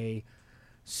of a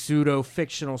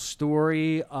pseudo-fictional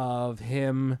story of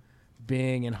him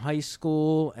being in high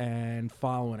school and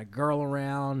following a girl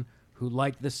around who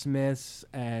liked the Smiths,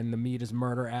 and the Meat is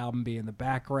Murder album being the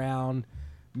background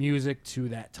music to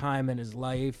that time in his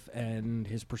life and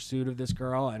his pursuit of this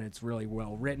girl. And it's really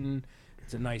well written.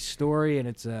 It's a nice story, and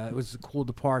it was a cool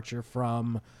departure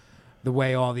from the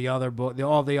way all the other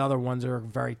ones are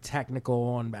very technical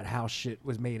on about how shit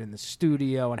was made in the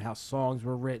studio and how songs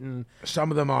were written. Some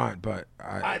of them aren't, but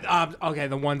Okay,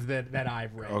 the ones that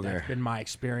I've read. Okay. That's been my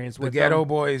experience the with Ghetto them.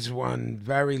 Boys one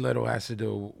very little has to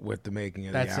do with the making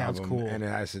of That the sounds album, cool. and it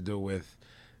has to do with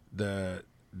the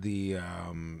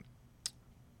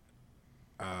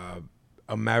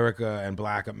America and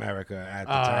Black America at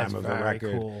the time that's of the very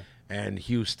record, cool. and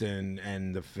Houston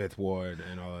and the Fifth Ward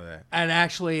and all of that. And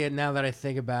actually, now that I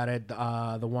think about it,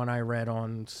 the one I read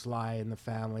on Sly and the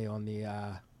Family on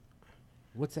the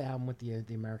what's the album with the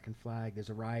American flag? There's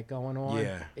a riot going on.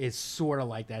 Yeah. It's sort of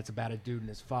like that. It's about a dude and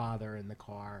his father in the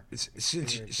car.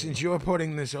 Since you're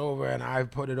putting this over and I've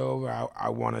put it over, I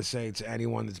want to say to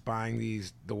anyone that's buying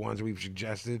the ones we've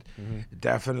suggested,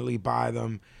 definitely buy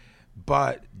them.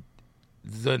 But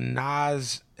the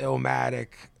Nas Illmatic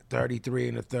 33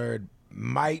 and a Third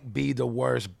might be the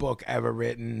worst book ever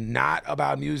written, not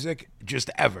about music, just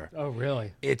ever. Oh,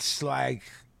 really? It's like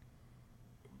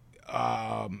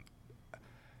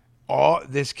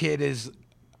this kid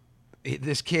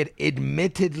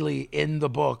admittedly in the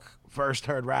book first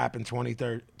heard rap in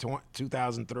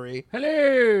 2003.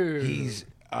 Hello. He's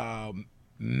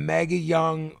mega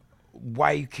young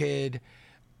white kid.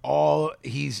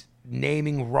 He's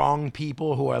naming wrong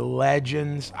people who are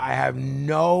legends. I have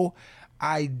no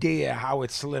idea how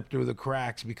it slipped through the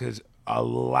cracks because a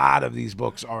lot of these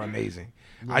books are amazing.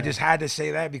 I just had to say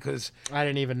that because I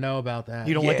didn't even know about that.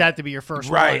 You don't want that to be your first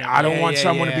right. one. I don't Yeah, want yeah,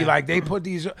 someone to be yeah. like, they put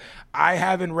these. I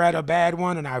haven't read a bad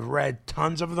one, and I've read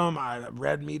tons of them. I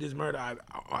read Meat is Murder.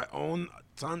 I own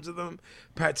tons of them.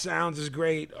 Pet Sounds is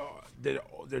great. They're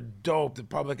dope. The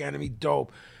Public Enemy,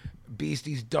 dope.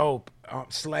 Beastie's dope.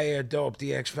 Slayer, dope.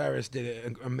 DX Ferris did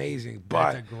it amazing.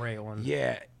 But That's a great one.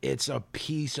 yeah, it's a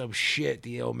piece of shit,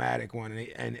 the Illmatic one,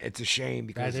 and it's a shame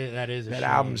because That is a that shame.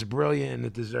 album's brilliant and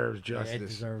it deserves Yeah, justice. it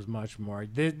deserves much more.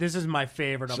 This is my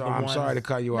favorite of So the I'm ones. sorry to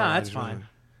cut you off. No, I that's just wanna-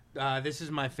 fine. This is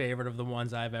my favorite of the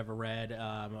ones I've ever read.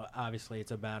 Obviously,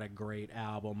 it's about a great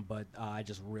album, but I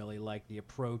just really like the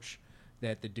approach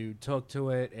that the dude took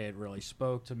to it. It really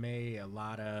spoke to me. A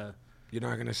lot of You're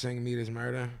not gonna sing Meat is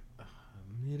Murder?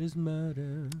 it is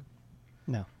murder.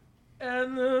 No.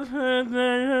 And the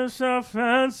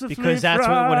Because that's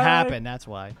what would happen. That's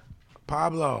why.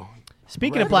 Pablo.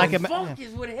 Speaking of Red Black One. America. Fuck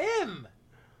is with him.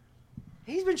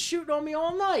 He's been shooting on me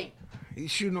all night.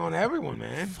 He's shooting on everyone,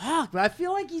 man. Fuck, I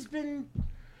feel like he's been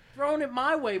throwing it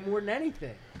my way more than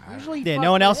anything. Usually, he Yeah, fucks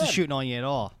no one with else is him. shooting on you at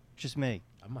all. Just me.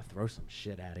 I'm gonna throw some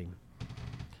shit at him.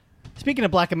 Speaking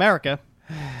of Black America,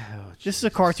 Oh, this is a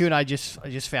cartoon I just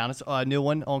found. It's a new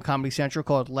one on Comedy Central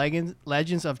called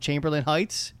Legends of Chamberlain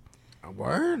Heights. A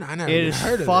word? I never It even is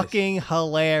heard of fucking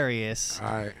hilarious. this.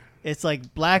 All right. It's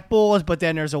like black bulls, but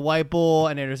then there's a white bull,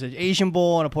 and then there's an Asian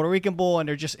bull and a Puerto Rican bull, and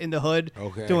they're just in the hood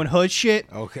Okay. doing hood shit.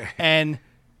 Okay. And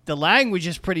the language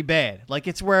is pretty bad. Like,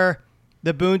 it's where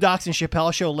the Boondocks and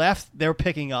Chappelle Show left. They're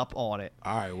picking up on it.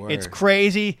 All right, word. It's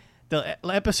crazy. The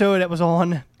episode that was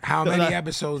on... How the- many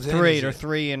episodes in Three. is There are it?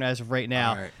 3 in as of right now.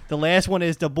 All right. The last one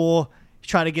is the bull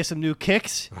trying to get some new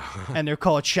kicks, and they're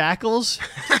called shackles.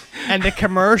 And the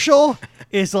commercial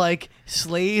is like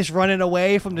slaves running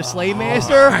away from the slave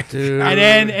master, dude.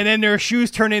 and then their shoes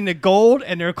turn into gold,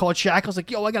 and they're called shackles. Like,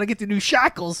 yo, I gotta get the new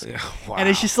shackles, Wow. and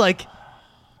it's just like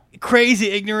crazy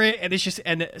ignorant, and it's just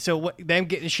so what them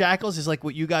getting shackles is like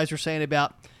what you guys were saying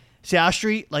about South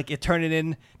Street, like it turning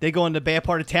in. They go in the bad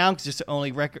part of town because it's the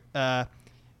only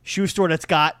shoe store that's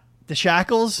got the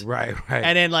shackles, Right.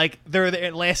 and then like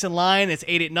they're last in line. It's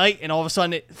 8 at night, and all of a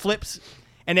sudden it flips,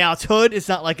 and now it's Hood. It's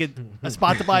not like a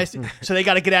spot to buy, so they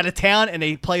got to get out of town, and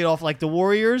they play it off like the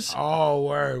Warriors. Oh,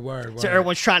 word. So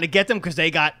everyone's trying to get them because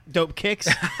they got dope kicks.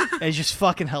 And it's just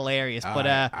fucking hilarious. But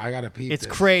I gotta peep it's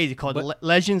this. crazy. Called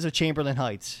Legends of Chamberlain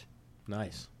Heights.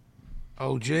 Nice.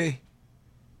 OG,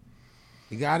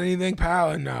 you got anything,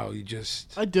 pal? Or no, you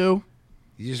just I do.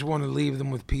 want to leave them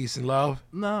with peace and love.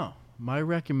 No, my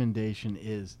recommendation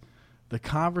is the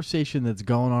conversation that's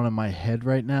going on in my head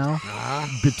right now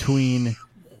between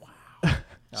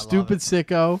Stupid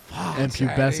Sicko and Daddy.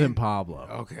 Pubescent Pablo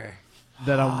Okay.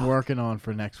 that I'm working on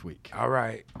for next week, All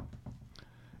right.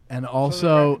 and So the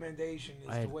also recommendation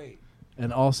is to wait. the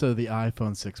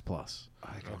iPhone 6 Plus.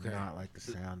 I do Okay. not like the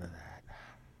sound of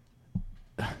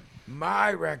that.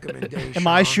 My recommendation. Am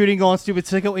I shooting on Stupid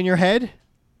Sicko in your head?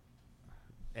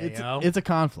 It's a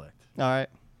conflict. All right.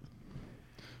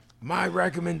 My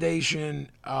recommendation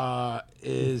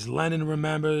is Lennon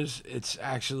Remembers. It's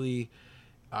actually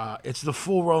it's the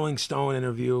full Rolling Stone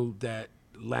interview that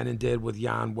Lennon did with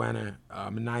Jan Wenner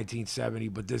in 1970,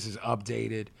 but this is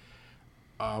updated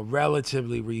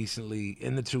relatively recently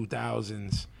in the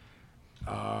 2000s.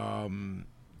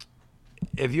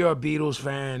 If you're a Beatles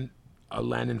fan, a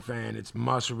Lennon fan, it's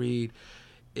must read.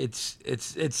 It's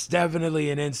definitely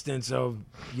an instance of,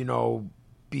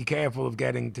 be careful of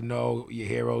getting to know your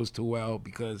heroes too well,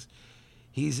 because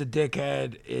he's a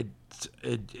dickhead.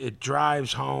 It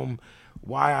drives home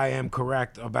why I am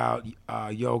correct about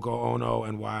Yoko Ono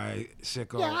and why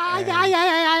Sicko and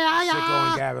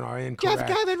Gavin are incorrect. Jeff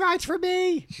Gavin writes for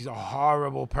me. She's a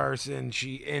horrible person.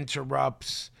 She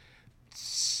interrupts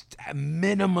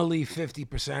minimally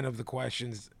 50% of the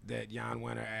questions that Jan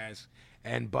Wenner asks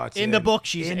and butts In the book,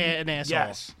 she's an asshole.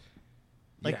 Yes.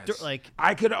 Like, Yes. like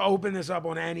I could open this up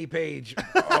on any page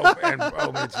and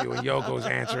open it to you, and Yoko's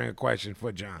answering a question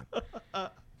for John.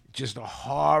 Just a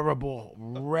horrible,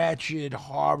 wretched,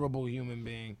 horrible human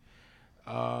being.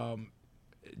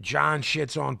 John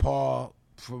shits on Paul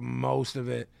for most of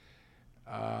it.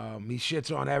 He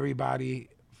shits on everybody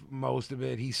for most of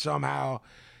it. He somehow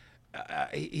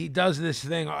he does this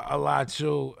thing a lot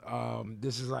too.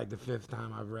 This is like the 5th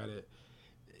time I've read it.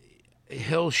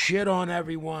 He'll shit on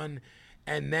everyone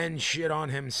and then shit on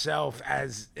himself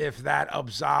as if that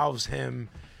absolves him.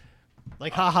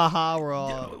 Like, ha ha ha, we're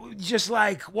all. Just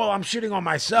like, well, I'm shitting on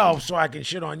myself so I can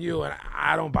shit on you, and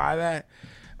I don't buy that.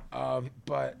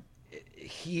 But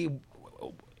he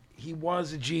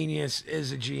was a genius,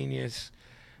 is a genius.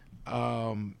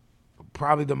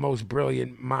 Probably the most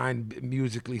brilliant mind,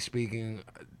 musically speaking,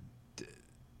 the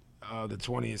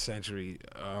 20th century.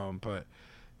 But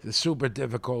the super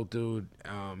difficult dude.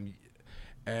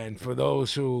 And for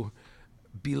those who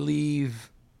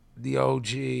believe the OG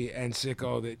and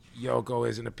Sicko that Yoko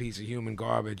isn't a piece of human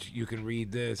garbage, you can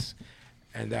read this,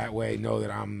 and that way know that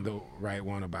I'm the right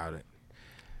one about it.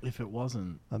 If it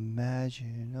wasn't,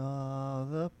 Imagine all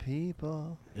the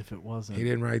people. if it wasn't, He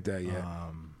didn't write that yet.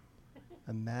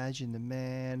 Imagine the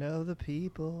man of the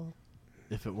people.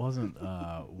 if it wasn't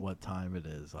what time it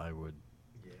is, I would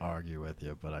argue with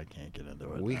you, but I can't get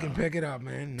into it. We can pick it up,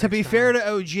 man. To be next fair time. to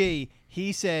OG,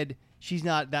 he said she's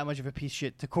not that much of a piece of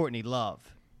shit to Courtney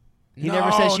Love. He No,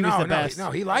 never said she was no, the no, best.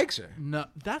 No, he likes her. No,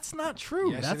 that's not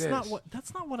true. Yes, that's it not is. what.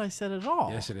 That's not what I said at all.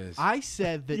 Yes, it is. I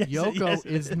said that Yes, Yoko yes,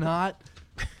 it is is. not.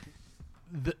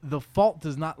 The fault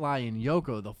does not lie in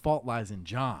Yoko. The fault lies in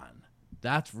John.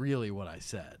 That's really what I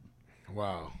said.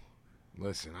 Wow.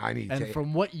 Listen, I need And to.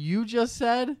 from what you just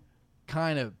said,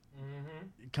 kind of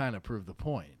proved the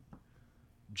point.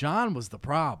 John was the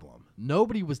problem.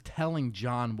 Nobody was telling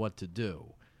John what to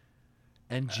do,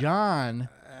 and John.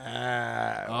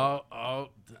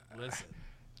 Listen.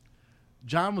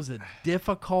 John was a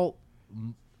difficult,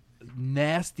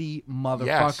 nasty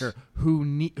motherfucker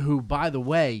who, by the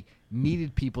way,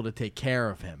 needed people to take care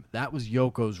of him. That was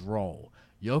Yoko's role.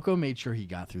 Yoko made sure he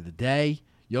got through the day.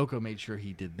 Yoko made sure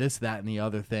he did this, that, and the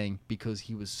other thing because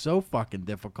he was so fucking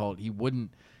difficult. He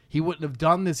wouldn't have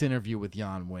done this interview with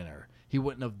Jan Wenner. He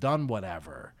wouldn't have done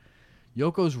whatever.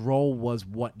 Yoko's role was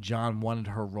what John wanted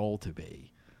her role to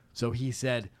be. So he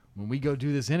said, when we go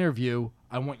do this interview,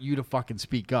 I want you to fucking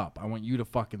speak up. I want you to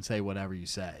fucking say whatever you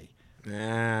say.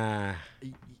 Ah.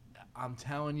 I'm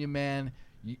telling you, man,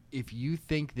 If you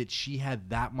think that she had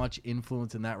that much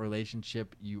influence in that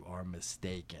relationship, you are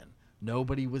mistaken.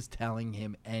 Nobody was telling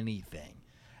him anything.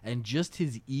 And just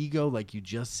his ego, like you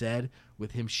just said,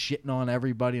 with him shitting on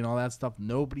everybody and all that stuff,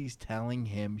 nobody's telling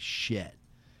him shit,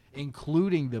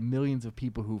 including the millions of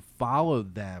people who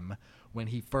followed them when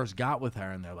he first got with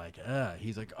her. And they're like,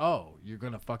 he's like, oh, you're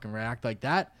going to fucking react like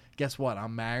that? Guess what?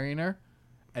 I'm marrying her,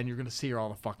 and you're going to see her all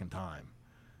the fucking time.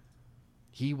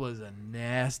 He was a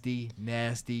nasty,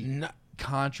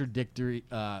 contradictory.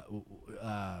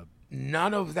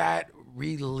 None of that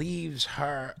relieves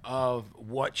her of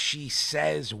what she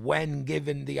says when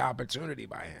given the opportunity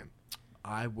by him.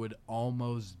 I would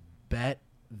almost bet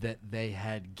that they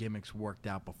had gimmicks worked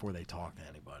out before they talked to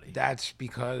anybody. That's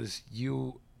because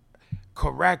you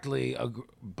correctly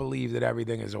believe that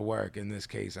everything is a work. In this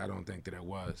case, I don't think that it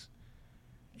was.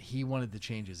 He wanted to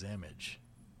change his image.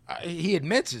 He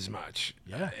admits as much.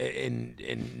 Yeah. In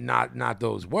not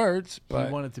those words, but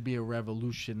he wanted to be a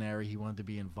revolutionary. He wanted to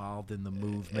be involved in the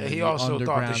movement. he the also thought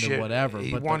the underground shit. and whatever.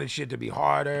 He but wanted shit to be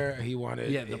harder. He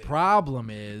wanted. Yeah. The problem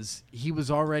is he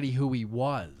was already who he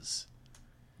was.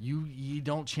 You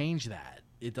don't change that.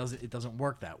 It doesn't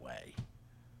work that way.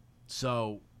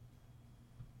 So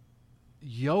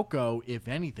Yoko, if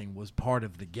anything, was part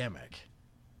of the gimmick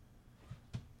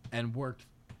and worked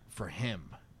for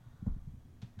him.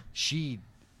 She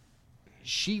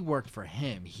worked for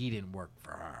him. He didn't work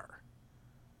for her.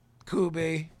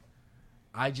 Kubi.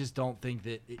 I just don't think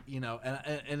that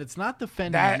and it's not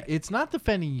defending it's not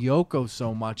defending Yoko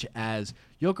so much as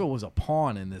Yoko was a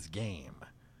pawn in this game.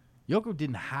 Yoko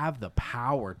didn't have the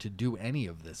power to do any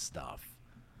of this stuff.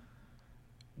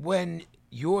 When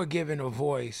you're given a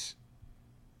voice,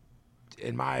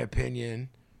 in my opinion,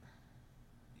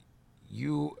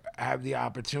 you have the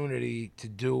opportunity to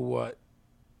do what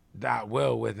thou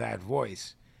will with that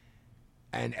voice.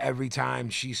 And every time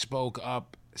she spoke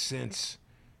up since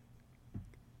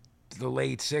the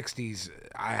late 60s,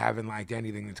 I haven't liked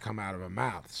anything that's come out of her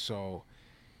mouth. So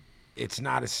it's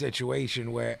not a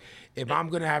situation where if I'm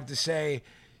going to have to say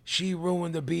she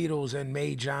ruined the Beatles and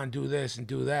made John do this and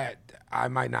do that, I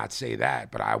might not say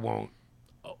that, but I won't.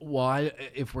 Well,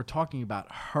 if we're talking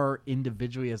about her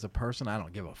individually as a person, I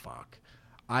don't give a fuck.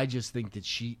 I just think that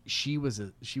she was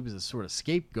a sort of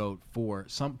scapegoat for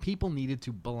some people. Needed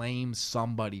to blame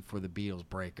somebody for the Beatles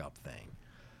breakup thing.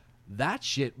 That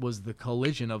shit was the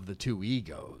collision of the two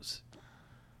egos,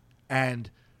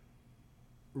 and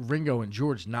Ringo and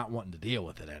George not wanting to deal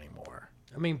with it anymore.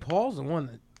 I mean, Paul's the one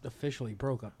that officially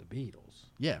broke up the Beatles.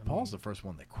 Yeah, Paul's the first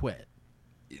one that quit.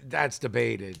 That's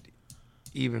debated.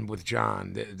 Even with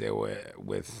John, they were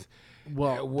with.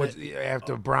 Well,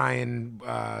 after Brian,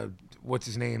 what's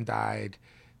his name, died,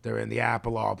 they're in the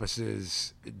Apple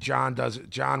offices. John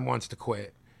wants to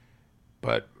quit,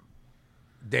 but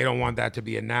they don't want that to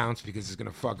be announced because it's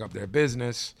gonna fuck up their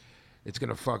business. It's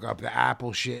gonna fuck up the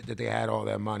Apple shit that they had all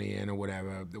their money in or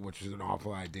whatever, which is an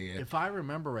awful idea. If I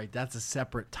remember right, that's a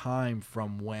separate time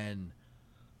from when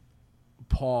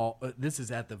Paul. This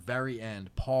is at the very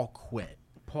end. Paul quit.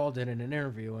 Paul did an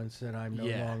interview and said, "I'm no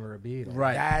longer a Beatle."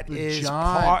 Right. That But is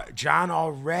John- John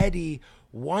already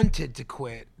wanted to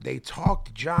quit. They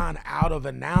talked John out of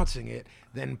announcing it.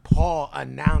 Then Paul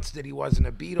announced that he wasn't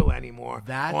a Beatle anymore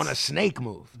on a snake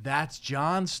move. That's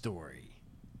John's story.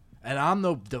 And I'm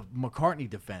the McCartney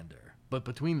defender. But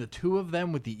between the two of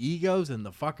them with the egos and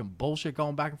the fucking bullshit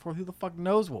going back and forth, who the fuck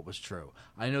knows what was true?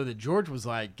 I know that George was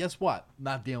like, guess what?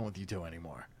 Not dealing with you two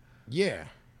anymore. Yeah.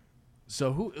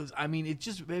 So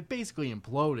it basically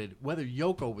imploded, whether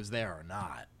Yoko was there or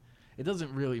not. It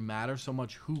doesn't really matter so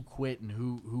much who quit and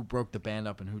who broke the band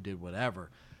up and who did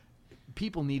whatever.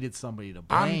 People needed somebody to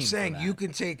blame. I'm saying for that. you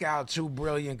can take out two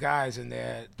brilliant guys and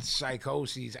their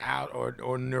psychoses out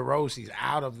or neuroses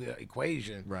out of the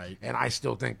equation, Right. And I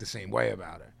still think the same way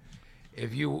about her.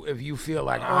 If you feel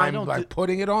like I I'm don't like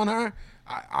putting it on her,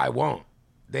 I won't.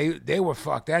 They were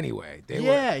fucked anyway.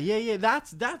 Yeah.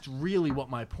 That's really what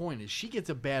my point is. She gets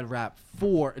a bad rap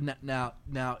for now.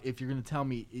 If you're gonna tell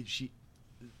me she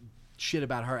shit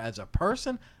about her as a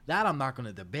person, that I'm not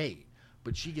gonna debate.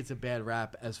 But she gets a bad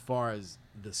rap as far as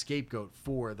the scapegoat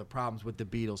for the problems with the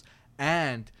Beatles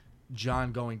and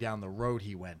John going down the road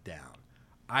he went down.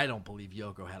 I don't believe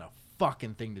Yoko had a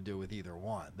fucking thing to do with either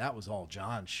one. That was all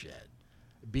John's shit.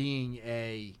 Being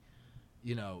a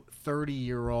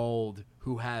 30-year-old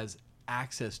who has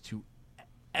access to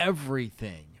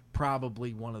everything,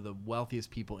 probably one of the wealthiest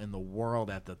people in the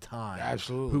world at the time.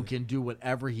 Absolutely. Who can do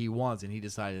whatever he wants, and he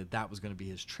decided that was going to be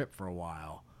his trip for a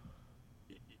while.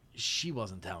 She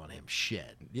wasn't telling him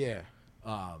shit. Yeah.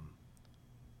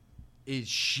 Is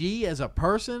she as a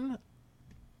person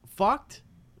fucked?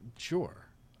 Sure.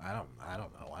 I don't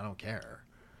know. I don't care.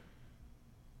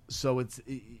 So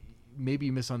maybe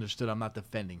you misunderstood. I'm not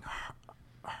defending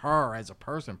her as a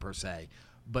person per se,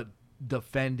 but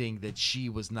defending that she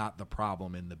was not the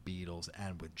problem in the Beatles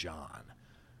and with John.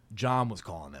 John was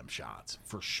calling them shots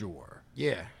for sure.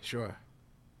 Yeah, sure.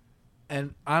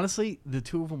 And honestly, the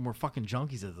two of them were fucking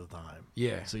junkies at the time.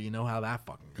 Yeah. So you know how that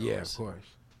fucking goes. Yeah, of course.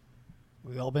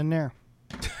 We all been there.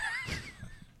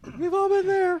 We've all been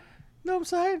there. Know what I'm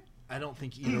saying? I don't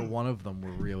think either one of them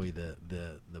were really the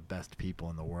best people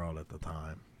in the world at the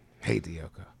time. Hate the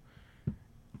Yoko.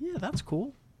 Yeah, that's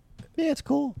cool. Yeah, it's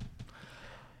cool.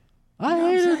 I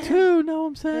hate her too, know what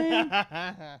I'm saying?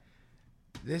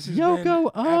 This has Yoko, been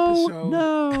oh episode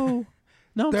no.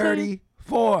 No, I'm saying?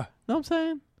 34 No, I'm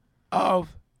saying? of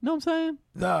No, I'm saying?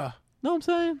 the No, I'm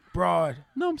saying? Broad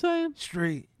No, I'm saying?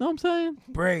 Street No, I'm saying?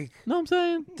 Break No, I'm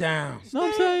saying? Down. No,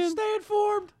 I'm saying? Stay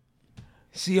informed.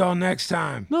 See y'all next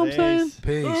time. No, I'm saying?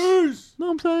 Peace. Peace.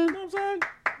 No, I'm saying? Know what I'm saying?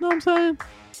 No, I'm saying?